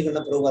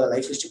தெரிஞ்சுக்கணும். பிரபுபாதா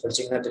லைஃப் ஹிஸ்டரி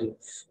படிச்சீங்கன்னா தெரியும்.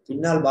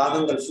 பின்னால்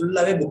பாகங்கள்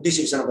ஃபுல்லாவே புக்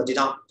டிஸ்ட்ரிபியூஷனை பத்தி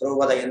தான்.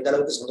 பிரபுபாதா எந்த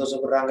அளவுக்கு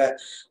சந்தோஷப்படுறாங்க,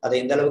 அதை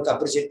எந்த அளவுக்கு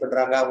அப்ரிசியேட்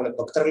பண்றாங்க, அவங்களை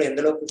பக்தர்களை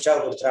எந்த அளவுக்கு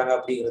உற்சாகப்படுத்துறாங்க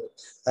அப்படிங்கிறது.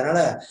 அதனால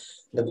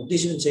இந்த புக்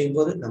டிஸ்ட்ரிபியூஷன் செய்யும்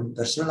போது நம்ம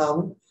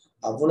பர்சனலாகவும்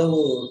அவ்வளவு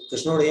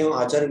கிருஷ்ணனுடையும்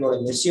ஆச்சாரியங்களோட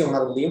மெர்சியை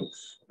உணர முடியும்.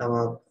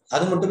 நம்ம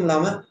அது மட்டும்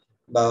இல்லாம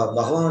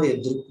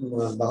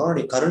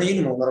பகவானுடைய கருணையும்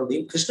நம்ம உணர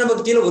முடியும். கிருஷ்ண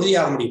பக்தியில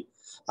உறுதியாக முடியும்.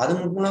 அது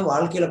மட்டும்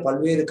வாழ்க்கையில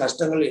பல்வேறு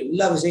கஷ்டங்கள்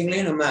எல்லா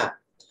விஷயங்களையும் நம்ம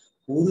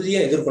உறுதியா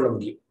எதிர்கொள்ள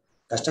முடியும்.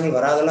 கஷ்டங்கள்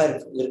வராதெல்லாம்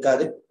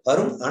இருக்காது,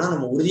 வரும். ஆனா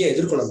நம்ம உறுதியா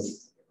எதிர்கொள்ள முடியும்.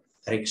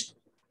 ஹரே கிருஷ்ணன்.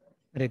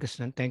 ஹரே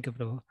கிருஷ்ணன். தேங்க்யூ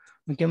பிரபு.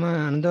 முக்கியமா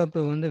அனந்தா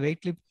பிரபு வந்து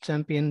வெயிட் லிஃப்ட்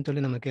சாம்பியன்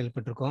சொல்லி நம்ம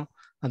கேள்விப்பட்டிருக்கோம்.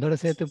 அதோட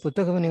சேர்த்து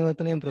புத்தக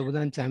விநியோகத்திலையும் பிரபு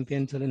தான்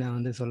சாம்பியன் சொல்லி நான்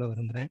வந்து சொல்ல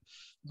விரும்புகிறேன்.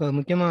 இப்போ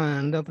முக்கியமாக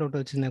அனந்தா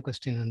பிரபுட்ட சின்ன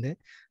கொஸ்டின் வந்து,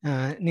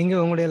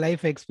 நீங்கள் உங்களுடைய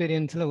லைஃப்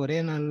எக்ஸ்பீரியன்ஸில் ஒரே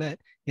நாளில்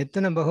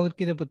எத்தனை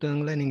பகவத்கீதை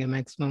புத்தகங்களை நீங்கள்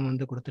மேக்ஸிமம்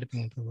வந்து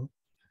கொடுத்துருப்பீங்க பிரபு?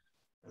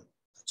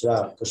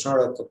 ஆக்சுவலா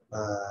கிருஷ்ணனோட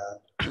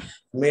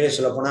உண்மையிலே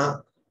சொல்ல போனா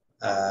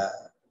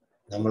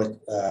நம்மளுக்கு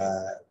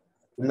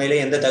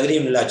உண்மையிலேயே எந்த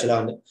தகுதியும் இல்லை. ஆக்சுவலா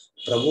வந்து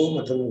பிரபு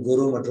மற்றும்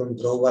குரு மற்றும்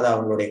பிரபுபாதா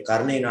அவங்களுடைய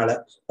கருணையினால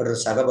மற்றும்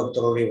சக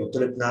பக்தருடைய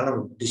ஒத்துழைப்பினால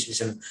நம்ம புக்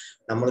டிஸ்ட்ரிபியூஷன்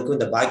நம்மளுக்கும்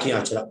இந்த பாக்கியம்.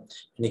 ஆக்சுவலா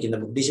இன்னைக்கு இந்த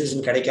புக்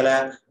டிஸ்ட்ரிபியூஷன் கிடைக்கல,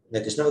 இந்த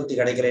கிருஷ்ண பக்தி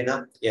கிடைக்கலைன்னா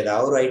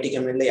ஏதாவது ஒரு ஐடி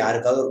கம்பெனில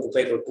யாருக்காவது ஒரு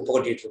குப்பை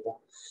கொட்டிட்டு இருப்போம்.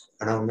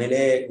 ஆனா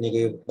உண்மையிலே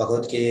இன்னைக்கு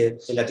பகவத்கீதை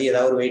எல்லாத்தையும்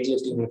ஏதாவது ஒரு வெயிட்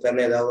லிஃப்டிங்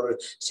பேர்ல ஏதாவது ஒரு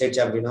ஸ்டேட்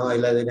சாம்பியனோ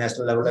இல்லை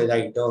நேஷனல் லெவலில்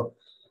இதாகிட்டோ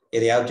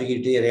எதையாவது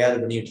தூக்கிட்டு எதையாவது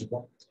பண்ணிட்டு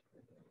இருப்போம்.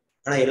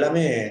 ஆனா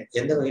எல்லாமே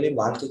எந்த வகையிலையும்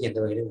வாழ்க்கைக்கு எந்த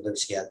வகையிலையும் உதவி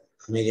செய்யாது.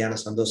 அமைதியான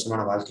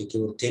சந்தோஷமான வாழ்க்கைக்கு,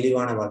 ஒரு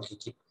தெளிவான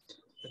வாழ்க்கைக்கு.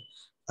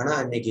 ஆனா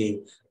இன்னைக்கு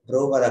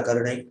பிரபுபாதா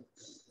கருணை,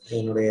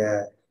 என்னுடைய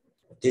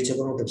டீச்சர்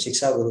மற்றும்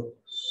சிக்ஷா குரு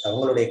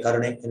அவங்களுடைய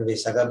கருணை, என்னுடைய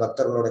சக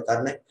பக்தர்களோட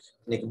கருணை,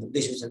 இன்னைக்கு புக்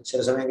டிஸ்ட்ரிபியூஷன்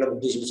சில சமயங்களில்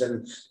புக் டிஸ்ட்ரிபியூஷன்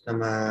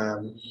நம்ம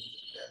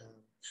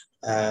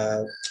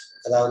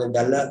அதாவது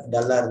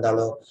டல்லா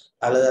இருந்தாலோ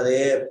அல்லது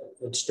அதையே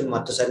வச்சுட்டு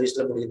மற்ற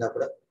சர்வீஸ்ல முடிந்தா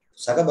கூட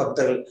சக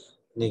பக்தர்கள்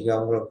இன்னைக்கு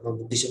அவங்கள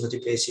புக் டிஸ்ட்ரிபியூஷன் பத்தி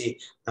பேசி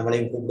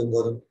நம்மளையும் கூப்பிடும்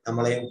போதும்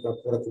நம்மளையும்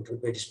கூட கூப்பிட்டு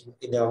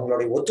போயிட்டு இந்த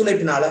அவங்களுடைய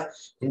ஒத்துழைப்பினால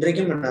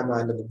இன்றைக்கும் நம்ம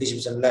இந்த புக்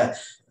டிஸ்ட்ரிபியூஷன்ல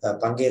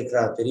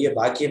பங்கேற்கிற பெரிய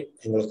பாக்கியம்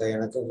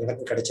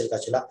எனக்கு கிடைச்சிருக்கு.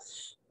 ஆக்சுவலா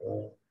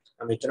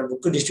நம்ம இத்தனை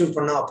புக்கு டிஸ்ட்ரிபியூட்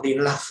பண்ணோம்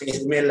அப்படின்லாம்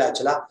எதுவுமே இல்லை.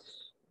 ஆக்சுவலா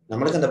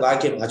நம்மளுக்கு அந்த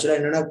பாக்கியம் ஆக்சுவலா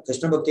என்னன்னா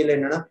கிருஷ்ண பக்தியில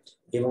என்னன்னா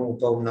இவங்க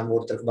இப்போ நம்ம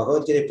ஒருத்தருக்கு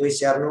பகவத்கீதை போய்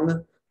சேரணும்னு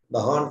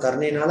பகவான்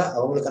கருணையினால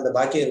அவங்களுக்கு அந்த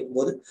பாக்கியம்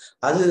இருக்கும்போது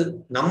அது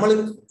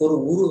நம்மளுக்கு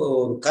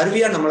ஒரு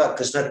கருவியா நம்மள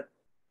கிருஷ்ணர்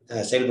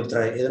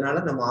செயல்படுத்துறாரு. இதனால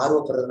நம்ம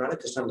ஆர்வப்படுறதுனால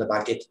கிருஷ்ணன் அந்த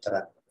பாக்கியத்தை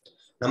தராரு.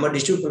 நம்ம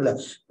டிஸ்ட்ரிபியூஷன்ல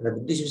இந்த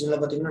புக் டிஸ்ட்ரிபியூஷன்ல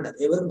பாத்தீங்கன்னா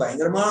நிறைய பேரும்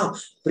பயங்கரமா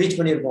ப்ரீச்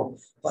பண்ணியிருப்போம்.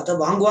 பார்த்தா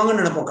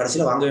வாங்குவாங்கன்னு நினைப்போம்,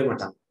 கடைசியில வாங்கவே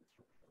மாட்டாங்க.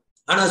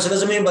 ஆனா சில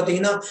சமயம்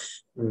பாத்தீங்கன்னா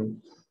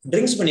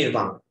ட்ரிங்க்ஸ்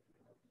பண்ணியிருப்பாங்க,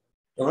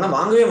 இவங்கெல்லாம்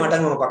வாங்கவே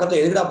மாட்டாங்க. அவங்க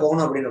பக்கத்துல எதுக்கா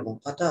போகணும் அப்படின்னு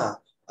இருப்போம், பார்த்தா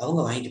அவங்க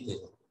வாங்கிட்டு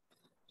போயிடுவாங்க.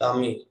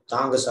 சாமி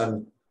தாங்க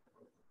சாமி,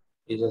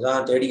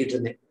 இதுதான் தேடிக்கிட்டு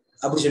இருந்தேன்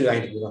அப்படி சொல்லி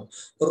வாங்கிட்டு போயிடுவாங்க.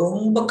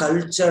 ரொம்ப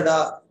கல்ச்சர்டா,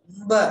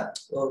 ரொம்ப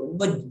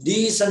ரொம்ப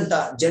டீசெண்டா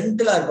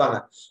ஜென்டிலா இருப்பாங்க.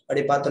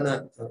 அப்படி பார்த்தோன்னா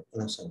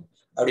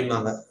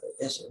அப்படிம்பாங்க,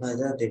 நான்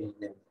இதான்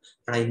தேடிட்டேன்,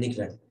 ஆனா இன்னைக்கு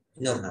வேணும்,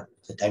 இன்னொரு நாள்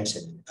டைம்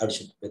சரி அப்படி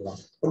சொல்லிட்டு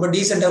போயிடுவாங்க. ரொம்ப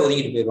டீசெண்டா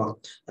ஒதுக்கிட்டு போயிடுவாங்க.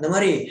 அந்த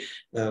மாதிரி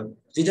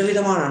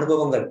விதவிதமான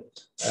அனுபவங்கள்,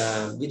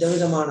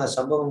 விதவிதமான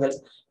சம்பவங்கள்,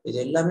 இது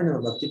எல்லாமே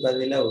நம்ம பக்தி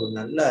பாதையில ஒரு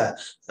நல்ல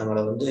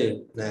நம்மளை வந்து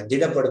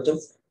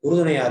திடப்படுத்தும்,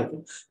 உறுதுணையா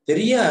இருக்கும்,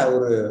 பெரிய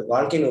ஒரு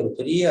வாழ்க்கையில ஒரு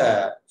பெரிய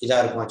இதா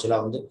இருக்கும்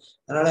ஆக்சுவலா வந்து.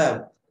 அதனால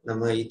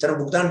நம்ம இத்தனை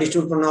புக் தான்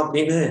டிஸ்ட்ரிபியூட் பண்ணோம்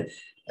அப்படின்னு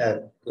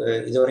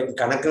இதுவரைக்கும்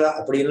கணக்குல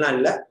அப்படின்லாம்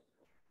இல்லை.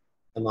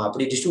 நம்ம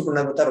அப்படி டிஸ்ட்ரிபியூட்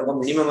பண்ண பார்த்தா ரொம்ப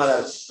மினிமமா தான்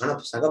இருக்கும். ஆனா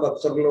சக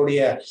பக்தர்களுடைய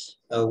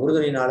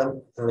உறுதுணையினாலும்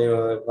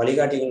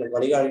வழிகாட்டு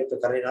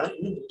கருணையினாலும்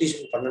இன்னும் புக்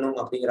டிஸ்ட்ரிபியூட் பண்ணணும்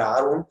அப்படிங்கிற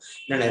ஆர்வம்,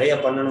 இன்னும் நிறைய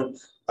பண்ணணும்,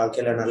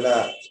 வாழ்க்கையில நல்லா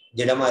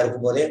திடமா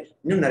இருக்கும் போதே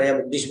இன்னும் நிறைய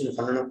புக் டிஸ்ட்ரிபியூட்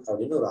பண்ணணும்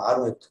அப்படின்னு ஒரு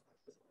ஆர்வம் இருக்கு.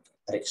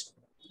 ஹரே கிருஷ்ணன்.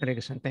 ஹரே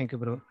கிருஷ்ணன். தேங்க்யூ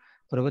பிரபு.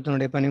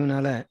 பிரபுத்தினுடைய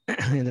பணிவுனால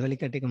இதை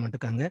வழிகாட்டிக்க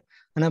மாட்டுக்காங்க.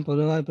 ஆனால்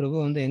பொதுவாக பிரபு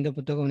வந்து எந்த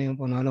புத்தகம்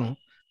விநியோகம் போனாலும்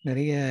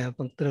நிறைய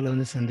பக்தர்களை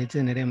வந்து சந்திச்சு,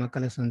 நிறைய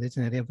மக்களை சந்திச்சு,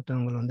 நிறைய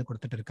புத்தகங்கள் வந்து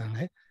கொடுத்துட்டு இருக்காங்க,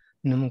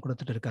 இன்னமும்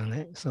கொடுத்துட்டு இருக்காங்க.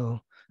 ஸோ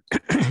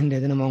இந்த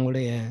இது நம்ம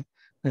அவங்களுடைய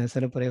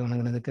சிறப்புரை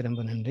வணங்கினதுக்கு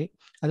ரொம்ப நன்றி.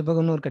 அது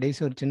போக இன்னொரு கடைசி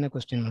ஒரு சின்ன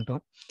கொஸ்டின்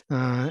மட்டும்.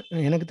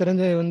 எனக்கு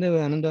தெரிஞ்ச வந்து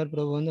அனந்தார்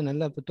பிரபு வந்து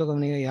நல்ல புத்தகம்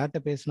விநியோகம்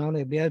யார்கிட்ட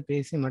பேசினாலும் எப்படியாவது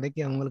பேசி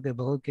மடக்கி அவங்களுக்கு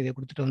பகவத்கீதையை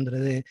கொடுத்துட்டு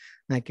வந்துடுறது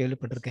நான்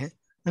கேள்விப்பட்டிருக்கேன்.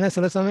 ஆனால்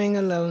சில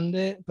சமயங்களில்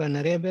வந்து இப்போ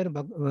நிறைய பேர்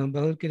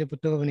பகவத்கீதை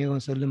புத்தக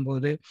விநியோகம்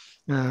சொல்லும்போது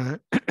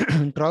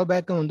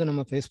ட்ராபேக்கும் வந்து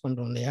நம்ம ஃபேஸ்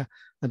பண்ணுறோம் இல்லையா?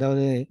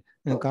 அதாவது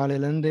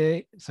காலையிலேருந்து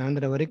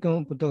சாயந்தரம்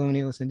வரைக்கும் புத்தக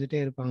விநியோகம்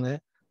செஞ்சுட்டே இருப்பாங்க.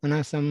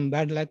 ஆனால் சம்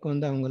பேட் லேக்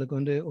வந்து அவங்களுக்கு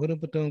வந்து ஒரு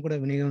புத்தகம் கூட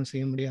விநியோகம்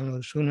செய்ய முடியாத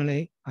ஒரு சூழ்நிலை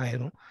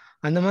ஆயிரும்.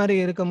 அந்த மாதிரி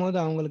இருக்கும் போது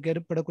அவங்களுக்கு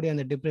ஏற்படக்கூடிய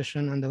அந்த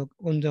டிப்ரெஷன், அந்த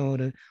கொஞ்சம்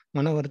ஒரு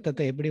மன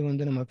வருத்தத்தை எப்படி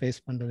வந்து நம்ம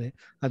ஃபேஸ் பண்ணுறது?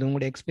 அது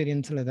உங்களுடைய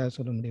எக்ஸ்பீரியன்ஸில் ஏதாவது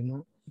சொல்ல முடியுமா?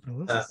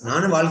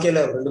 நானும்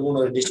வாழ்க்கையில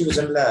 2-3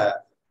 டிஸ்ட்ரிபியூஷன்ல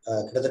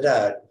கிட்டத்தட்ட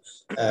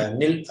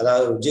நில்,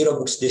 அதாவது 0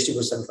 புக்ஸ்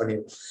டிஸ்ட்ரிபியூஷன்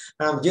பண்ணிடுவோம்.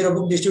 0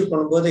 புக் டிஸ்ட்ரிபியூட்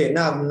பண்ணும்போது என்ன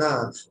ஆகும்னா,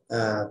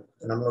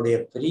 நம்மளுடைய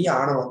பெரிய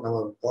ஆணவம்,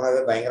 நம்ம போனவே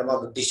பயங்கரமா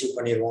புக் டிஸ்ட்ரிபியூட்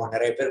பண்ணிடுவோம்,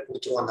 நிறைய பேர்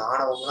கொடுத்துருவோம். அந்த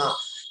ஆணவம்லாம்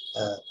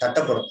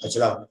தட்டப்படும்.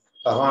 ஆக்சுவலா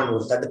பகவான்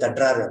ஒரு தட்டு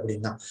தட்டுறாரு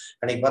அப்படின்னா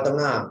அன்னைக்கு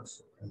பார்த்தோம்னா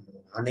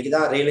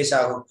அன்னைக்குதான் ரியலைஸ்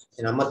ஆகும்,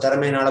 நம்ம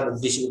திறமையினால புக்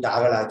டிஸ்ட்ரிபியூட்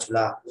ஆகல,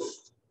 ஆக்சுவலா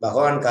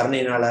பகவான்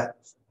கருணையினால,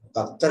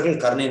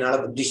 பக்தர்கள் கருணையினால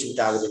புக்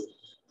டிஸ்ட்ரிபியூட் ஆகுது.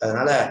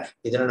 அதனால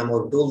இதுல நம்ம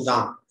ஒரு டூல்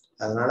தான்.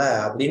 அதனால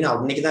அப்படின்னு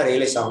அன்னைக்குதான்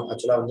ரியலைஸ் ஆகும்.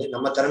 ஆக்சுவலா வந்து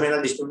நம்ம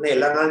திறமையினால டிஸ்ட்ரிபியூட்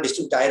எல்லா நாளும்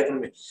டிஸ்ட்ரிபியூட்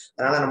ஆயிருக்கணுமே.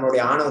 அதனால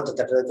நம்மளுடைய ஆணவத்தை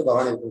தட்டுறதுக்கு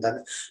பகவான் இருக்கின்றாரு.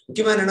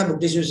 முக்கியமா என்னன்னா,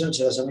 புக் டிஸ்ட்ரிபியூஷன்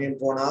சில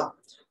சமயம் போனா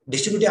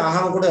டிஸ்ட்ரிபியூட்டே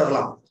ஆகாம கூட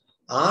வரலாம்.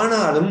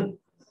 ஆனாலும்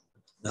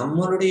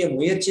நம்மளுடைய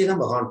முயற்சியை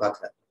தான் பகவான்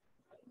பார்க்கிறார்.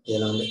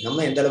 இதுல வந்து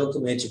நம்ம எந்த அளவுக்கு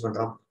முயற்சி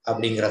பண்றோம்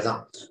அப்படிங்கறதுதான்.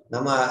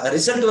 நம்ம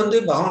ரிசல்ட் வந்து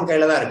பகவான்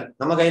கையில தான் இருக்கு,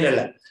 நம்ம கையில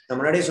இல்ல. நம்ம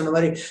முன்னாடியே சொன்ன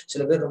மாதிரி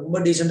சில பேர் ரொம்ப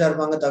டீசெண்டா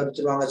இருப்பாங்க,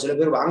 தவிர்த்துருவாங்க. சில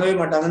பேர் வாங்கவே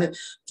மாட்டாங்கன்னு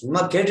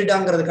சும்மா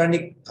கேட்டுட்டாங்கிறதுக்காண்டி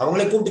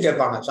அவங்களே கூப்பிட்டு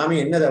கேட்பாங்க, சாமி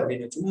என்னது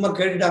அப்படின்னு. சும்மா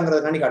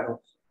கேட்டுட்டாங்கிறதுக்காண்டி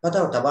காட்டுவோம்,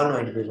 பார்த்தா அவர் தபால்னு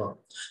வாங்கிட்டு போயிடுவாங்க.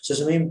 சில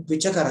சமயம்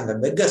பிச்சைக்காரங்க,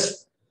 பெக்கர்ஸ்,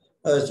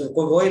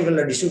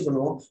 கோயில்களில் டிஸ்ட்ரிபியூட்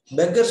பண்ணுவோம்.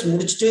 பெக்கர்ஸ்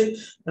முடிச்சுட்டு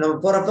நம்ம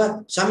போறப்ப,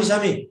 சாமி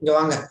சாமி இங்க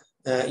வாங்க,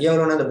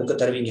 எவ்வளோன்னு அந்த புக்கை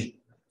தருவீங்க,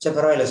 சரி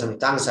பரவாயில்ல சாமி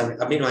தாங்க சாமி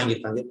அப்படின்னு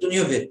வாங்கியிருக்காங்க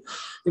எத்தனையோ பேர்.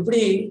 இப்படி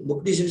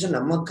புக் டிஸ்ட்ரிபியூஷன்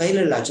நம்ம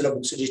கையில இல்லை. ஆக்சுவலா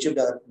புக்ஸ்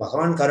டிஸ்ட்ரிபியூட்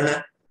பகவான் கருணை,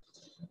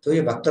 தூய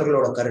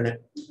பக்தர்களோட கருணை.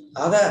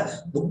 ஆக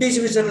புக்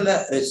டிஸ்ட்ரிபியூஷன்ல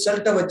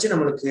ரிசல்ட்டை வச்சு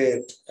நம்மளுக்கு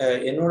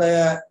என்னோட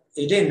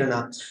இது என்னன்னா,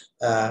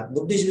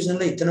 புக்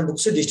டிஸ்ட்ரிபியூஷன்ல இத்தனை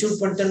புக்ஸ்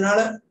டிஸ்ட்ரிபியூட் பண்ணிட்டனால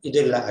இது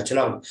இல்லை.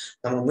 ஆக்சுவலா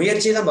நம்ம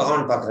முயற்சியை தான்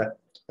பகவான் பார்க்குறார்.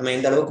 நம்ம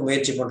எந்த அளவுக்கு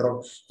முயற்சி பண்றோம்,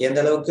 எந்த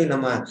அளவுக்கு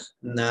நம்ம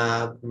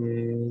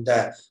இந்த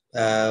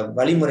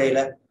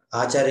வழிமுறையில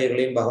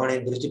ஆச்சாரியர்களையும்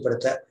பகவானையும்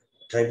திருப்திப்படுத்த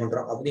ட்ரை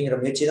பண்றோம் அப்படிங்கிற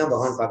முயற்சி தான்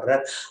பகவான்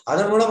பார்க்கிறார்.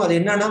 அதன் மூலம் அது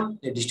என்னன்னா,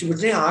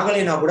 டிஸ்ட்ரிபியூஷனே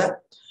ஆகலைன்னா கூட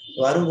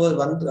வரும்போது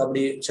வந்து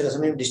அப்படி சில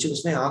சமயம்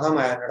டிஸ்ட்ரிபியூஷனே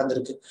ஆகாம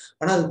நடந்திருக்கு.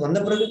 ஆனா அது வந்த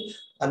பிறகு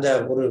அந்த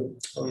ஒரு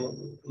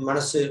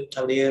மனசு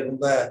அப்படியே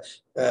ரொம்ப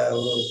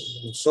ஒரு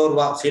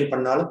சோர்வா ஃபீல்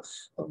பண்ணாலும்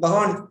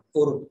பகவான்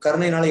ஒரு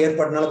கருணையினால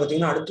ஏற்பாடுனால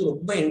பார்த்தீங்கன்னா அடுத்து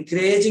ரொம்ப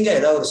என்கரேஜிங்கா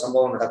ஏதாவது ஒரு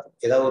சம்பவம் நடக்கும்.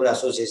 ஏதாவது ஒரு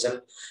அசோசியேஷன்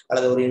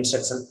அல்லது ஒரு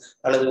இன்ஸ்ட்ரக்ஷன்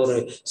அல்லது ஒரு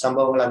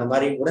சம்பவங்கள் அந்த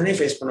மாதிரி உடனே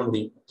ஃபேஸ் பண்ண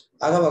முடியும்.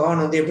 ஆக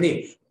பகவான் வந்து எப்படி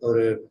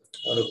ஒரு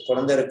ஒரு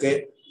குழந்தை இருக்கு,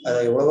 அதை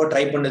எவ்வளவோ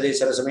ட்ரை பண்ணுது,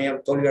 சில சமயம்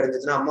தோல்வி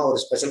அடைஞ்சதுன்னா அம்மா ஒரு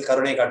ஸ்பெஷல்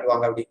கருணை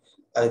காட்டுவாங்க, அப்படி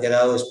அதுக்கு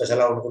ஏதாவது ஒரு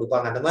ஸ்பெஷலா ஒன்று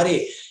கொடுப்பாங்க. அந்த மாதிரி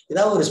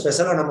ஏதாவது ஒரு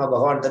ஸ்பெஷலா நம்ம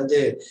பகவான் தந்து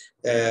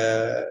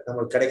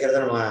நம்மளுக்கு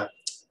கிடைக்கிறத நம்ம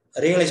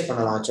ரியலைஸ்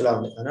பண்ணலாம் ஆக்சுவலா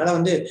வந்து. அதனால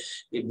வந்து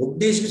புக்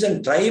டிஸ்ட்ரிபியூஷன்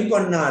ட்ரை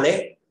பண்ணாலே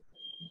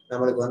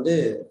நம்மளுக்கு வந்து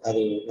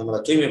அது நம்மளை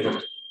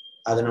தூய்மைப்படுத்தும்.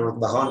 அது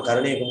நமக்கு பகவான்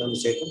கருணையை கொண்டு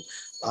வந்து சேர்க்கும்.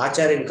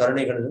 ஆச்சாரியின்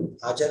கருணை கொண்டு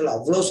ஆச்சாரியர்கள்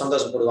அவ்வளவு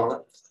சந்தோஷப்படுவாங்க,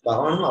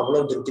 பகவானும்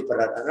அவ்வளவு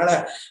திருப்திப்படுறாரு. அதனால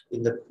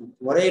இந்த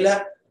முறையில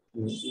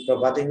இப்ப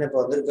பாத்தீங்கன்னா இப்ப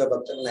வந்திருக்க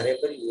பக்தர்கள் நிறைய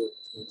பேர்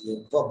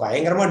இப்போ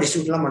பயங்கரமா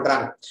டிஸ்ட்ரிபியூட் எல்லாம்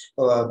பண்றாங்க.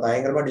 இப்போ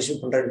பயங்கரமா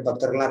டிஸ்ட்ரிபியூட் பண்ற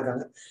பக்தர்கள்லாம்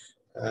இருக்காங்க.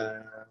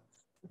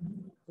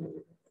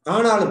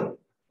 ஆனாலும்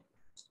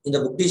இந்த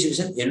புக்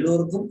டிஸ்ட்ரிபியூஷன்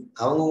எல்லோருக்கும்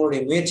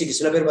அவங்களுடைய முயற்சிக்கு,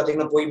 சில பேர்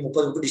பாத்தீங்கன்னா போய்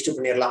 30 புக்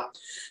டிஸ்ட்ரிபியூட் பண்ணிடலாம்,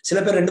 சில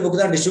பேர் 2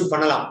 புக் தான் டிஸ்ட்ரிபியூட்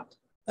பண்ணலாம்.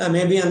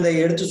 மேபி அந்த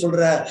எடுத்து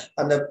சொல்ற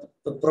அந்த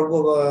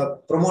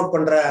ப்ரொமோட்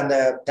பண்ற அந்த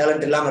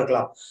டேலண்ட் இல்லாம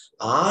இருக்கலாம்.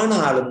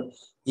 ஆனாலும்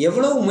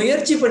எவ்வளவு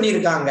முயற்சி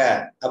பண்ணியிருக்காங்க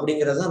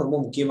அப்படிங்கிறது தான் ரொம்ப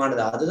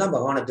முக்கியமானது. அதுதான்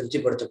பகவானை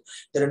திருப்திப்படுத்தும்.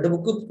 இந்த 2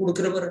 புக்கு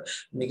கொடுக்கிறவர்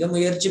மிக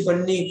முயற்சி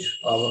பண்ணி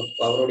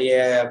அவருடைய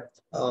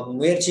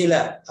முயற்சியில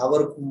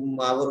அவருக்கு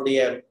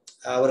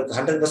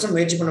 100%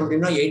 முயற்சி பண்ண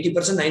முடியும்னா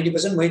 80%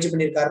 90% முயற்சி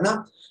பண்ணியிருக்காருன்னா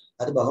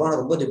அது பகவானை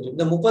ரொம்ப திருப்தி.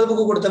 இந்த 30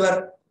 புக்கு கொடுத்தவர்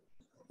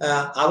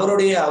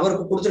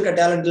அவருக்கு கொடுத்துருக்க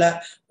டேலண்ட்ல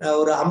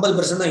ஒரு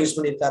 50% தான் யூஸ்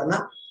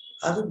பண்ணியிருக்காருன்னா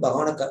அது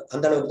பகவானை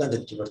அந்த அளவுக்கு தான்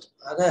திருப்திப்படுத்தும்.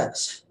 ஆக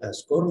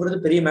ஸ்கோர்ங்கிறது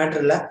பெரிய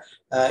மேட்டர் இல்லை.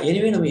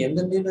 எனிவே நம்ம எந்த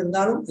நிலையில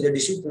இருந்தாலும் இதை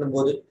டிஸ்ட்ரிபியூட்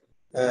பண்ணும்போது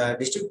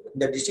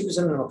இந்த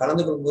டிஸ்ட்ரிபியூஷன் நம்ம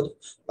கலந்து கொள்ளும்போது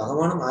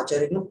பகவானும்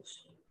ஆச்சாரியர்களும்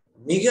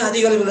மிக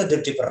அதிக அளவில்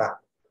திருப்திப்படுறாங்க,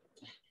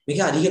 மிக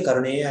அதிக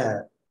கருணைய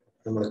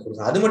நம்மளுக்கு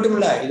கொடுக்கும். அது மட்டும்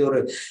இல்ல, இது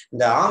ஒரு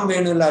இந்த ஆம்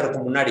வேணும்லாம்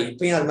இருக்கும் முன்னாடி,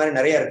 இப்பயும் அது மாதிரி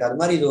நிறைய இருக்கு. அது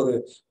மாதிரி இது ஒரு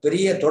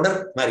பெரிய தொடர்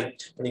மாதிரி.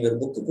 இப்போ நீங்க ஒரு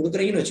புக்கு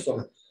கொடுக்குறீங்கன்னு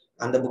வச்சுக்கோங்க,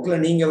 அந்த புக்ல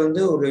நீங்க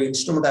வந்து ஒரு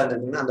இன்ஸ்ட்ருமெண்டா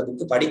இருந்தீங்கன்னா அந்த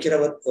புக்கு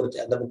படிக்கிறவர்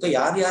அந்த புக்கை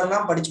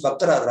யாரெல்லாம் படிச்சு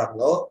பக்தர்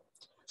ஆகுறாங்களோ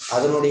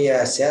அதனுடைய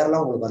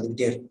ஷேர்லாம் உங்களுக்கு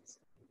வந்துகிட்டே இருக்கும்.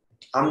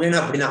 அப்படின்னு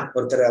அப்படிதான்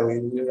ஒருத்தர்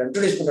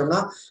இன்ட்ரோடியூஸ் பண்றோம்னா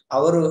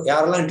அவரு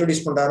யாரெல்லாம்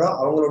இன்ட்ரோடியூஸ் பண்றாரோ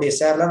அவங்களுடைய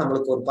ஷேர்லாம்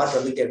நம்மளுக்கு ஒரு பார்ட்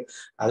வந்துகிட்டே இருக்கும்.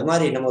 அது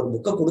மாதிரி நம்ம ஒரு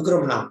புக்கை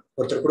கொடுக்குறோம்னா,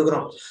 ஒருத்தர்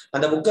கொடுக்குறோம்,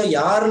 அந்த புக்கை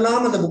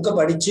யாரெல்லாம் அந்த புக்கை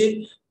படிச்சு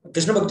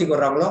கிருஷ்ண பக்திக்கு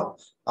வர்றாங்களோ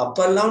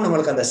அப்பெல்லாம்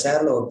நம்மளுக்கு அந்த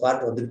ஷேர்ல ஒரு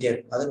பார்ட் வந்துகிட்டே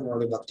இருக்கும். அது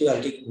நம்மளுடைய பக்தி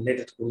வாழ்க்கைக்கு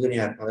முன்னேற்றத்துக்கு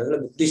உறுதுணையா இருக்கும். அதனால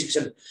புக்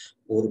டிஸ்ட்ரிபியூஷன்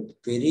ஒரு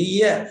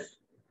பெரிய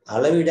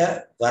அளவிட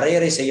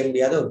வரையறை செய்ய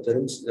முடியாத ஒரு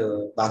பெரும்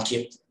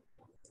பாக்கியம்.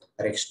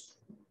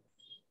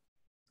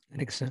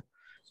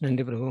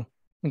 நன்றி பிரபு.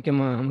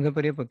 முக்கியமாக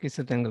மிகப்பெரிய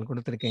பொக்கிஷத்தை எங்களுக்கு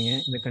கொடுத்துருக்கீங்க.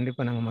 இதை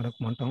கண்டிப்பாக நாங்கள் மறக்க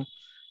மாட்டோம்.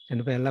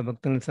 கண்டிப்பாக எல்லா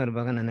பக்தர்கள்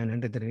சார்பாக நான்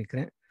நன்றி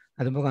தெரிவிக்கிறேன்.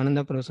 அதுபோக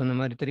ஆனந்தாபுரம் சொன்ன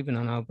மாதிரி திருப்பி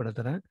நான்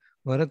ஞாபகப்படுத்துகிறேன்.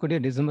 வரக்கூடிய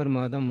டிசம்பர்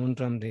மாதம்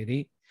 3ஆம் தேதி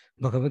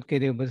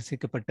பகவத்கீதை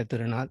உபதேசிக்கப்பட்ட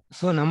திருநாள்.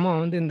 ஸோ நம்ம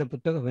இந்த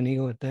புத்தக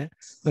விநியோகத்தை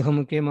மிக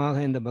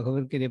முக்கியமாக இந்த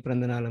பகவத்கீதை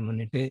பிறந்த நாளை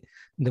முன்னிட்டு,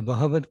 இந்த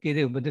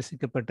பகவத்கீதை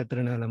உபதேசிக்கப்பட்ட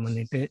திருநாளை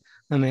முன்னிட்டு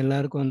நம்ம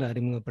எல்லாருக்கும்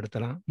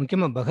அறிமுகப்படுத்தலாம்.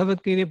 முக்கியமாக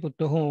பகவத்கீதை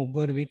புத்தகம்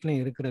ஒவ்வொரு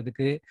வீட்டிலையும்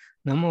இருக்கிறதுக்கு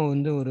நம்ம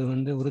ஒரு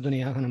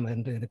உறுதுணையாக நம்ம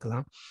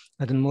இருக்கலாம்.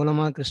 அதன்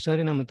மூலமாக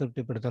கிருஷ்ணரை நம்ம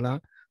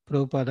திருப்திப்படுத்தலாம்,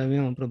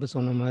 பிரபுபாதாவையும் பிரபு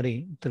சொன்ன மாதிரி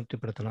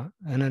திருப்திப்படுத்தலாம்.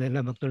 அதனால்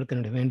எல்லா பக்தர்களுக்கு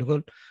என்னுடைய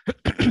வேண்டுகோள்,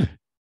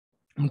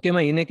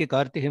 முக்கியமாக இன்னைக்கு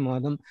கார்த்திகை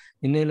மாதம்,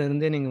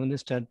 இன்னையிலிருந்தே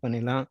நீங்கள் ஸ்டார்ட்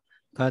பண்ணிடலாம்.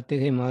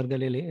 கார்த்திகை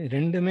மார்கழியிலே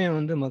ரெண்டுமே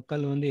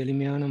மக்கள்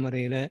எளிமையான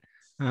முறையில்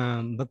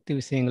பக்தி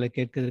விஷயங்களை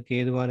கேட்கறதுக்கு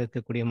ஏதுவாக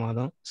இருக்கக்கூடிய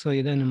மாதம். ஸோ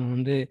இதை நம்ம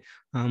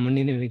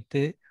முன்னிலை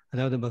வைத்து,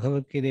 அதாவது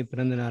பகவத்கீதை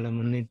பிறந்த நாளை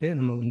முன்னிட்டு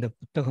நம்ம இந்த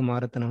புத்தக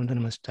மாரத்தனை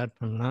நம்ம ஸ்டார்ட்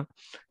பண்ணலாம்.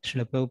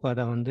 சில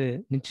பிரபுபாதா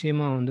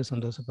நிச்சயமாக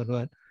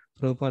சந்தோஷப்படுவார்.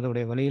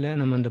 பிரபுபாதோடைய வழியில்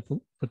நம்ம அந்த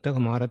புத்தக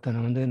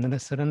மாரத்தனை நல்ல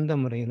சிறந்த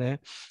முறையில்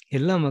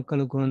எல்லா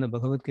மக்களுக்கும் அந்த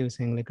பகவத்கீதை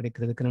விஷயங்களை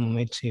கிடைக்கிறதுக்கு நம்ம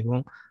முயற்சி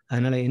செய்வோம்.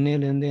 அதனால்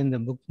இன்னையிலேருந்தே இந்த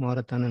புக்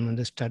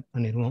மாரத்தானை ஸ்டார்ட்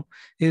பண்ணிடுவோம்.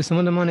 இது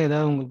சம்மந்தமான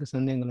ஏதாவது உங்களுக்கு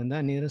சந்தேகங்கள்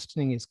இருந்தால் நியரஸ்ட்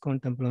நீங்கள்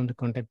இஸ்கான் டெம்பிள்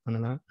கான்டாக்ட்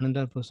பண்ணலாம்.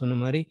 அனந்தாபுரம் சொன்ன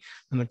மாதிரி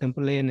நம்ம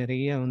டெம்பிள்லேயே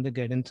நிறைய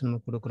கைடன்ஸ் நம்ம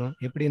கொடுக்குறோம்.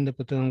 எப்படி இந்த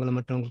புத்தகங்களை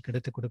மற்றவங்களுக்கு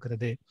எடுத்து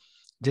கொடுக்கறது,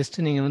 ஜஸ்ட்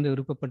நீங்கள்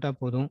விருப்பப்பட்டால்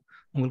போதும்.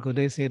 உங்களுக்கு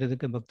உதவி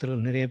செய்கிறதுக்கு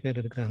பக்தர்கள் நிறைய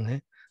பேர் இருக்கிறாங்க.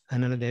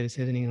 அதனால்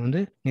தயவுசெய்து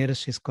நீங்கள்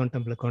நியரஸ்ட் இஸ்கான்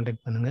டெம்பிளை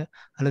கான்டாக்ட் பண்ணுங்கள்.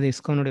 அல்லது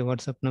இஸ்கானுடைய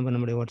வாட்ஸ்அப் நம்பர்,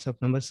 நம்முடைய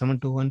வாட்ஸ்அப் நம்பர்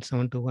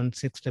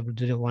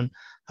 721-721-6001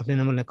 அப்படி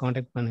நம்மளை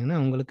கான்டாக்ட் பண்ணிங்கன்னா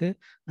உங்களுக்கு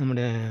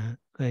நம்முடைய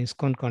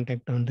இஸ்கான்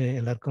கான்டாக்ட்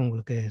எல்லாருக்கும்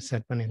உங்களுக்கு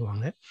செட்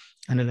பண்ணிடுவாங்க.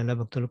 அதனால் எல்லா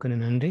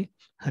பக்தர்களுக்கும் நன்றி.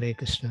 ஹரே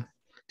கிருஷ்ணா.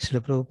 ஸ்ரீல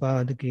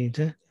பிரபுபாத் கி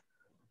Jai.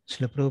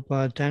 Srila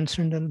Prabhupad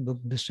transgender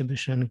book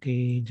distribution கி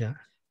ஜெய்.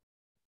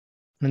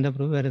 நந்தா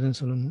பிரபு வேறு எதுவும்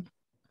சொல்லணும்?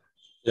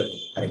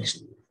 ஹரே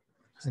கிருஷ்ணா.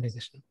 ஹரே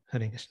கிருஷ்ணா.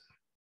 ஹரே கிருஷ்ணா.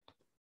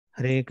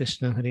 ஹரே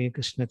கிருஷ்ணா ஹரே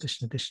கிருஷ்ண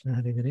கிருஷ்ண கிருஷ்ண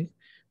ஹரே ஹரே,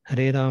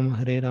 ஹரே ராம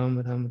ராம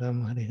ராம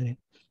ஹரே ஹரே,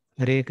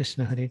 ஹரே கிருஷ்ண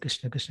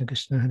கிருஷ்ண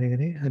கிருஷ்ண ஹரே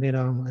ஹரே, ஹரே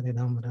ராம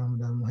ராம ராம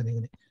ஹரே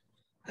ஹரே,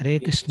 ஹரே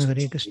கிருஷ்ண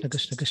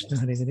கிருஷ்ண கிருஷ்ண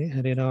ஹரே ஹரே,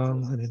 ஹரே ராம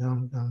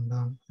ராம ராம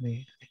ஹரே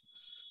ஹரே,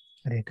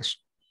 ஹரே கிருஷ்ண.